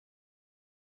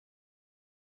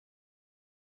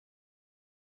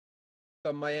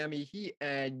 The Miami Heat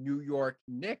and New York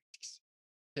Knicks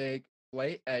take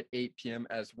flight at 8 p.m.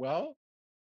 as well.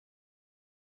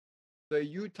 The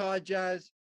Utah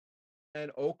Jazz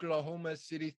and Oklahoma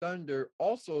City Thunder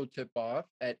also tip off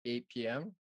at 8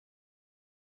 p.m.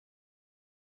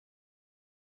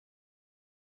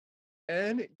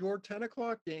 And your 10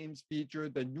 o'clock games feature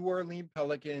the New Orleans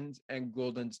Pelicans and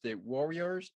Golden State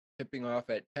Warriors tipping off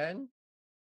at 10.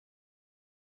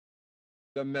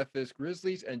 The Memphis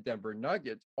Grizzlies and Denver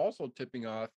Nuggets also tipping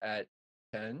off at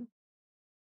 10.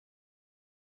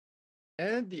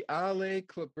 And the LA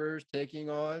Clippers taking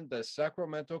on the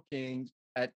Sacramento Kings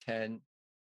at 10.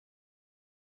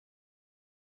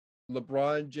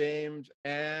 LeBron James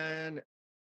and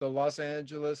the Los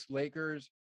Angeles Lakers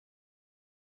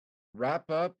wrap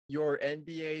up your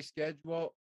NBA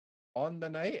schedule on the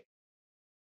night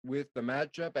with the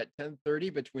matchup at 10:30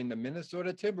 between the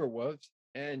Minnesota Timberwolves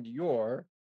and your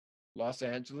Los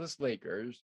Angeles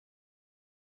Lakers.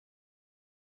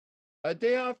 A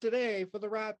day off today for the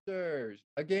Raptors.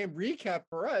 A game recap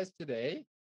for us today.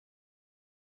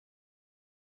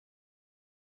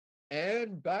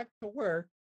 And back to work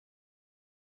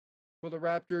for the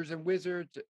Raptors and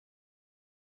Wizards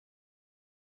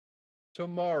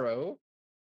tomorrow.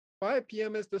 5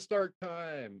 p.m. is the start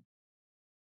time.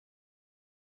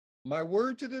 My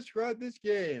word to describe this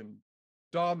game,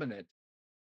 dominant.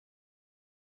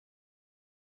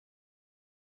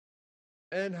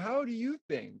 And how do you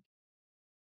think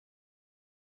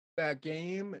that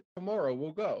game tomorrow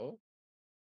will go?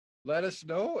 Let us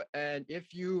know. And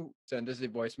if you send us a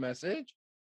voice message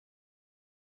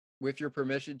with your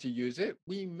permission to use it,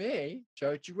 we may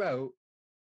shout you out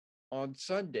on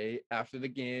Sunday after the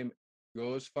game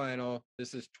goes final.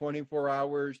 This is 24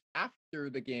 hours after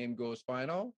the game goes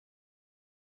final.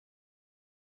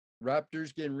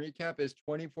 Raptors game recap is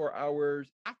 24 hours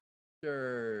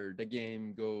after the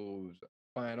game goes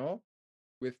final.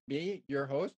 With me, your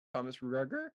host, Thomas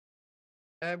Ruegger.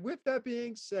 And with that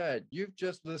being said, you've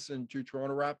just listened to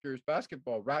Toronto Raptors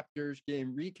basketball Raptors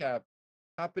game recap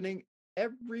happening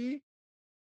every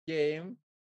game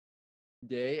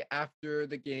day after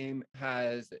the game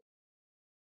has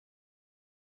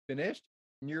finished,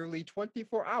 nearly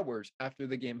 24 hours after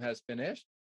the game has finished.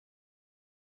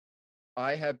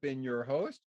 I have been your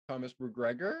host, Thomas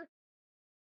McGregor.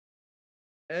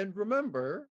 And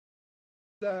remember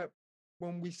that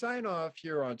when we sign off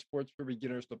here on Sports for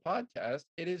Beginners, the podcast,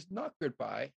 it is not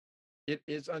goodbye. It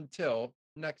is until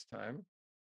next time.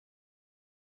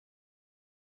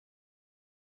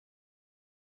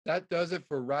 That does it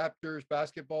for Raptors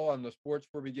basketball on the Sports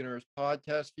for Beginners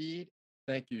podcast feed.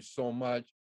 Thank you so much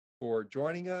for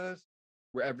joining us,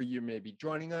 wherever you may be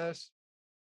joining us.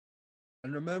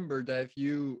 And remember that if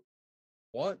you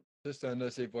want to send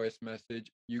us a voice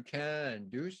message, you can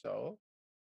do so.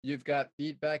 You've got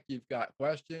feedback, you've got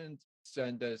questions,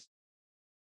 send us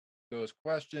those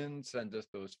questions, send us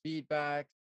those feedbacks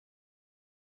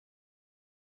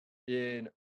in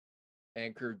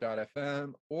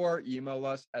anchor.fm or email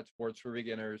us at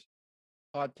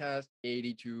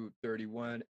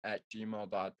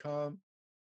sportsforbeginnerspodcast8231@gmail.com.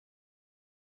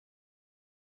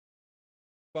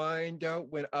 Find out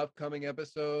when upcoming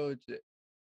episodes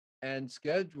and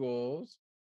schedules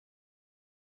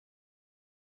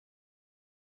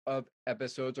of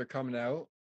episodes are coming out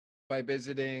by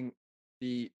visiting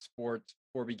the Sports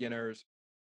for Beginners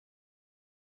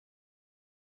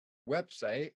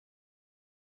website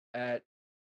at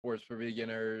Sports for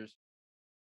Beginners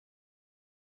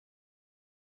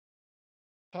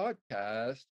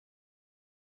podcast.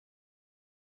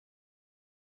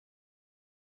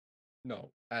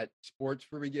 No, at Sports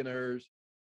for Beginners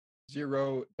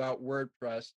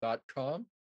 0.wordpress.com.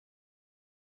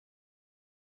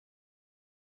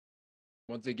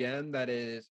 Once again, that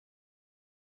is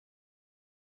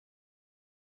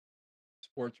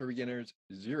Sports for Beginners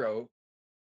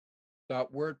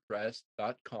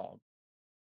 0.wordpress.com.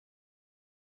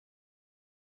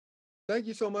 Thank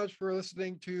you so much for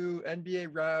listening to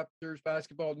NBA Raptors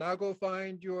basketball. Now go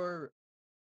find your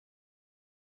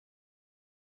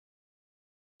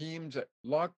team's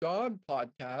Locked On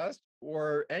podcast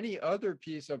or any other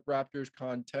piece of Raptors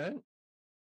content.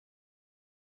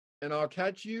 And I'll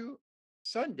catch you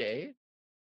Sunday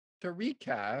to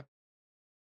recap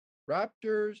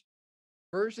Raptors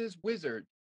versus Wizards.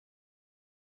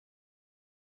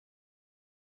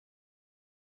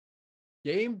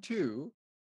 Game 2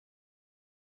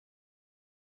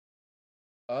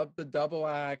 of the double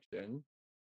action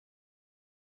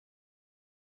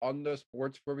on the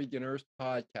Sports for Beginners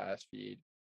podcast feed.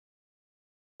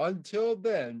 Until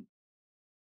then,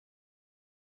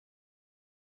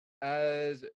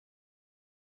 as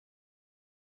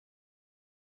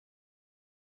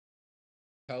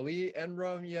Kelly and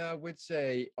Ramya would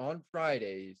say on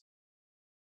Fridays,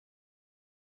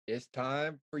 it's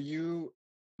time for you,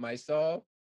 myself,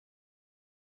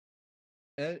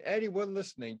 and anyone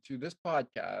listening to this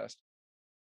podcast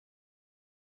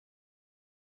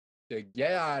to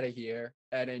get out of here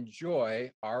and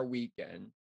enjoy our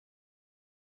weekend.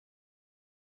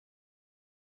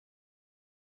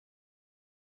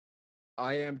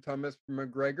 I am Thomas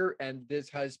McGregor, and this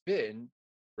has been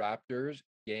Raptors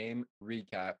Game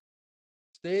Recap.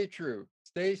 Stay true,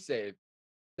 stay safe,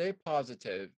 stay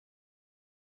positive.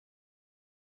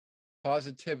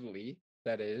 Positively,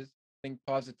 that is, think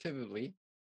positively.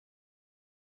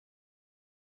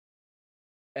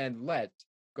 And let's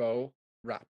go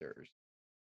Raptors.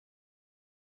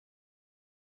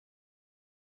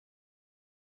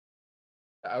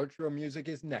 The outro music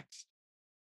is next.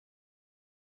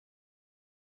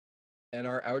 And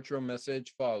our outro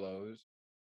message follows.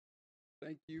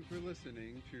 Thank you for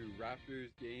listening to Raptors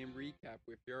Game Recap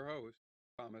with your hosts,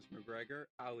 Thomas McGregor,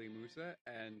 Ali Musa,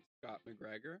 and Scott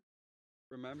McGregor.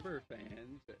 Remember,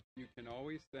 fans, you can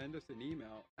always send us an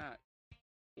email at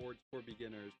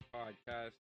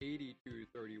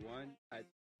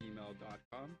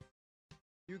sportsforbeginnerspodcast8231@gmail.com.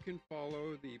 You can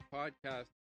follow the podcast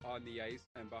On the Ice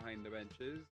and Behind the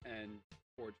Benches and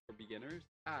Sports for Beginners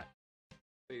at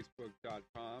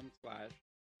facebook.com/Sports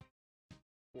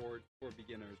for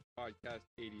Beginners Podcast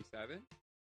 87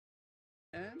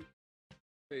 and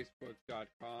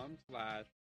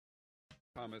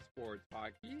facebook.com/Thomas Sports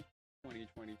Hockey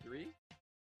 2023.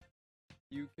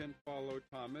 You can follow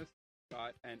Thomas,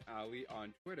 Scott, and Ali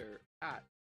on Twitter at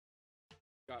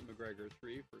Scott McGregor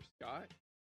 3 for Scott,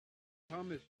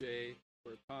 Thomas J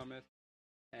for Thomas,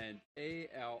 and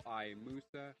ALI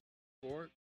Musa for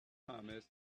Thomas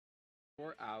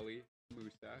for Ali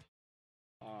Musa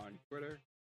on Twitter.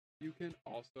 You can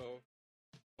also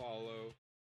follow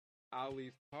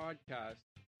Ali's podcast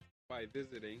by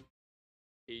visiting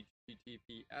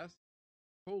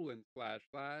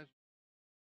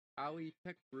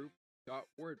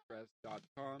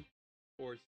https://alitechgroup.wordpress.com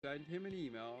or send him an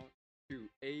email to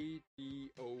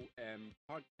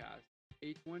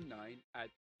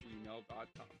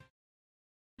adompodcast819@gmail.com.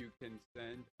 You can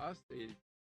send us a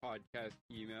podcast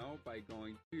email by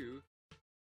going to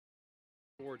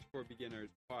Sports for Beginners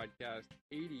Podcast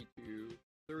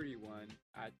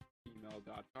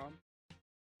 8231@gmail.com.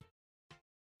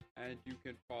 And you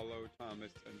can follow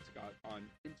Thomas and Scott on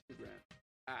Instagram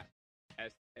at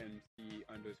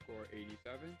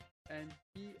SMC_87 and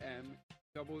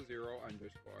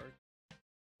PM00_.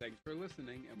 Thanks for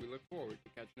listening, and we look forward to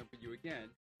catching up with you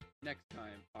again next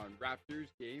time on Raptors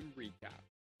Game Recap.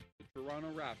 The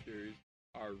Toronto Raptors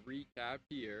are recapped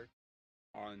here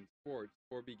on Sports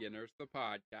for Beginners, the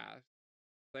podcast.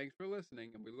 Thanks for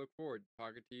listening, and we look forward to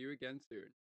talking to you again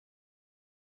soon.